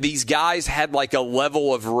 or that these guys had like a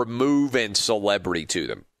level of remove and celebrity to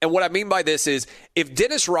them? And what I mean by this is, if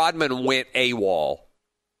Dennis Rodman went AWOL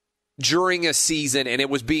during a season and it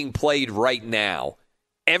was being played right now,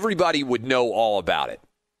 everybody would know all about it.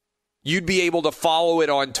 You'd be able to follow it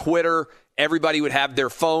on Twitter. Everybody would have their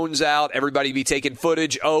phones out. Everybody would be taking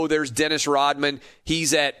footage. Oh, there's Dennis Rodman.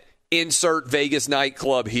 He's at insert Vegas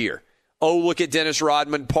nightclub here. Oh, look at Dennis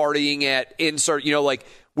Rodman partying at insert,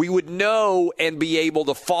 we would know and be able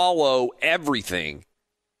to follow everything.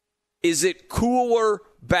 Is it cooler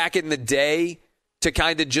back in the day to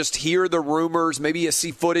kind of just hear the rumors, maybe you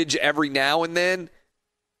see footage every now and then?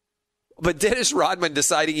 But Dennis Rodman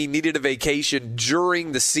deciding he needed a vacation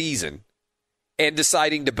during the season and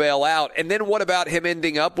deciding to bail out. And then what about him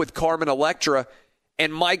ending up with Carmen Electra,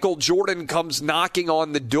 and Michael Jordan comes knocking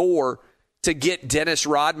on the door to get Dennis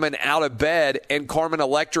Rodman out of bed, and Carmen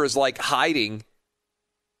Electra is like hiding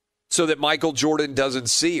so that Michael Jordan doesn't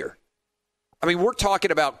see her? I mean, we're talking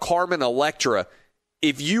about Carmen Electra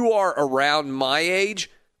if you are around my age,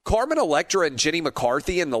 Carmen Electra and Jenny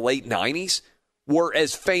McCarthy in the late 90s were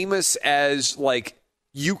as famous as, like,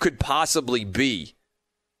 you could possibly be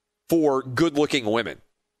for good-looking women.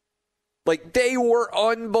 Like, they were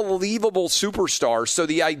unbelievable superstars. So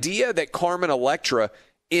the idea that Carmen Electra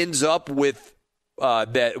ends up with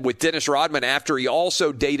Dennis Rodman after he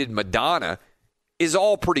also dated Madonna is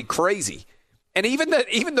all pretty crazy. And even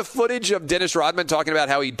the footage of Dennis Rodman talking about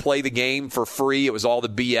how he'd play the game for free, it was all the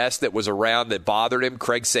BS that was around that bothered him.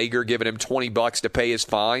 Craig Sager giving him $20 to pay his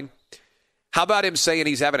fine. How about him saying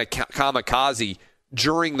he's having a kamikaze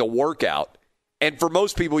during the workout? And for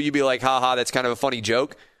most people, you'd be like, haha, that's kind of a funny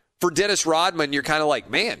joke. For Dennis Rodman, you're kind of like,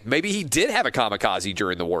 man, maybe he did have a kamikaze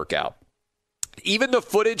during the workout. Even the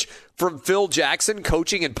footage from Phil Jackson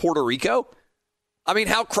coaching in Puerto Rico. I mean,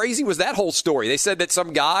 how crazy was that whole story? They said that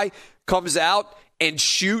some guy comes out and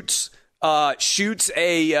shoots an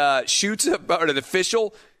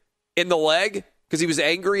official in the leg because he was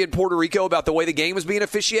angry in Puerto Rico about the way the game was being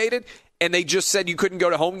officiated, and they just said you couldn't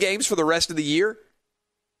go to home games for the rest of the year.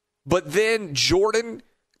 But then Jordan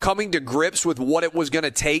coming to grips with what it was going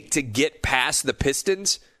to take to get past the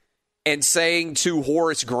Pistons and saying to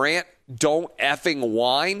Horace Grant, don't effing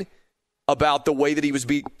whine about the way that he was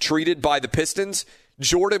being treated by the Pistons.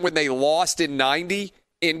 Jordan, when they lost in 90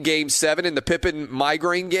 in Game 7 in the Pippen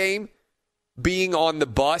migraine game, being on the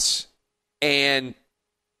bus and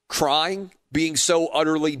crying, being so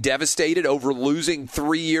utterly devastated over losing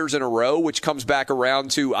 3 years in a row, which comes back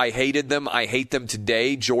around to I hated them, I hate them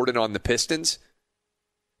today, Jordan on the Pistons.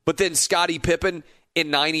 But then Scottie Pippen in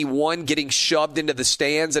 91 getting shoved into the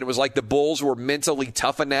stands, and it was like the Bulls were mentally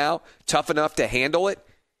tough enough to handle it.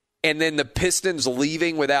 And then the Pistons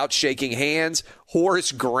leaving without shaking hands.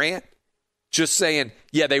 Horace Grant just saying,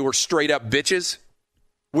 yeah, they were straight up bitches,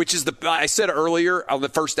 which is I said earlier on the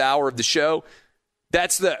first hour of the show,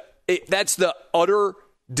 that's the utter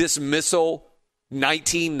dismissal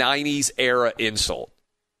 1990s era insult.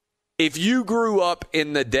 If you grew up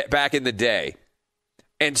in back in the day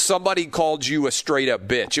and somebody called you a straight up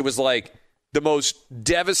bitch, it was like the most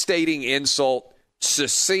devastating insult,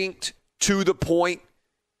 succinct, to the point.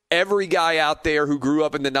 Every guy out there who grew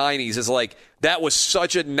up in the 90s is like, that was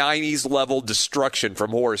such a 90s level destruction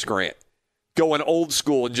from Horace Grant. Going old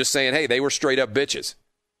school and just saying, hey, they were straight up bitches.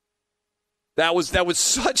 That was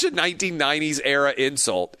such a 1990s era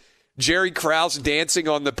insult. Jerry Krause dancing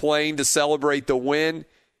on the plane to celebrate the win.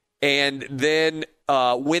 And then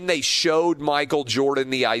when they showed Michael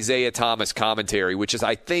Jordan the Isaiah Thomas commentary, which is,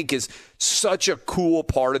 I think, is such a cool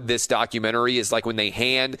part of this documentary, is like when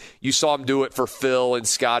you saw him do it for Phil and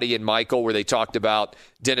Scotty and Michael, where they talked about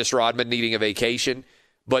Dennis Rodman needing a vacation.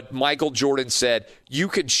 But Michael Jordan said, you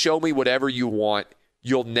can show me whatever you want.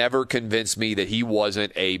 You'll never convince me that he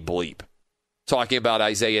wasn't a bleep. Talking about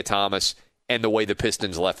Isaiah Thomas and the way the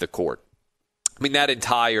Pistons left the court. I mean, that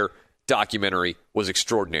entire documentary was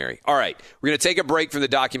extraordinary. All right, we're going to take a break from the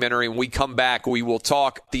documentary. When we come back, we will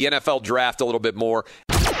talk the NFL draft a little bit more.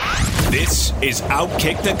 This is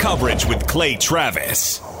Outkick the Coverage with Clay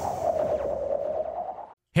Travis.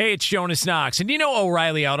 Hey, it's Jonas Knox, and you know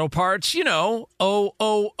O'Reilly Auto Parts. You know,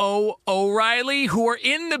 O'Reilly, who are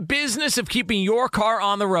in the business of keeping your car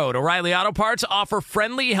on the road. O'Reilly Auto Parts offer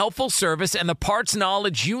friendly, helpful service and the parts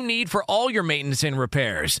knowledge you need for all your maintenance and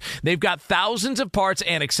repairs. They've got thousands of parts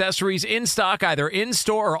and accessories in stock, either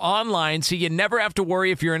in-store or online, so you never have to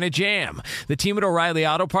worry if you're in a jam. The team at O'Reilly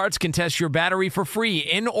Auto Parts can test your battery for free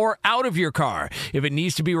in or out of your car. If it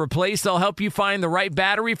needs to be replaced, they'll help you find the right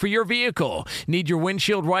battery for your vehicle. Need your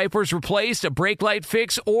windshield wipers replaced, a brake light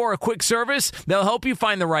fix, or a quick service? They'll help you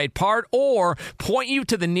find the right part or point you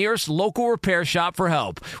to the nearest local repair shop for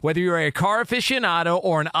help. Whether you're a car aficionado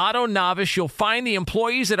or an auto novice, you'll find the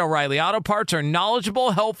employees at O'Reilly Auto Parts are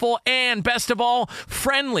knowledgeable, helpful, and best of all,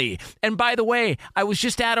 friendly. And by the way, I was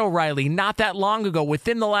just at O'Reilly not that long ago,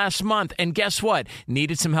 within the last month, and guess what?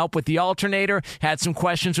 Needed some help with the alternator, had some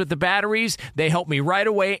questions with the batteries. They helped me right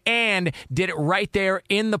away and did it right there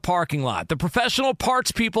in the parking lot. The professional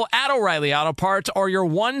parts people at O'Reilly Auto Parts are your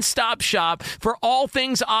one-stop shop for all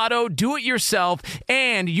things auto, do-it-yourself,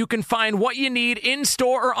 and you can find what you need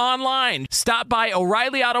in-store or online. Stop by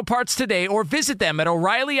O'Reilly Auto Parts today or visit them at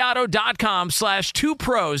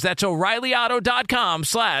O'ReillyAuto.com/2pros. That's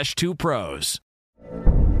O'ReillyAuto.com/2pros.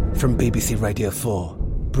 From BBC Radio 4,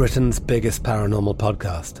 Britain's biggest paranormal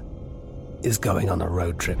podcast is going on a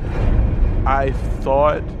road trip. I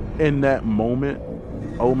thought in that moment,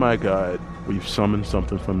 oh my God, we've summoned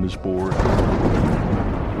something from this board.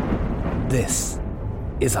 This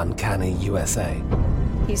is Uncanny USA.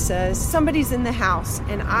 He says, somebody's in the house,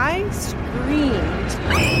 and I screamed.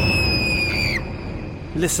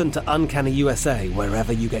 Listen to Uncanny USA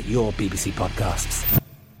wherever you get your BBC podcasts,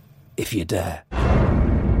 if you dare.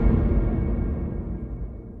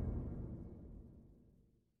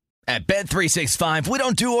 At Bet365, we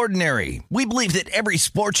don't do ordinary. We believe that every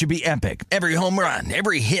sport should be epic. Every home run,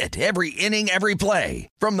 every hit, every inning, every play.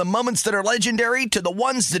 From the moments that are legendary to the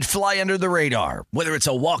ones that fly under the radar. Whether it's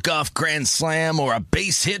a walk-off grand slam or a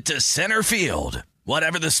base hit to center field.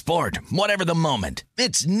 Whatever the sport, whatever the moment.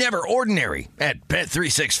 It's never ordinary at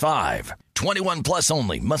Bet365. 21 plus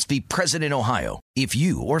only. Must be present in Ohio. If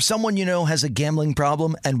you or someone you know has a gambling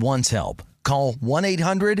problem and wants help, call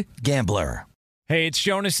 1-800-GAMBLER. Hey, it's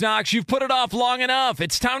Jonas Knox. You've put it off long enough.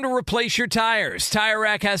 It's time to replace your tires. Tire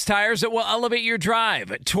Rack has tires that will elevate your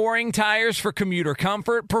drive. Touring tires for commuter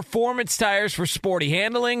comfort, performance tires for sporty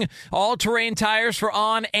handling, all-terrain tires for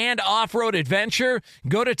on- and off-road adventure.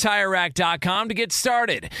 Go to TireRack.com to get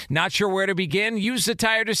started. Not sure where to begin? Use the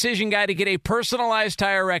Tire Decision Guide to get a personalized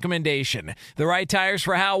tire recommendation. The right tires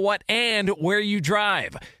for how, what, and where you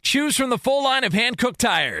drive. Choose from the full line of hand-cooked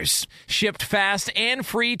tires. Shipped fast and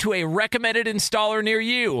free to a recommended installer near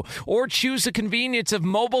you, or choose the convenience of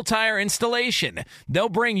mobile tire installation. They'll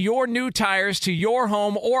bring your new tires to your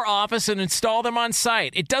home or office and install them on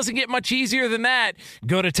site. It doesn't get much easier than that.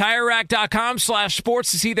 Go to TireRack.com/sports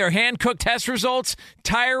to see their hand-cooked test results,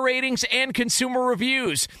 tire ratings, and consumer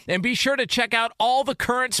reviews. And be sure to check out all the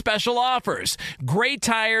current special offers. Great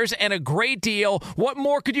tires and a great deal. What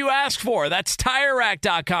more could you ask for? That's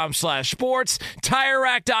TireRack.com/sports.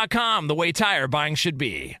 TireRack.com, the way tire buying should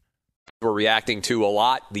be. We're reacting to a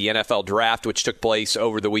lot. The NFL draft, which took place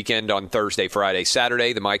over the weekend on Thursday, Friday,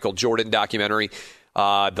 Saturday. The Michael Jordan documentary,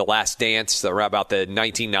 The Last Dance, about the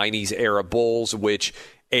 1990s era Bulls, which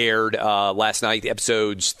aired last night,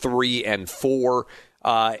 episodes 3 and 4.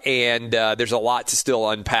 And there's a lot to still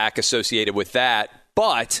unpack associated with that.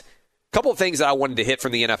 But a couple of things that I wanted to hit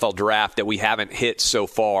from the NFL draft that we haven't hit so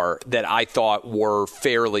far that I thought were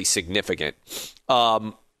fairly significant.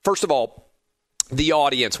 First of all, the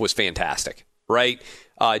audience was fantastic, right?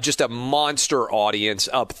 Just a monster audience,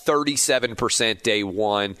 up 37% day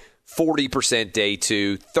 1, 40% day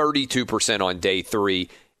 2, 32% on day 3.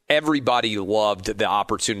 Everybody loved the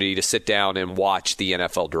opportunity to sit down and watch the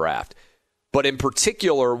NFL draft. But in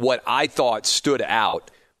particular, what I thought stood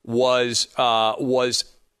out was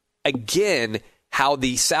again, how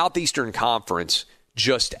the Southeastern Conference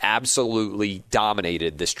just absolutely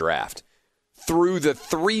dominated this draft. Through the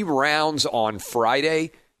 3 rounds on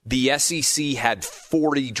Friday, the SEC had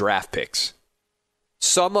 40 draft picks.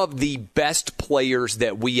 Some of the best players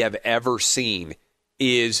that we have ever seen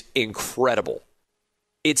is incredible.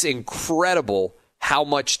 It's incredible how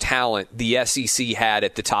much talent the SEC had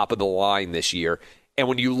at the top of the line this year. And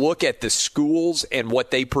when you look at the schools and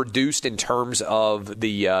what they produced in terms of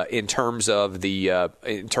the audience,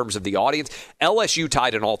 LSU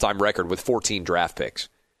tied an all-time record with 14 draft picks.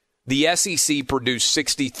 The SEC produced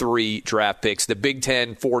 63 draft picks, the Big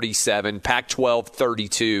Ten 47, Pac-12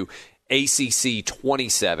 32, ACC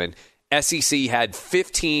 27. SEC had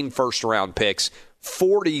 15 first-round picks,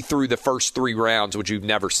 40 through the first 3 rounds, which you've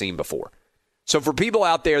never seen before. So for people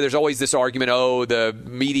out there, there's always this argument, the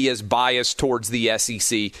media's biased towards the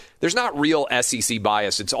SEC. There's not real SEC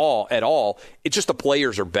bias at all. It's just the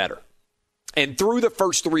players are better. And through the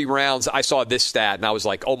first 3 rounds, I saw this stat, and I was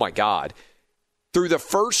like, oh, my God. Through the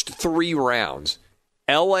first 3 rounds,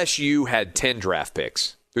 LSU had 10 draft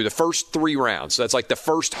picks. Through the first 3 rounds. So that's like the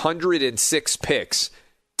first 106 picks,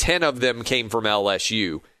 10 of them came from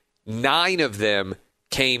LSU. 9 of them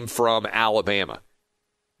came from Alabama.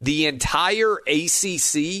 The entire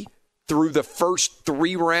ACC, through the first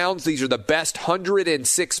 3 rounds, these are the best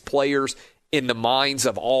 106 players in the minds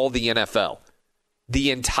of all the NFL.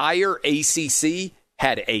 The entire ACC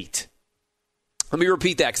had 8. Let me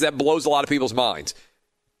repeat that because that blows a lot of people's minds.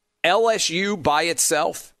 LSU by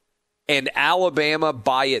itself and Alabama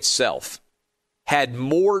by itself had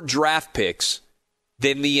more draft picks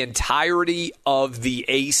than the entirety of the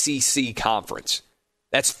ACC conference.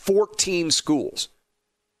 That's 14 schools.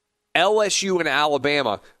 LSU and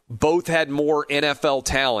Alabama both had more NFL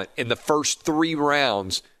talent in the first 3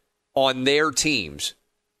 rounds on their teams.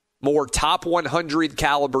 More top 100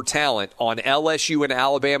 caliber talent on LSU and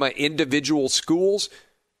Alabama individual schools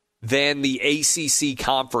than the ACC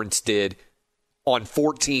conference did on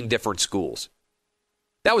 14 different schools.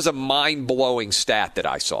 That was a mind-blowing stat that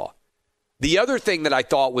I saw. The other thing that I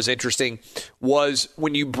thought was interesting was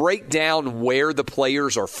when you break down where the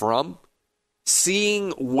players are from,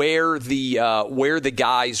 seeing where the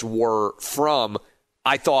guys were from,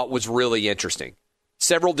 I thought was really interesting.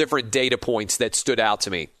 Several different data points that stood out to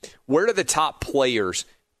me. Where do the top players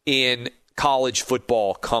in college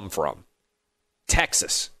football come from?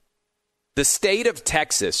 Texas. The state of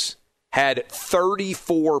Texas had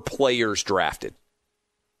 34 players drafted.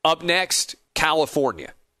 Up next,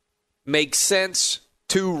 California. Makes sense,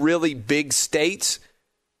 two really big states,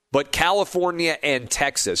 but California and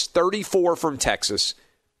Texas, 34 from Texas,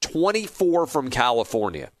 24 from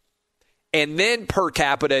California. And then per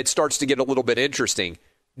capita, it starts to get a little bit interesting.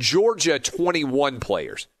 Georgia, 21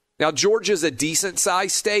 players. Now, Georgia's a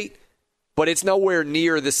decent-sized state, but it's nowhere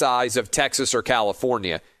near the size of Texas or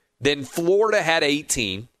California. Then Florida had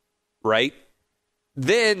 18, right?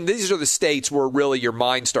 Then these are the states where really your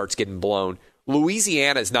mind starts getting blown.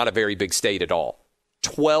 Louisiana is not a very big state at all.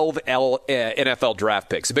 12 NFL draft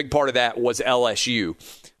picks. A big part of that was LSU.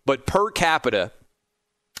 But per capita,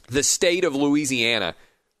 the state of Louisiana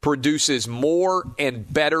produces more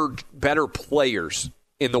and better players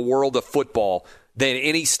in the world of football than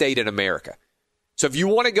any state in America. So if you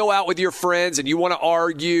want to go out with your friends and you want to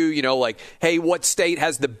argue, like, hey, what state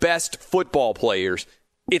has the best football players?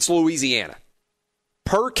 It's Louisiana.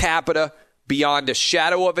 Per capita, beyond a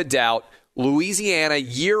shadow of a doubt, Louisiana,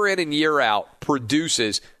 year in and year out,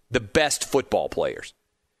 produces the best football players.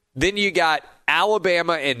 Then you got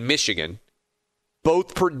Alabama and Michigan,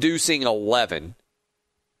 both producing 11.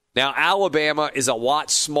 Now, Alabama is a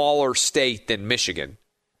lot smaller state than Michigan,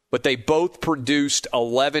 but they both produced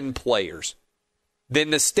 11 players. Then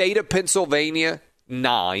the state of Pennsylvania,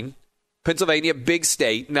 9. Pennsylvania, big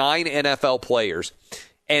state, 9 NFL players.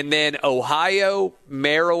 And then Ohio,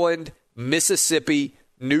 Maryland, Mississippi,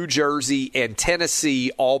 New Jersey, and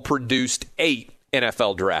Tennessee all produced 8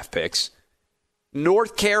 NFL draft picks.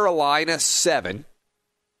 North Carolina, 7.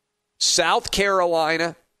 South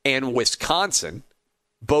Carolina and Wisconsin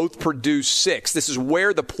both produced 6. This is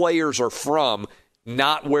where the players are from,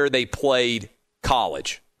 not where they played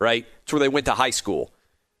college, right? It's where they went to high school.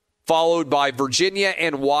 Followed by Virginia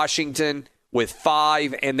and Washington with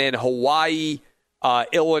 5, and then Hawaii,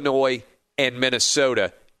 Illinois, and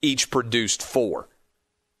Minnesota each produced 4.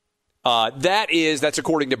 That's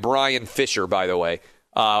according to Brian Fisher, by the way,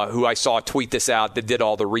 who I saw tweet this out that did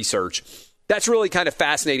all the research. That's really kind of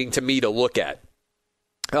fascinating to me to look at.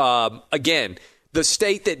 Again, the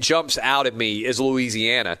state that jumps out at me is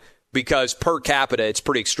Louisiana because per capita, it's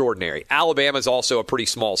pretty extraordinary. Alabama is also a pretty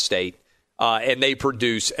small state, and they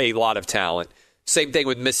produce a lot of talent. Same thing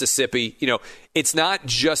with Mississippi. It's not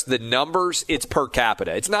just the numbers, it's per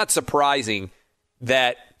capita. It's not surprising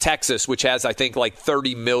that Texas, which has, I think, like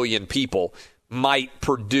 30 million people, might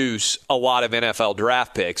produce a lot of NFL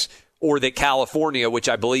draft picks, or that California, which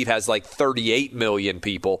I believe has like 38 million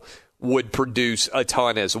people, would produce a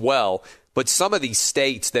ton as well. But some of these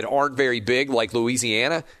states that aren't very big, like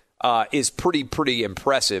Louisiana, is pretty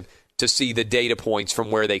impressive to see the data points from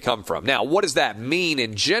where they come from. Now, what does that mean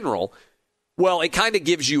in general? Well, it kind of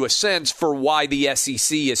gives you a sense for why the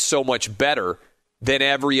SEC is so much better than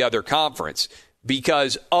every other conference.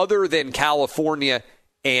 Because other than California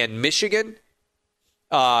and Michigan,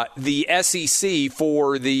 the SEC,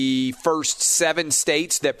 for the first 7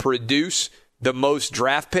 states that produce the most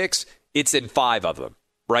draft picks, it's in 5 of them,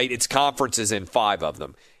 right? Its conferences in 5 of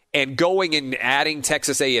them. And going and adding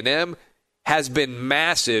Texas A&M has been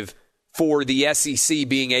massive for the SEC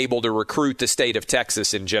being able to recruit the state of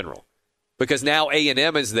Texas in general. Because now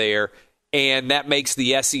A&M is there, and that makes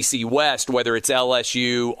the SEC West, whether it's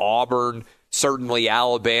LSU, Auburn, certainly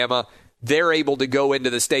Alabama, they're able to go into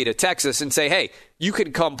the state of Texas and say, hey, you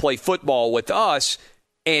can come play football with us,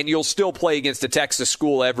 and you'll still play against a Texas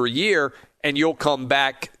school every year, and you'll come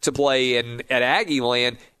back to play at Aggie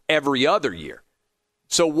Land every other year.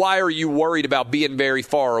 So why are you worried about being very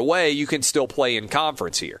far away? You can still play in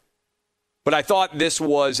conference here. But I thought this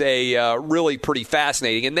was a really pretty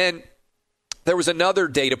fascinating. And then there was another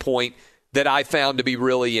data point that I found to be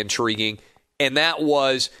really intriguing, and that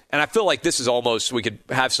was, and I feel like this is almost, we could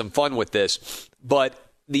have some fun with this, but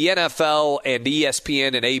the NFL and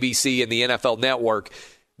ESPN and ABC and the NFL Network,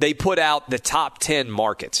 they put out the top 10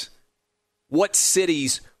 markets. What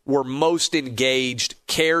cities were most engaged,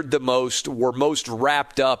 cared the most, were most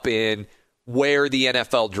wrapped up in where the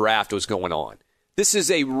NFL draft was going on. This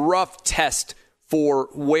is a rough test for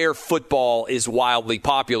where football is wildly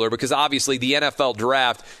popular because obviously the NFL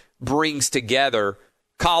draft brings together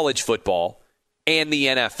college football and the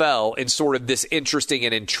NFL in sort of this interesting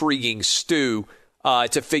and intriguing stew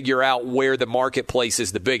to figure out where the marketplace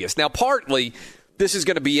is the biggest. Now, partly, this is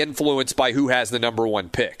going to be influenced by who has the number 1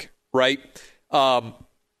 pick, right?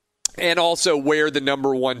 And also where the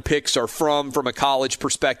number 1 picks are from a college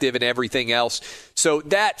perspective and everything else. So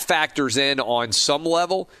that factors in on some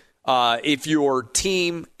level. if your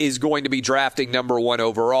team is going to be drafting number 1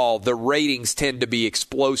 overall, the ratings tend to be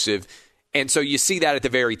explosive. And so you see that at the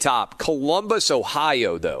very top. Columbus,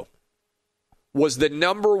 Ohio, though, was the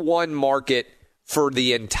number 1 market for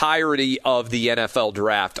the entirety of the NFL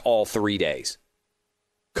draft all 3 days.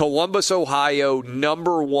 Columbus, Ohio,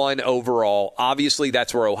 number 1 overall. Obviously,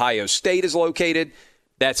 that's where Ohio State is located.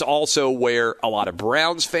 That's also where a lot of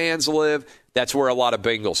Browns fans live. That's where a lot of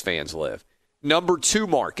Bengals fans live. Number 2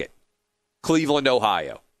 market, Cleveland,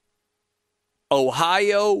 Ohio.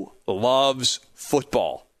 Ohio loves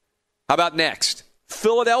football. How about next?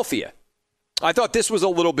 Philadelphia. I thought this was a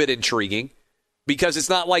little bit intriguing because it's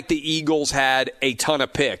not like the Eagles had a ton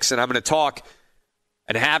of picks. And I'm going to talk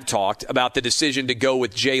and have talked about the decision to go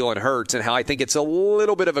with Jalen Hurts and how I think it's a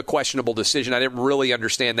little bit of a questionable decision. I didn't really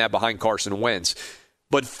understand that behind Carson Wentz.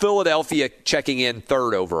 But Philadelphia checking in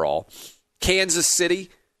 3rd overall. Kansas City,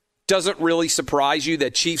 doesn't really surprise you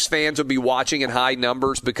that Chiefs fans would be watching in high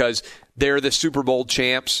numbers because they're the Super Bowl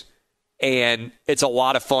champs. And it's a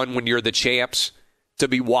lot of fun when you're the champs to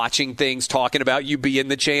be watching things, talking about you being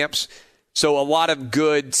the champs. So a lot of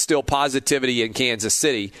good, still positivity in Kansas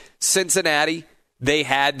City. Cincinnati, they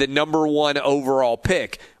had the number 1 overall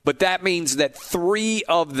pick. But that means that 3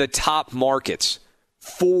 of the top markets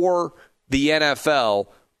for the NFL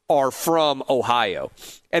are from Ohio.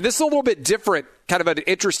 And this is a little bit different, kind of an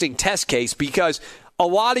interesting test case, because a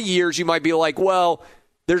lot of years you might be like, well,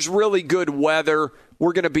 there's really good weather.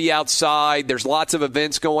 We're going to be outside. There's lots of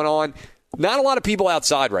events going on. Not a lot of people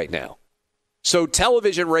outside right now. So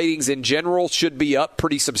television ratings in general should be up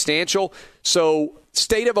pretty substantial. So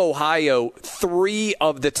state of Ohio, 3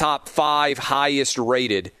 of the top 5 highest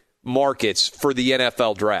rated markets for the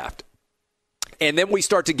NFL draft. And then we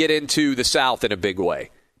start to get into the South in a big way.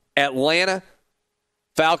 Atlanta,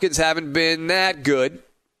 Falcons haven't been that good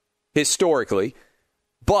historically,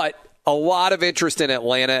 but a lot of interest in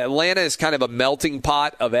Atlanta. Atlanta is kind of a melting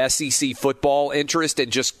pot of SEC football interest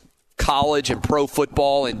and just college and pro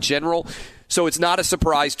football in general. So it's not a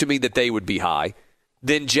surprise to me that they would be high.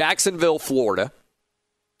 Then Jacksonville, Florida.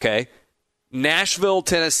 Okay. Nashville,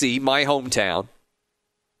 Tennessee, my hometown.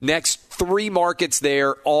 Next 3 markets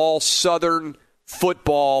there, all Southern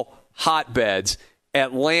football hotbeds.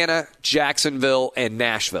 Atlanta, Jacksonville, and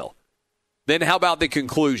Nashville. Then how about the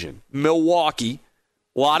conclusion? Milwaukee,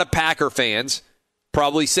 a lot of Packer fans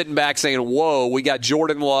probably sitting back saying, whoa, we got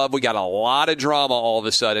Jordan Love. We got a lot of drama all of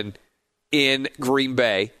a sudden in Green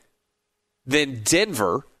Bay. Then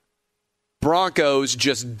Denver, Broncos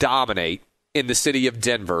just dominate in the city of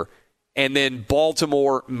Denver. And then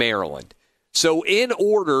Baltimore, Maryland. So in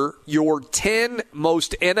order, your 10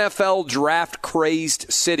 most NFL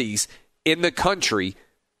draft-crazed cities in the country: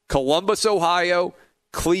 Columbus, Ohio,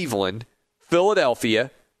 Cleveland,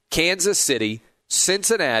 Philadelphia, Kansas City,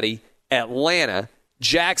 Cincinnati, Atlanta,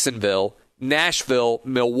 Jacksonville, Nashville,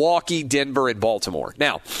 Milwaukee, Denver, and Baltimore.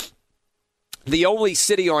 Now, the only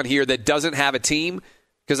city on here that doesn't have a team,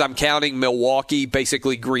 because I'm counting Milwaukee,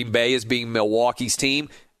 basically Green Bay as being Milwaukee's team,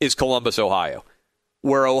 is Columbus, Ohio,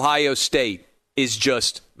 where Ohio State is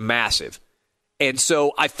just massive. And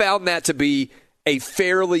so I found that to be a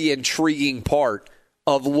fairly intriguing part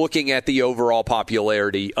of looking at the overall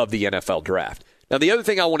popularity of the NFL draft. Now, the other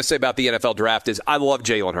thing I want to say about the NFL draft is I love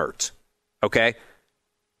Jalen Hurts, okay?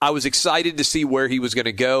 I was excited to see where he was going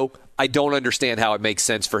to go. I don't understand how it makes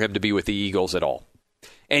sense for him to be with the Eagles at all.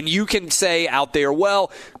 And you can say out there,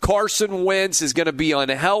 well, Carson Wentz is going to be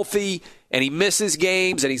unhealthy, and he misses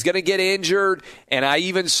games, and he's going to get injured. And I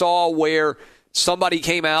even saw where somebody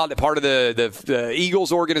came out, part of the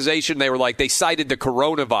Eagles organization, they were like, they cited the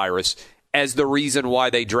coronavirus as the reason why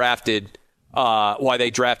they drafted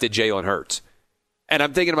Jalen Hurts. And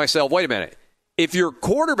I'm thinking to myself, wait a minute. If your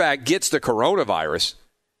quarterback gets the coronavirus,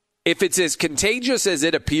 if it's as contagious as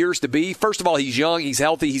it appears to be, first of all, he's young, he's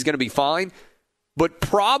healthy, he's going to be fine. But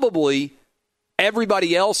probably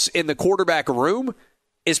everybody else in the quarterback room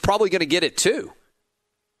is probably going to get it too.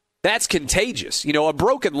 That's contagious. You know, a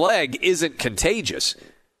broken leg isn't contagious.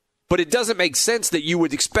 But it doesn't make sense that you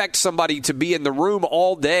would expect somebody to be in the room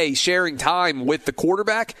all day sharing time with the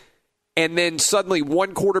quarterback, and then suddenly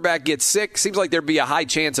one quarterback gets sick. Seems like there'd be a high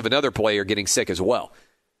chance of another player getting sick as well.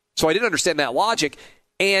 So I didn't understand that logic.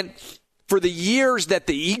 And for the years that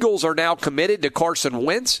the Eagles are now committed to Carson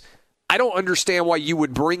Wentz, I don't understand why you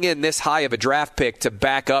would bring in this high of a draft pick to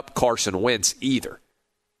back up Carson Wentz either.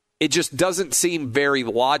 It just doesn't seem very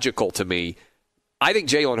logical to me. I think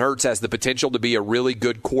Jalen Hurts has the potential to be a really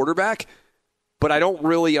good quarterback, but I don't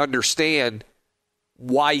really understand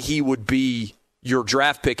why he would be your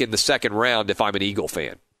draft pick in the second round if I'm an Eagle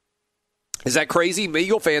fan. Is that crazy?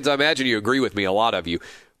 Eagle fans, I imagine you agree with me, a lot of you.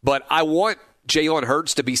 But I want Jalen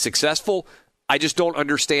Hurts to be successful. I just don't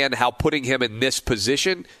understand how putting him in this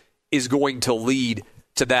position is going to lead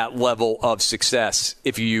to that level of success,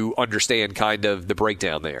 if you understand kind of the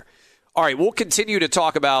breakdown there. All right, we'll continue to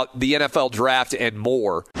talk about the NFL draft and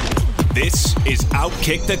more. This is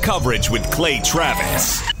Outkick the Coverage with Clay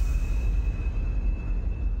Travis.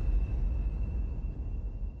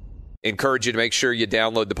 Encourage you to make sure you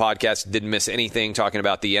download the podcast. Didn't miss anything talking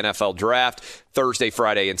about the NFL draft. Thursday,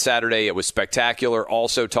 Friday, and Saturday, it was spectacular.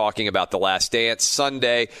 Also talking about The Last Dance.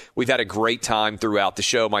 Sunday, we've had a great time throughout the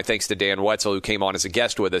show. My thanks to Dan Wetzel, who came on as a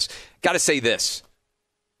guest with us. Got to say this.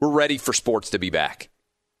 We're ready for sports to be back.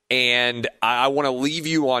 And I want to leave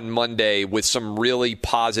you on Monday with some really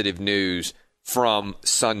positive news from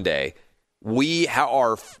Sunday. We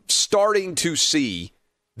are starting to see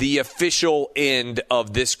the official end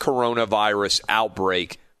of this coronavirus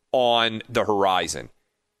outbreak on the horizon.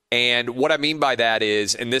 And what I mean by that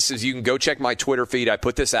is, and this is, you can go check my Twitter feed. I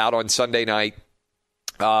put this out on Sunday night.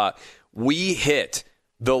 We hit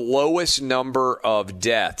the lowest number of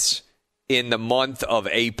deaths in the month of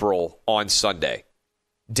April on Sunday.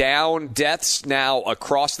 Deaths now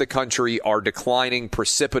across the country are declining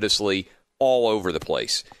precipitously all over the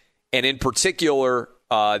place. And in particular,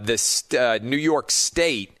 New York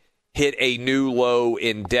State hit a new low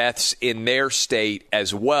in deaths in their state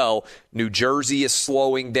as well. New Jersey is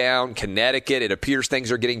slowing down. Connecticut, it appears things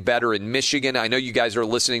are getting better in Michigan. I know you guys are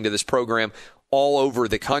listening to this program all over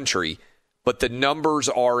the country, but the numbers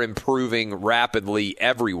are improving rapidly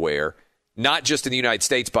everywhere, not just in the United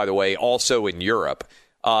States, by the way, also in Europe.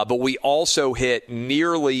 But we also hit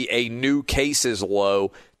nearly a new cases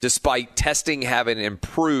low, despite testing having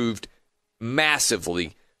improved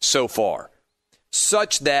massively so far,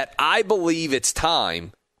 such that I believe it's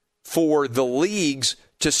time for the leagues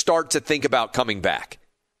to start to think about coming back.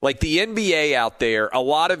 Like the NBA out there, a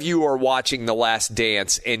lot of you are watching The Last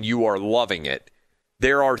Dance and you are loving it.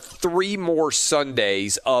 There are 3 more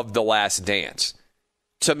Sundays of The Last Dance.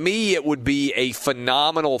 To me, it would be a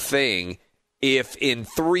phenomenal thing if in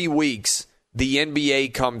 3 weeks the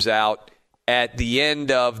NBA comes out at the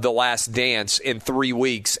end of The Last Dance in 3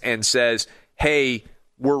 weeks and says, hey,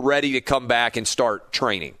 we're ready to come back and start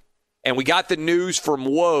training. And we got the news from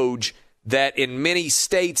Woj that in many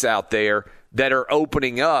states out there that are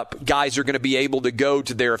opening up, guys are going to be able to go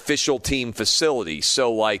to their official team facilities.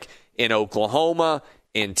 So like in Oklahoma,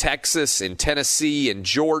 in Texas, in Tennessee, in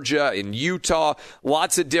Georgia, in Utah,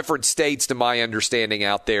 lots of different states, to my understanding,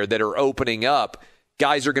 out there that are opening up.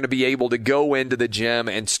 Guys are going to be able to go into the gym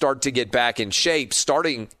and start to get back in shape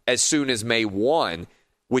starting as soon as May 1,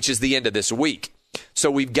 which is the end of this week.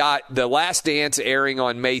 So we've got The Last Dance airing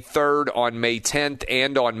on May 3rd, on May 10th,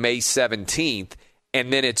 and on May 17th,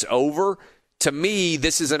 and then it's over. To me,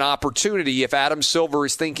 this is an opportunity, if Adam Silver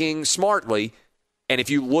is thinking smartly, and if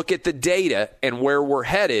you look at the data and where we're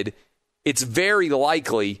headed, it's very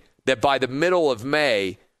likely that by the middle of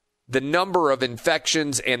May, the number of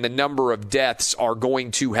infections and the number of deaths are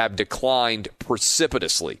going to have declined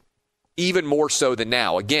precipitously, even more so than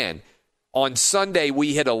now. Again, on Sunday,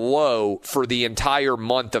 we hit a low for the entire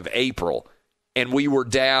month of April, and we were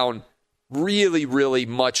down really, really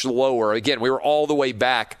much lower. Again, we were all the way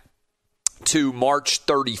back to March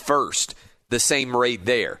 31st, the same rate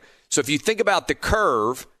there. So if you think about the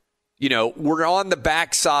curve, we're on the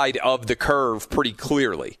backside of the curve pretty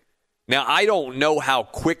clearly. Now, I don't know how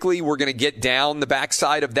quickly we're going to get down the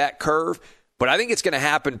backside of that curve, but I think it's going to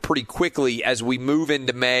happen pretty quickly as we move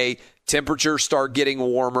into May. Temperatures start getting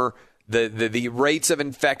warmer. The rates of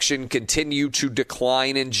infection continue to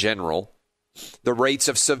decline in general. The rates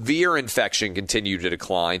of severe infection continue to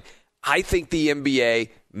decline. I think the NBA,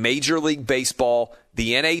 Major League Baseball,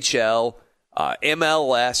 the NHL,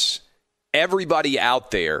 MLS, everybody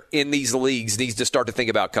out there in these leagues needs to start to think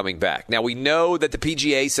about coming back. Now, we know that the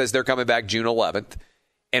PGA says they're coming back June 11th,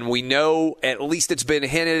 and we know, at least it's been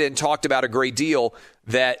hinted and talked about a great deal,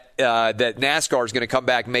 that NASCAR is going to come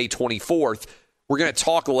back May 24th. We're going to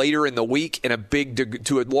talk later in the week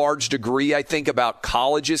to a large degree, I think, about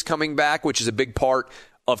colleges coming back, which is a big part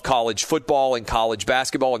of college football and college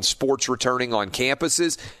basketball and sports returning on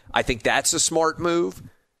campuses. I think that's a smart move.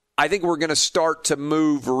 I think we're going to start to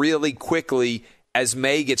move really quickly as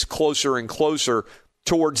May gets closer and closer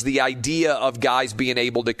towards the idea of guys being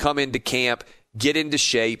able to come into camp, get into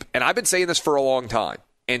shape. And I've been saying this for a long time.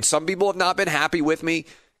 And some people have not been happy with me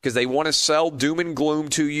because they want to sell doom and gloom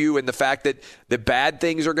to you and the fact that the bad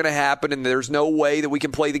things are going to happen and there's no way that we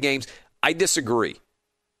can play the games. I disagree.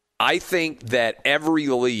 I think that every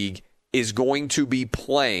league is going to be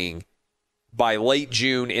playing by late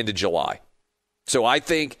June into July. So I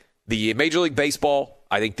think the Major League Baseball,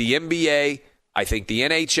 I think the NBA, I think the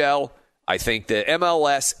NHL, I think the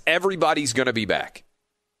MLS, everybody's going to be back.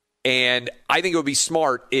 And I think it would be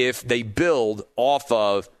smart if they build off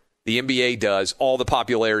of the NBA does all the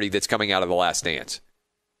popularity that's coming out of The Last Dance.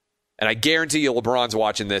 And I guarantee you LeBron's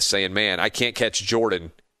watching this saying, man, I can't catch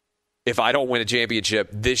Jordan. If I don't win a championship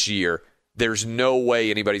this year, there's no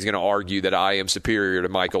way anybody's going to argue that I am superior to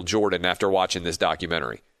Michael Jordan after watching this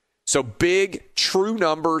documentary. So big, true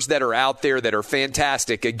numbers that are out there that are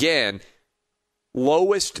fantastic. Again,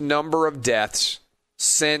 lowest number of deaths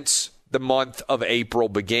since the month of April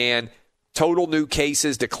began. Total new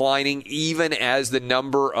cases declining even as the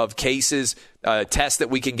number of cases, tests that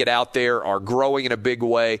we can get out there are growing in a big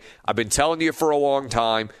way. I've been telling you for a long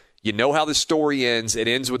time, you know how the story ends. It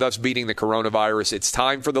ends with us beating the coronavirus. It's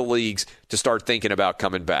time for the leagues to start thinking about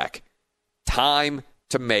coming back. Time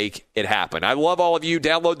to make it happen. I love all of you.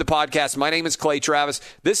 Download the podcast. My name is Clay Travis.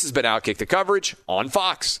 This has been Outkick the Coverage on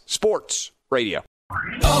Fox Sports Radio.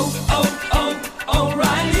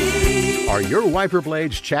 O'Reilly. Are your wiper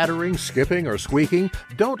blades chattering, skipping, or squeaking?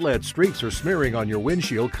 Don't let streaks or smearing on your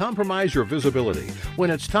windshield compromise your visibility. When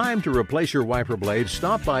it's time to replace your wiper blades,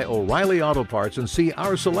 stop by O'Reilly Auto Parts and see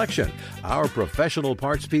our selection. Our professional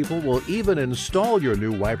parts people will even install your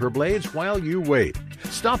new wiper blades while you wait.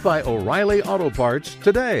 Stop by O'Reilly Auto Parts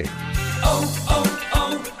today.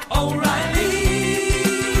 O'Reilly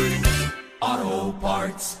Auto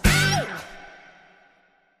Parts.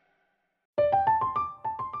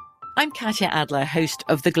 I'm Katya Adler, host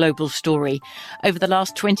of The Global Story. Over the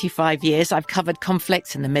last 25 years, I've covered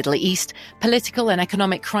conflicts in the Middle East, political and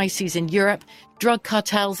economic crises in Europe, drug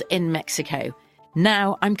cartels in Mexico.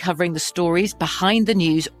 Now I'm covering the stories behind the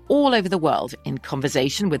news all over the world in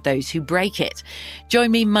conversation with those who break it. Join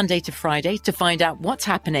me Monday to Friday to find out what's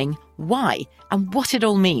happening, why, and what it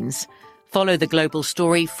all means. Follow The Global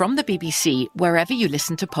Story from the BBC wherever you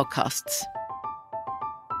listen to podcasts.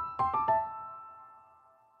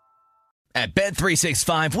 At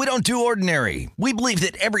Bet365, we don't do ordinary. We believe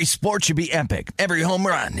that every sport should be epic. Every home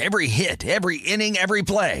run, every hit, every inning, every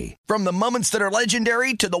play. From the moments that are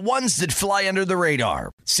legendary to the ones that fly under the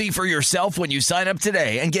radar. See for yourself when you sign up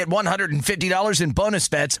today and get $150 in bonus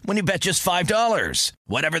bets when you bet just $5.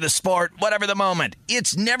 Whatever the sport, whatever the moment,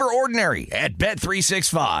 it's never ordinary at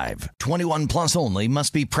Bet365. 21 plus only.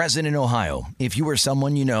 Must be present in Ohio. If you or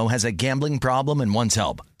someone you know has a gambling problem and wants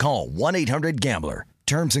help, call 1-800-GAMBLER.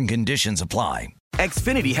 Terms and conditions apply.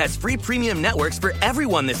 Xfinity has free premium networks for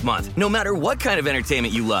everyone this month, no matter what kind of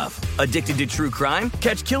entertainment you love. Addicted to true crime?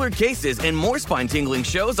 Catch killer cases and more spine-tingling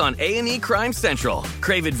shows on A&E Crime Central.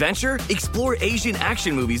 Crave adventure? Explore Asian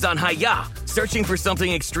action movies on Hi-YAH. Searching for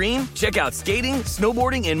something extreme? Check out skating,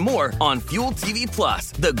 snowboarding, and more on Fuel TV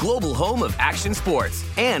Plus, the global home of action sports.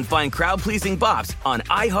 And find crowd-pleasing bops on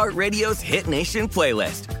iHeartRadio's Hit Nation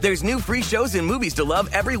playlist. There's new free shows and movies to love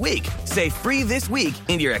every week. Say free this week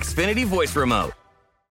in your Xfinity voice remote.